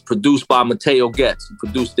release. Produced by Mateo Getz. He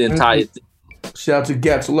produced the entire thing. Shout out to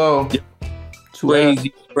Getz Low.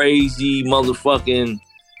 Crazy motherfucking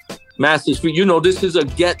Master Street. You know, this is a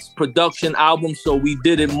Getz production album, so we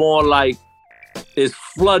did it more like it's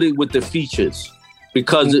flooded with the features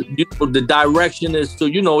because you know, the direction is still,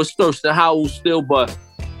 you know, it's Thirstin Howl still, but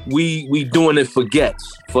we doing it for Getz,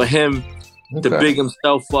 for him to big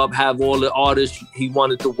himself up, have all the artists he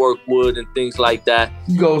wanted to work with and things like that.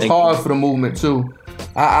 He goes hard for the movement too.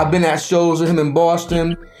 I've been at shows with him in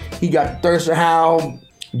Boston. He got Thirstin Howl,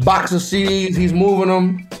 box of CDs, he's moving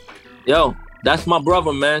them. Yo, that's my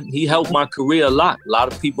brother, man. He helped my career a lot. A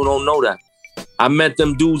lot of people don't know that. I met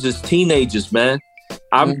them dudes as teenagers, man.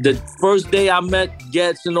 The first day I met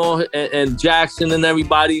Getz and all and Jackson and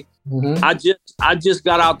everybody, I just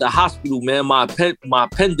got out the hospital, man. My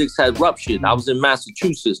appendix had ruptured. I was in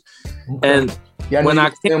Massachusetts, and when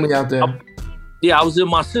I came out there, I was in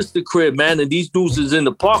my sister's crib, man. And these dudes is in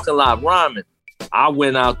the parking lot rhyming. I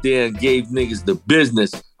went out there and gave niggas the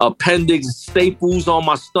business, appendix, staples on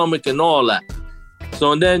my stomach, and all that.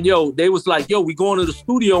 So and then, they was like, we going to the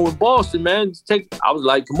studio in Boston, man. I was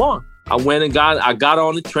like, come on. I went and I got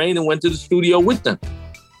on the train and went to the studio with them.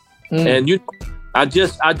 And I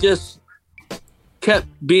just kept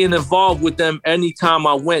being involved with them anytime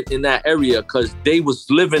I went in that area because they was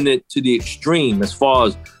living it to the extreme as far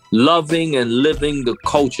as loving and living the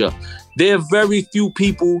culture. There are very few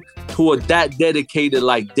people who are that dedicated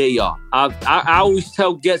like they are. I always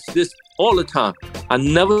tell Getz this all the time. I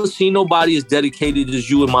never seen nobody as dedicated as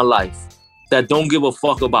you in my life that don't give a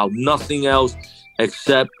fuck about nothing else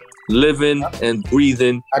except living and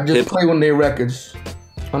breathing. I just play one of their records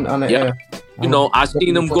on the air. You know, I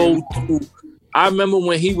seen them go I remember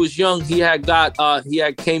when he was young, he had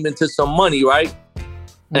came into some money, right?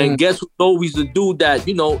 And guess who's always the dude that,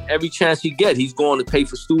 you know, every chance he get, he's going to pay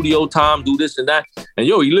for studio time, do this and that. And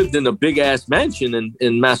yo, he lived in a big ass mansion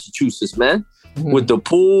in Massachusetts, man, with the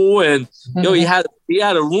pool. And yo, he had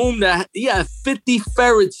a room that he had 50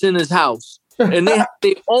 ferrets in his house. And they had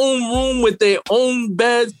their own room with their own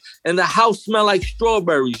beds, and the house smelled like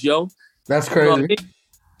strawberries, yo. That's crazy. You know what I mean?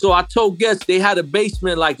 So I told guests they had a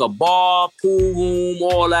basement, like a bar, pool room,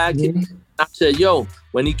 all that. I said, yo,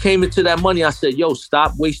 when he came into that money, I said, yo,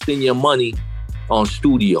 stop wasting your money on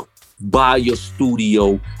studio. Buy your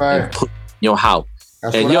studio and put it in your house.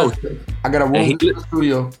 That's and what yo, I got a room in the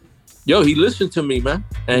studio. Yo, he listened to me, man.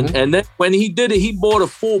 And then when he did it, he bought a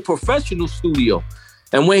full professional studio.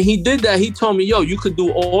 And when he did that, he told me, yo, you could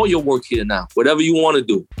do all your work here now, whatever you want to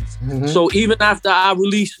do. So even after I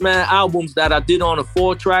released, man, albums that I did on a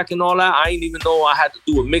 4-track and all that, I didn't even know I had to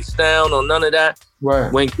do a mix down or none of that.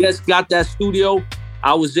 Right. When Guess got that studio,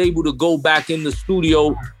 I was able to go back in the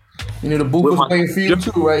studio. You know, the booth is waiting for you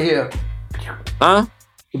too, right here. Huh?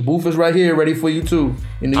 The booth is right here, ready for you too.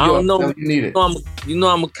 In New York, I don't know. You need it. You know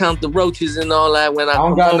I'm gonna count the roaches and all that when I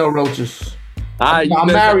don't got no roaches. I'm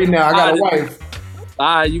married now. I got a wife.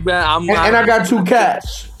 You bet. And I got 2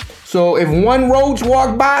 cats. So if one roach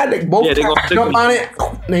walk by, they both jump on it,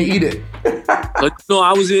 they eat it. But no,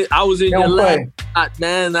 I was in your lap,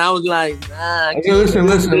 man. I was like, nah. Hey, listen.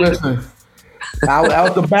 I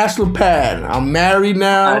was the bachelor pad. I'm married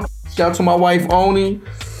now. Shout out to my wife Oni.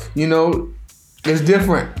 You know, it's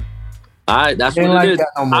different. All right, that's what like it is.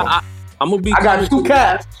 That no more. I'm gonna be. I got 2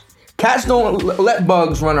 cats. Cats don't let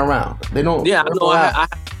bugs run around. They don't. Yeah, I know. I had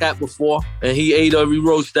a cat before, and he ate every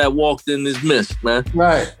roach that walked in his mist, man.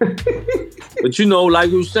 Right. But you know, like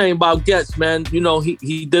we were saying about Getz, man, you know,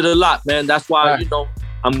 he did a lot, man. That's why, you know,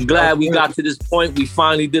 I'm glad we got to this point. We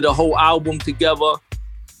finally did a whole album together.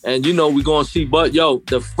 And you know, we're gonna see. But yo,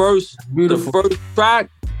 the first track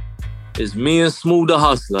is me and Smooth the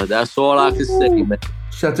Hustler. That's all I can say, man.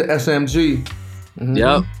 Shout to SMG.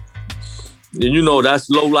 Yep. And you know, that's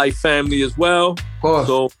Low Life Family as well. Of course.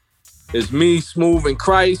 So it's me, Smooth, and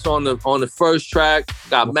Christ on the first track.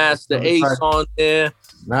 Got Master Ace on there.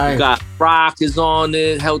 Nice. We got Rock is on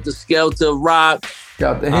it. Helter Skelter, Rock.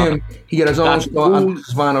 Shout out to him. He got his own show on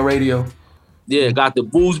Vinyl Radio. Yeah, got the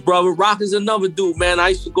Booze Brother. Rock is another dude, man. I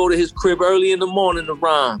used to go to his crib early in the morning to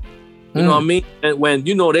rhyme. You know what I mean? And when,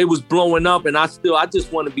 you know, they was blowing up and I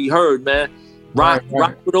just want to be heard, man. Rock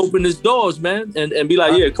would open his doors, man, and be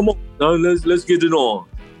like, yeah, come on, let's get it on.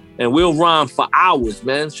 And we'll rhyme for hours,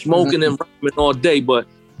 man, smoking and rhyming all day. But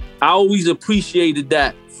I always appreciated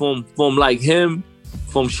that from like him,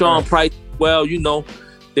 from Sean Price. Well, you know,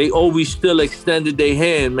 they always still extended their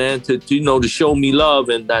hand, man, to you know, to show me love,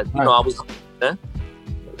 and that, you know, I was, man.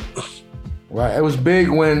 Right. It was big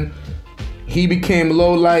when he became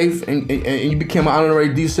Low Life and you became an honorary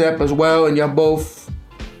DCEP as well, and y'all both,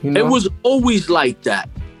 you know. It was always like that.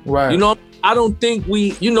 Right. You know, I don't think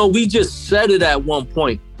we just said it at one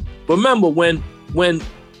point. Remember when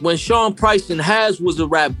Sean Price and Haz was a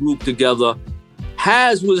rap group together,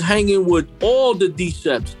 Haz was hanging with all the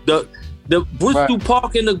DCEPs. The Bristol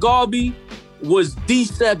Park and the Garvey was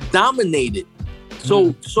DCEP dominated.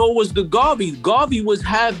 So was the Garvey. Garvey was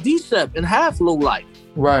half DCEP and half Low Life.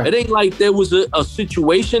 Right. It ain't like there was a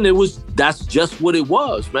situation. That's just what it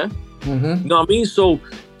was, man. You know what I mean? So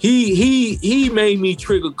he made me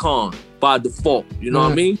Trigger Khan by default. You know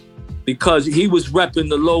what I mean? Because he was repping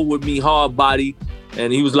the low with me, hard body,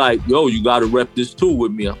 and he was like, "Yo, you got to rep this too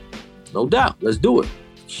with me." No doubt, let's do it.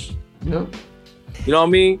 Yeah. You know what I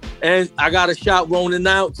mean? And I got to shout Ronan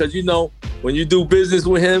out because, you know, when you do business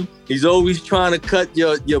with him, he's always trying to cut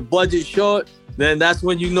your budget short. Then that's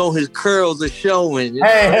when you know his curls are showing. You know?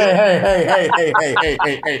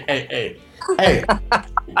 Hey.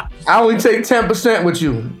 I only take 10% with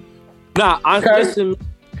you. Nah, listen,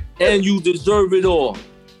 and you deserve it all.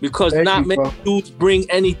 Because not many dudes bring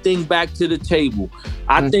anything back to the table.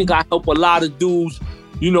 I think I help a lot of dudes,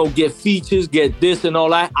 you know, get features, get this and all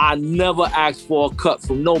that. I never ask for a cut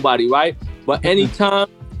from nobody, right? But anytime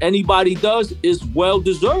anybody does, it's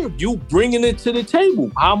well-deserved. You bringing it to the table.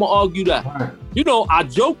 How I'ma argue that? Right. You know, I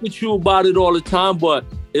joke with you about it all the time, but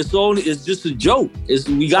it's just a joke.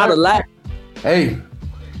 We gotta laugh. Hey,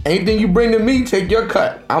 anything you bring to me, take your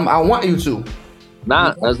cut. I want you to.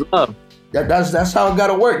 Nah, that's love. That's how it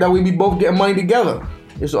gotta work. That we be both getting money together.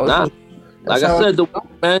 Like I said,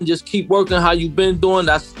 man, just keep working how you've been doing.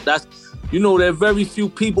 That's you know, there are very few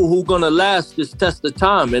people who gonna last this test of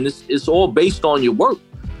time, and it's all based on your work.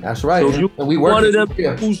 That's right. So you one of them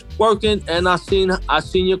who's working, and I seen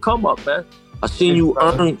you come up, man. I seen you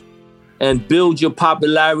earn and build your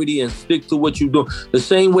popularity and stick to what you do. The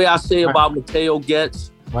same way I say about Mateo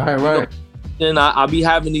Getz. Right. And I be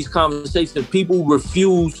having these conversations. People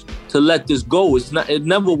refuse to let this go. It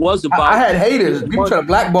never was about. I had haters. People try to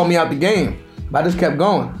blackball me out the game, but I just kept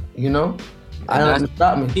going. You know, I don't let them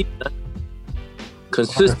stop me.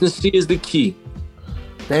 Consistency is the key.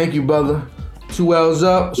 Thank you, brother. 2 L's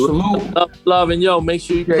up. Salute. Love, and yo, make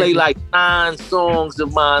sure you play like 9 songs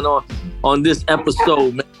of mine on this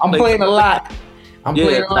episode, man. I'm playing a lot.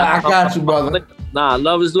 I got you, brother. Nah,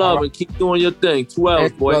 love is love, and keep doing your thing. 2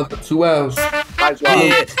 L's, boy. Brother, 2 L's.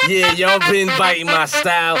 Yeah, y'all been biting my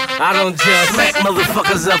style. I don't just smack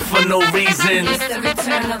motherfuckers up for no reason.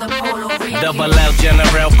 Double L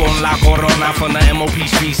General con la corona from the MOP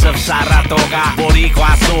streets of Saratoga.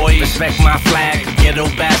 Boricua soy, respect my flag.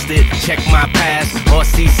 Ghetto bastard, check my pass.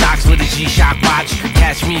 Horsey socks with a G-Shock watch.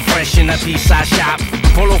 Catch me fresh in a P-side shop.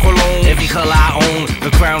 Polo cologne, every color I own.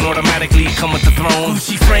 The crown automatically come with the throne.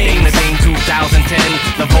 Gucci frame, the Dame 2010.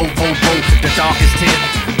 The Volvo, the darkest tip.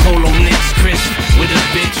 Polo knits crisp with a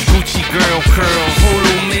bitch. Gucci girl curls.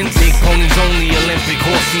 Polo mints, big ponies only. Olympic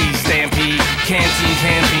horsey stampede. Canteen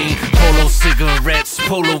camping. Polo cigarettes.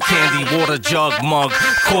 Polo candy. Water jug mug.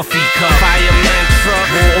 Coffee cup. Fireman truck.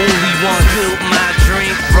 Wore only one. Filled my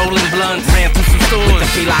drink. Rolling blunts. Ran through some stores with the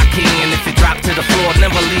Fila King. And if it dropped to the floor,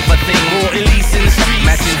 never leave a thing. More Elise in the streets.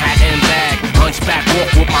 Matching hat and bag. Hunchback walk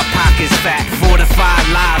with my pockets fat. Fortified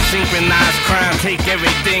live. Synchronized crime. Take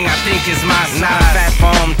everything I think is my size. Not a fat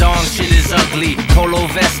palm. Dawn shit is ugly. Polo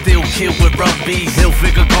vest still killed with rugbies. Hill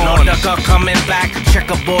figure gone. No ducker coming back.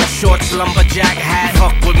 Checkerboard shorts. Lumberjack hat.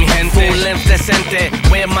 Fuck with me, gente. Full length decente.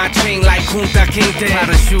 Wear my chain like Kunta Kinte. How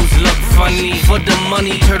the shoes look funny. For the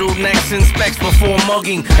money. Turtlenecks and specs before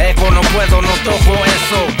mugging. Eco no puedo, no toco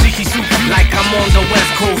eso. Tiki like I'm on the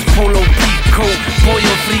west coast. Polo peak coat.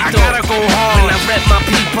 Pollo frito. I gotta go hard when I rep my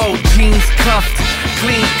people. Jeans cuffed.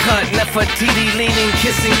 Clean cut, Nefertiti leaning,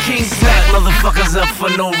 kissing king. Smack motherfuckers up for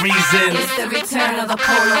no reason. It's the return of the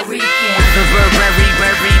Polo Rican. The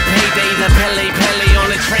Burberry payday, the Pele on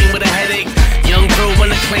the train with a headache. Young bro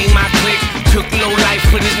wanna claim my clique. Took low life,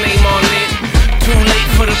 put his name on it. Too late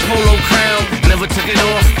for the polo crown. Never took it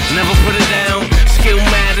off, never put it down.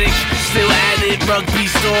 Skillmatic, still at it. Rugby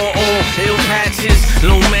store, all ill patches.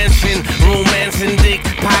 Low mansion, romance and dick.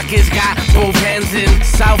 Pockets got both hands in.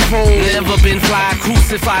 South Pole, never been fly.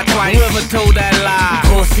 Crucified twice. Whoever told that lie?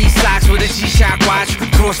 Horsey socks with a G-Shock watch.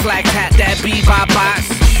 Cross black hat, that bebop box.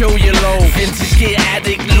 Show your low. Vintage gear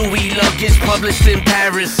addict, Louis luggage published in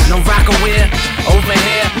Paris. No rockaware over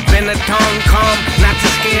here. Benetton calm, not to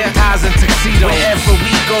scare. Ties and tuxedo. Wherever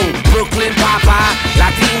we go, Brooklyn, Popeye,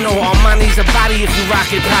 Latino. Armani's a body if you rock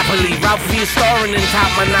it properly. Ralph V is starring in top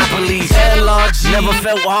monopolies. LRG, never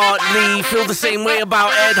felt hardly. Feel the same way about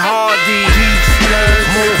Ed Hardy. Beach nerds,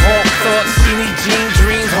 Mohawk thoughts, skinny jean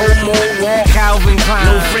dreams, homo walk. Calvin Klein,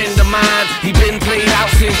 no friend of mine. He been played out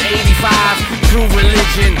since '85. True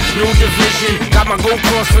religion, no division. Got my gold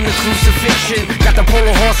cross from the crucifixion. Got the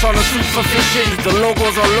polo horse on the suit for fishing. The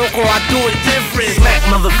logos are local, I do it different. Smack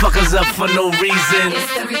motherfuckers up for no reason. It's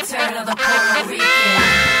the return of the Polo Rican.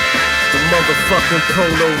 The motherfucking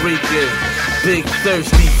Polo Rican. Big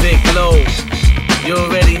thirsty Vic Low. You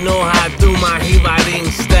already know how I do my he-riding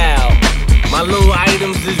style. My little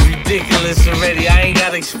items is ridiculous already. I ain't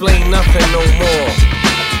gotta explain nothing no more.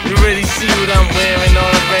 You already see what I'm wearing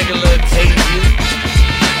on a regular occasion.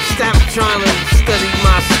 Stop trying to study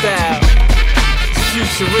my style. It's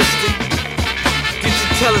futuristic. Get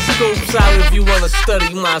your telescopes out if you wanna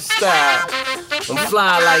study my style. I'm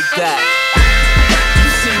fly like that. You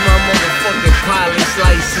see my motherfucking pilot's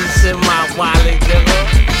license in my wallet, girl.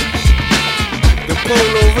 The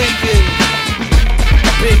Polo Rican.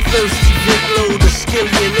 Big thirsty Vic Low, the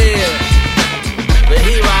skillionaire. The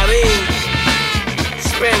he-riding.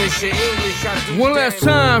 Spanish and English, I do. One last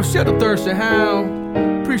time, shout out to Thirstin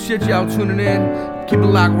Howl. Appreciate y'all tuning in. Keep it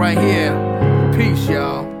locked right here. Peace,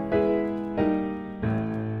 y'all.